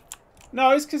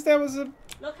 No, it's because there was a...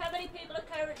 Look how many people are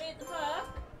currently at the park.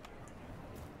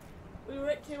 We were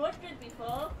at 200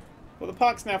 before. Well, the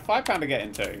park's now £5 to get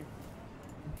into.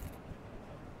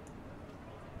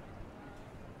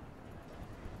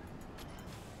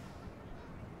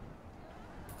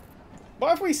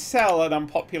 What if we sell an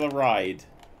unpopular ride?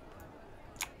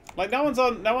 Like no one's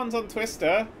on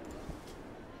Twister.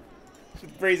 For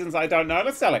reasons I don't know.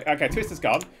 Let's sell it. Okay, Twister's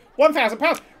gone.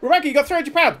 £1,000. Rebecca, you got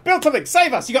 £300. Build something.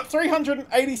 Save us. You got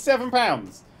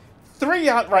 £387.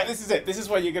 Right, this is it. This is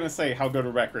where you're going to see how good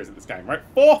Rebecca is at this game, right?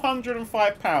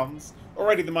 £405.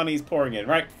 Already the money's pouring in,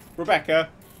 right? Rebecca,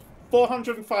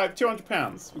 405,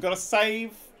 £200. We've got to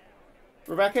save.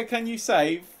 Rebecca, can you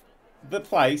save the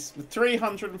place with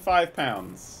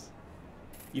 £305?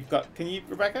 You've got. Can you,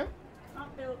 Rebecca?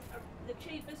 Can't build. The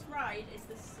cheapest ride is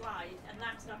the slide, and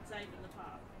that's not saving the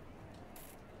park.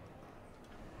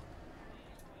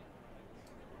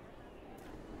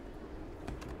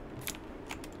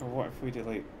 Or what if we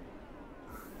delete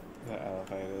the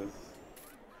elevators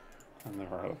and the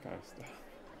roller coaster?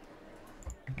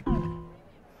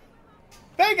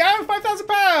 There you go,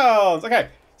 £5,000. Okay,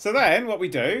 so then what we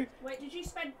do? Wait, did you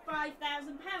spend £5,000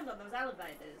 on those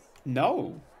elevators?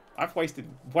 No, I've wasted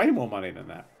way more money than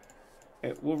that.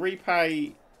 It will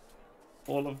repay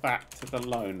all of that to the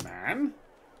loan man.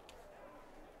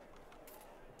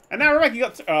 And now, Rebecca, you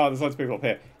got... Oh, there's loads of people up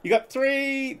here. You got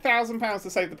 £3,000 to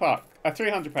save the park.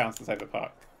 £300 to save the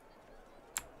park.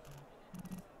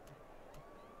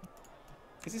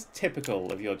 This is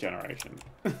typical of your generation.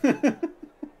 You're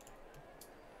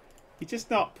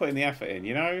just not putting the effort in,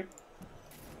 you know?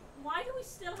 Why do we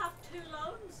still have 2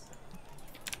 loans?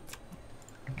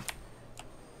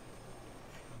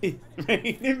 It's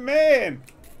raining men.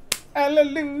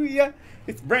 Hallelujah.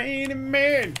 It's raining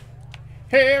men.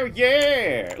 Hell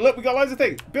yeah. Look, we got loads of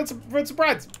things. Build some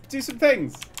brands. Do some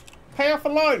things. Pay off a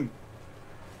loan.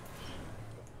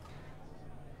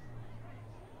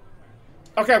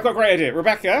 Okay, I've got a great idea.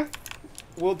 Rebecca,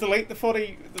 we'll delete the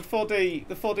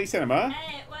 4D cinema.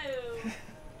 Hey, whoa.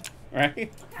 Right? Look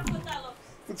how good that looks.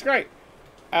 That's great.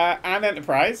 And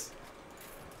Enterprise.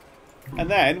 And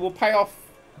then we'll pay off...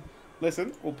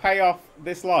 Listen, we'll pay off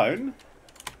this loan.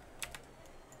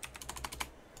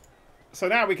 So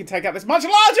now we can take out this much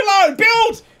larger loan!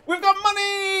 Build! We've got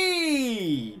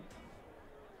money!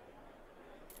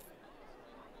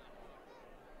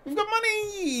 We've got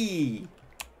money!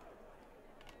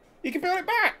 You can build it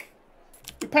back!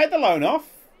 We paid the loan off.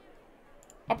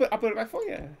 I'll build it back for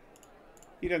you.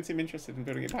 You don't seem interested in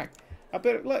building it back. I'll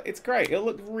build it. Look, it's great. It'll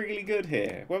look really good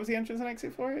here. Where was the entrance and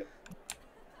exit for it?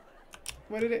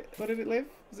 Where did it live?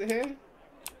 Was it here?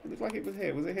 It looked like it was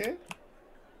here. Was it here?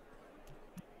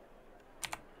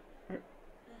 Where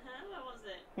was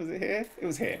it? Was it here? It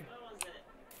was here. Where was it?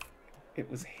 It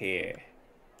was here.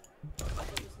 It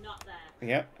was not there.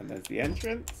 Yep, and there's the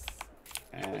entrance.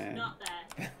 It was not there.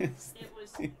 It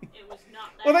was not there.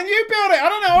 Well, then you build it. I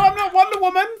don't know. I'm not Wonder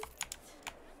Woman.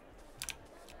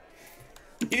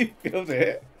 You build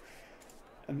it.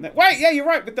 And then, wait, yeah, you're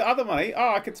right. With the other money,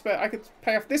 oh, I could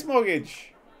pay off this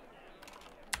mortgage.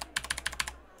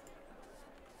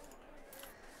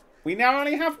 We now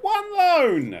only have 1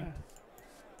 loan.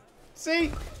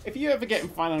 See, if you ever get in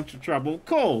financial trouble,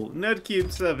 call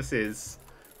Nerdcube Services.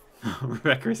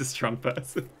 Rebecca is a strong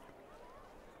person.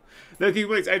 Nerdcube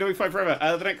Weeks, 8.5 forever.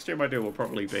 The next stream I do will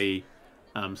probably be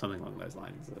something along those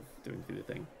lines of doing through the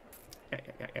thing.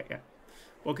 Yeah.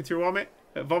 Walking through Vomit.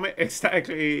 Vomit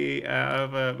ecstatically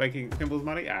over making Pimple's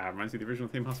money. Reminds me of the original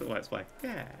Theme Hospital Let's Play.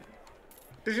 Yeah.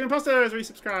 Digital Imposter has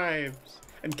resubscribed.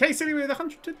 And K City with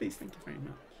 100 Tudleys. Thank you very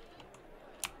much.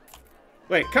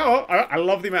 Wait, co-op? I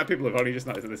love the amount of people who've only just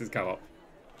noticed that this is co-op.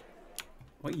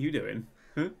 What are you doing?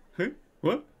 Huh?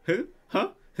 What? Huh?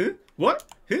 What? What?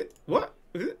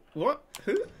 What?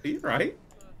 Are you right?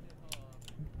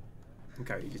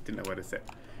 Okay, you just didn't know where to sit.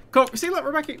 Cool. See, look,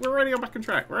 Rebecca, we're already back on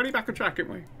track. We're already back on track, aren't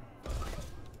we?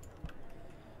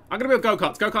 I'm going to build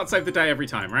go-karts. Go-karts save the day every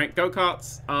time, right?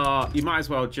 Go-karts are... You might as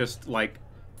well just, like,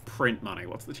 print money.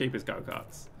 What's the cheapest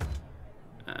go-karts?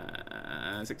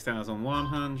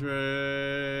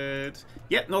 6,100.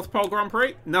 Yep, North Pole Grand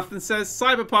Prix. Nothing says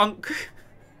Cyberpunk.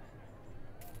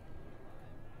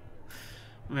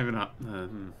 Maybe not.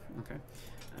 Okay.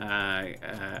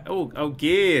 Oh,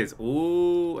 Gears.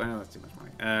 Oh, that's too much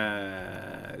money.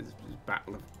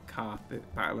 Battle of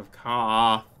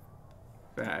Car.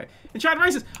 Enchanted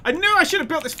Races. I knew I should have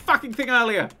built this fucking thing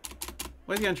earlier.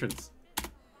 Where's the entrance?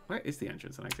 Where is the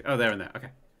entrance and exit? Oh, there and there. Okay.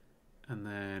 And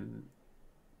then...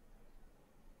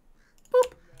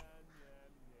 Boop.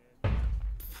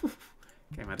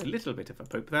 Came out a little bit of a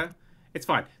poop there. It's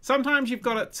fine. Sometimes you've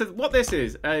got to... So what this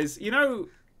is, you know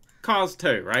Cars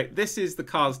 2, right? This is the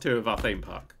Cars 2 of our theme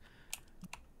park.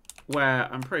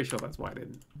 Where I'm pretty sure that's why I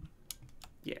didn't.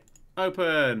 Yeah.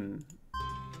 Open.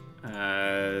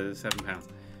 £7.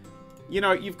 You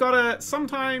know, you've got to...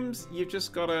 Sometimes you've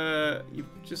just got to...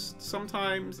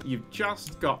 Sometimes you've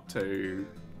just got to...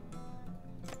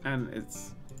 And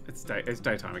it's... It's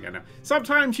daytime again now.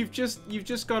 Sometimes you've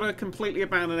just got to completely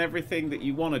abandon everything that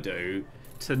you want to do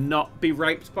to not be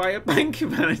raped by a bank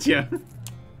manager.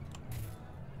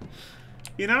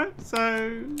 You know?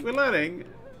 So we're learning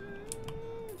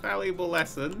a valuable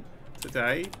lesson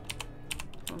today.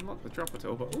 Unlock the drop at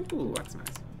all, but ooh, that's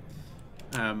nice.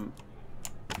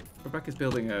 Rebecca's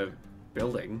building a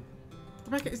building.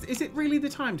 Rebecca, is it really the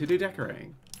time to do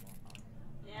decorating?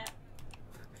 Yeah.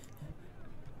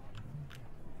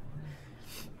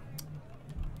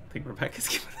 I think Rebecca's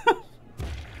given up.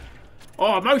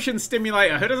 Oh, a motion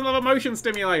stimulator. Who doesn't love a motion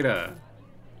stimulator?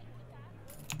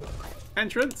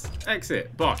 Entrance,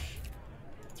 exit, bosh.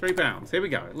 £3. Here we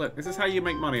go. Look, this is how you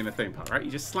make money in a theme park, right?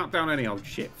 You just slap down any old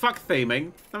shit. Fuck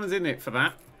theming. No one's in it for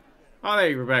that. Are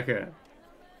they, Rebecca?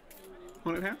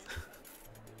 Haunted house?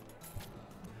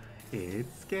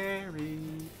 It's scary.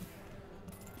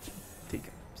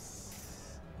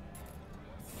 Teacups.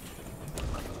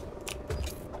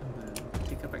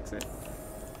 Teacup exit.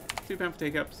 £2 for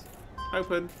teacups.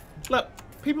 Open. Look,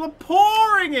 people are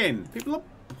pouring in. People are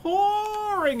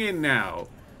pouring in now.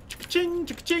 Ching,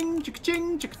 ching, ching,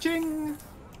 ching, ching.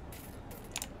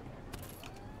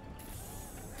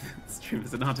 Stream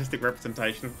is an artistic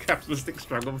representation of capitalistic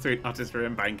struggle between artistry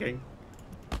and banking.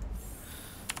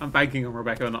 I'm banking on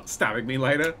Rebecca not stabbing me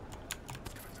later.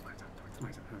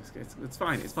 It's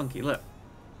fine. It's funky. Look.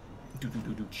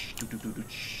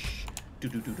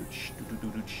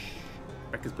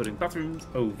 Rebecca's putting bathrooms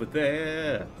over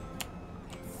there.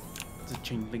 There's a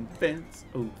chain link fence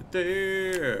over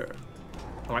there.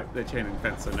 I like the chain link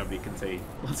fence so nobody can see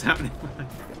what's happening.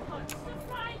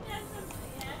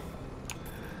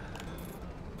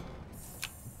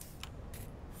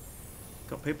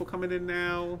 Got people coming in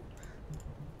now.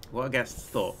 What are guests'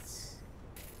 thoughts?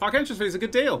 Park entrance fee is a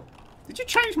good deal. Did you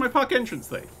change my park entrance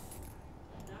thing?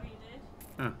 No, you did.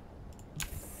 Oh.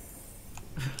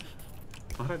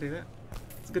 Why'd I do that?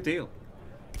 It's a good deal.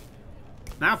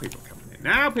 Now people are coming in.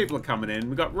 Now people are coming in.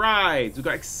 We've got rides. We've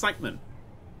got excitement.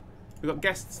 We've got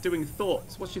guests doing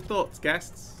thoughts. What's your thoughts,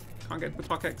 guests? Can't get to the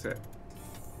park exit.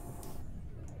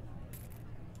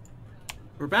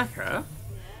 Rebecca?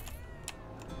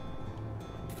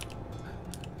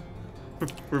 Yeah.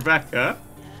 Rebecca?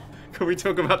 Yeah. Can we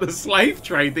talk about the slave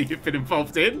trade that you've been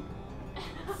involved in?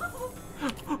 What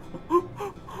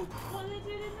are they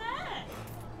doing in there?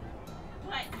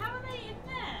 Wait, how are they in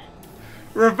there?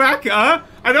 Rebecca?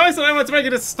 I know I said I wanted to make a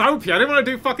dystopia. I didn't want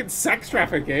to do fucking sex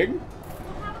trafficking. Well,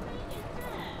 how are they in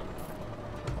there?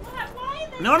 Why are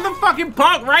they None of the fucking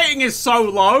park rating is so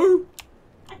low.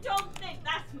 I don't think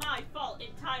that's my fault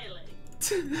entirely.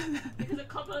 Because a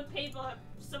couple of people have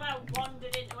somehow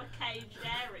wandered into a caged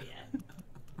area.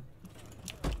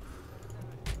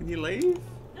 Can you leave?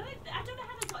 No, I don't know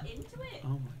how they got into it.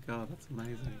 Oh my god, that's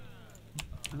amazing.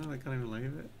 I know they can't even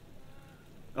leave it.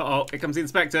 Uh-oh, here comes the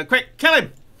inspector. Quick, kill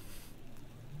him!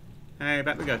 Hey,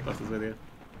 back the Ghostbusters with you.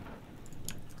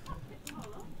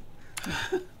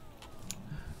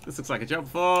 This looks like a job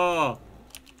for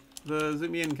the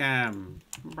zoom in cam.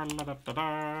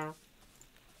 Our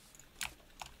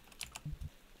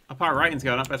pirate rating's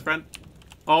going up, best friend.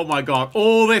 Oh my god,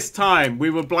 all this time we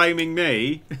were blaming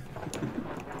me.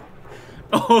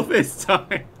 All this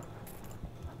time.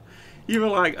 You were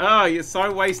like, oh, you're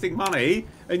so wasting money.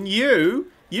 And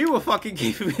you were fucking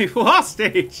keeping me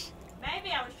hostage.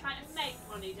 Maybe I was trying to make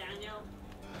money, Daniel.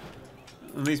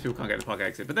 And these people can't get the park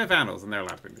exit, but they're vandals and they're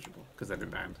allowed to be miserable because they've been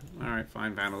banned. Alright,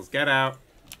 fine, vandals, get out.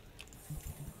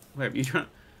 Wait, you trying?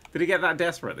 Did it get that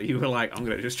desperate that you were like, I'm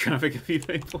gonna just traffic a few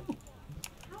people?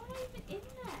 How are they even in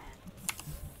there?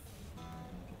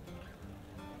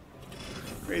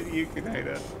 Crazy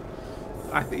Ukinator.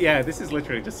 Yeah, this is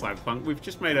literally just Cyberpunk. We've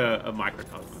just made a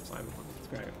microcosm of Cyberpunk. It's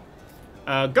great.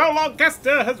 Golog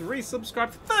Gester has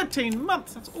resubscribed for 13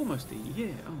 months. That's almost a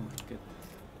year. Oh my goodness.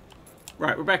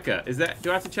 Right, Rebecca,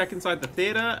 do I have to check inside the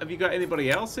theater? Have you got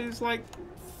anybody else who's like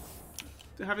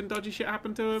having dodgy shit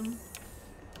happen to him?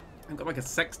 Haven't got like a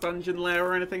sex dungeon lair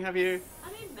or anything, have you? I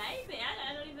mean, maybe.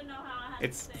 I don't even know how I had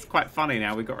It's quite funny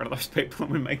now. We got rid of those people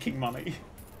and we're making money.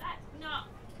 That's not.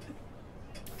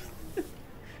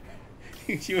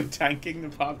 You were tanking the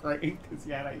park rating because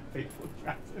you had 8 people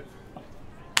attracted.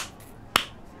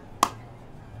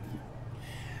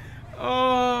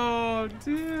 Oh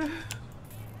dear.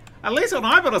 At least when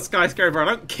I build a skyscraper, I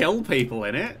don't kill people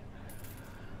in it.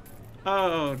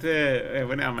 Oh dear. Yeah,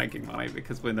 we're now making money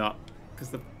because we're not. Because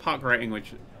the park rating,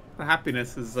 which the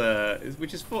happiness is,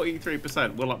 which is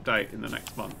 43%, will update in the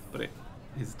next month, but it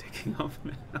is ticking off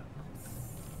now.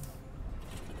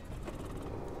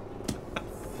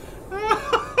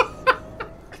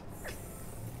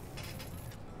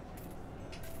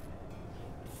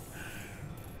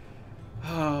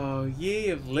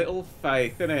 little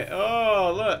faith, innit?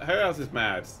 Oh, look, who else is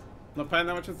mad? Not paying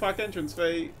that much for the park entrance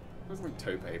fee. There's like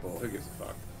 2 people. Who gives a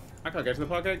fuck? I can't get to the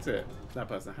park exit. That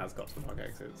person has got to the park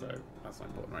exit, so that's not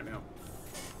important right now.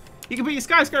 You can put your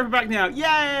skyscraper back now.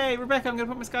 Yay! Rebecca, I'm going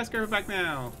to put my skyscraper back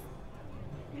now.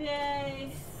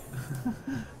 Yay!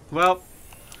 Well,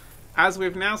 as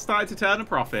we've now started to turn a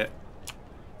profit,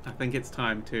 I think it's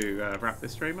time to wrap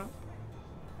this stream up.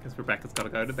 Because Rebecca's got to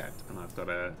go to bed, and I've got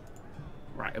to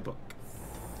write a book.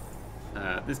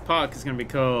 This park is going to be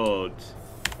called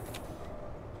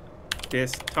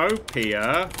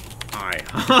Dystopia. I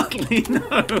hardly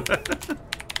know.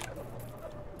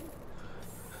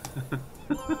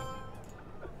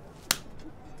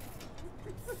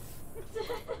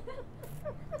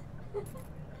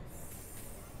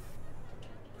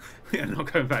 We are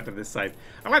not going back to this side.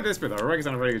 I like this bit though. Rebecca's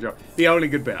done a very good job. The only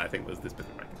good bit I think was this bit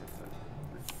of Rebecca.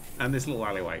 And this little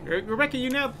alleyway. Rebecca, you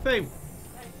nailed the theme.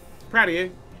 Proud of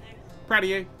you. Proud of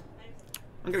you.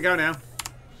 I'm gonna go now. Did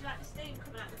you like the steam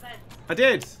coming out the vent? I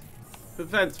did. The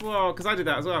vents. Well, because I did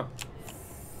that as well.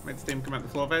 Made steam come out the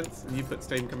floor vents, and you put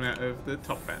steam coming out of the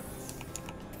top vents.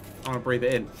 I want to breathe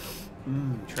it in.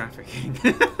 Trafficking.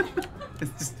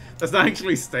 That's not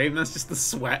actually steam. That's just the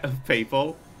sweat of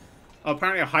people. Oh,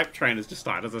 apparently a hype train has just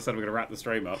started. As I said, we're going to wrap the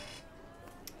stream up.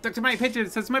 Dr. Matty Pigeon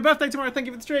says, it's my birthday tomorrow. Thank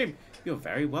you for the stream. You're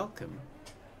very welcome.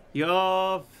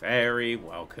 You're very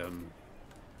welcome.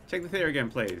 Check the theatre again,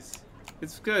 please.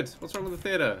 It's good. What's wrong with the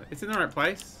theatre? It's in the right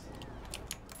place.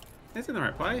 It's in the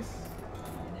right place.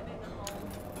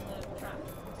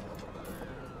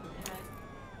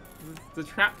 The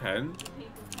trap pen?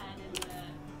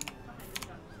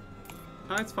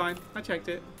 Oh, it's fine. I checked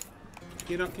it.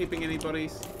 You're not keeping anybody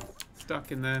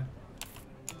stuck in there.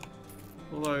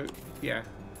 Although, yeah,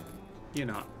 you're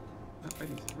not. That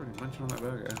lady's really munching on that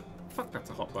burger. Fuck, that's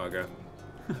a hot burger.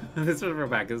 This was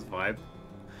Rebecca's vibe.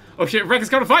 Oh shit, Rebecca's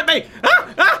coming to fight me!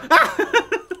 Ah! Ah! Ah!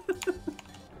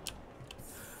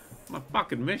 My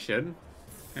fucking mission.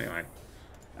 Anyway.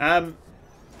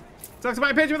 Talks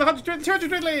about a picture with 200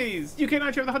 twiddlies! UK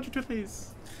Nitro with 100 twiddlies!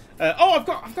 Oh, I've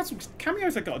got some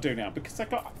cameos I've got to do now because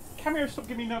cameos stopped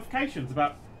giving me notifications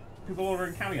about people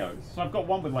ordering cameos. So I've got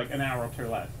one with like an hour or 2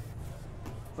 left.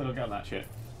 So I'll get on that shit.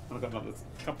 And I've got another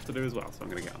couple to do as well, so I'm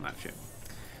going to get on that shit.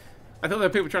 I thought there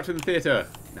were people trapped in the theatre.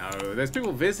 No, there's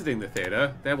people visiting the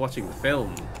theatre. They're watching the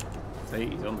film. See,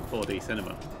 he's on the 4D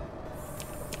cinema.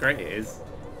 Great it is.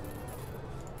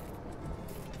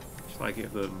 Should I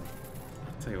give them...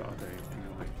 I'll tell you what I'll do.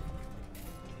 Anyway.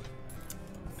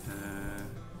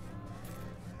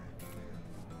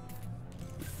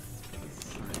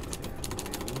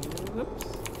 Whoops.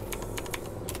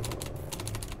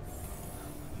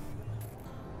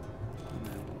 And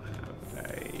then we'll have a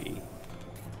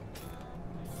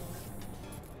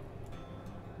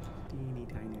teeny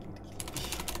tiny little.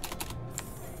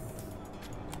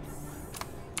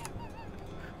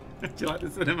 Do you like the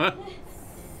cinema?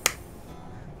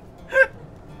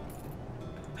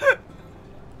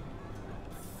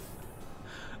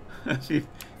 If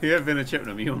you have been a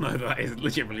Chipnum, you'll know that is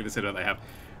legitimately the cinema they have.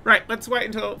 Right, let's wait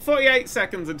until 48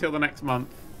 seconds until the next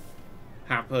month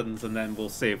happens, and then we'll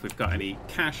see if we've got any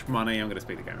cash money. I'm going to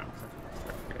speed the game up.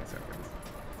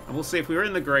 And we'll see if we're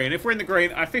in the green. If we're in the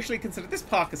green, I officially consider this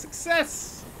park a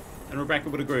success. And Rebecca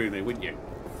would agree with me, wouldn't you?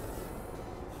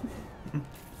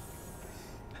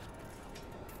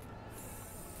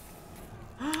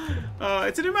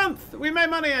 It's a new month. We made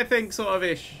money, I think, sort of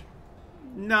ish.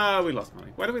 No, we lost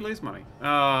money. Why did we lose money?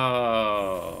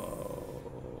 Oh,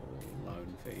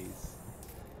 loan fees.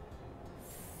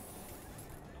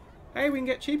 Hey, we can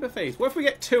get cheaper fees. What if we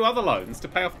get 2 other loans to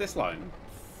pay off this loan?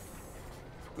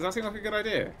 Does that seem like a good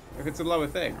idea? If it's a lower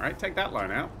thing, right? Take that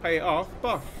loan out, pay it off,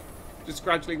 bosh. Just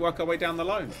gradually work our way down the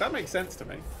loans. That makes sense to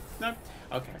me. No?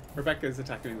 Okay. Rebecca's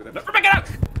attacking me with it. No, Rebecca,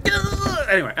 no!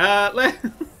 Anyway,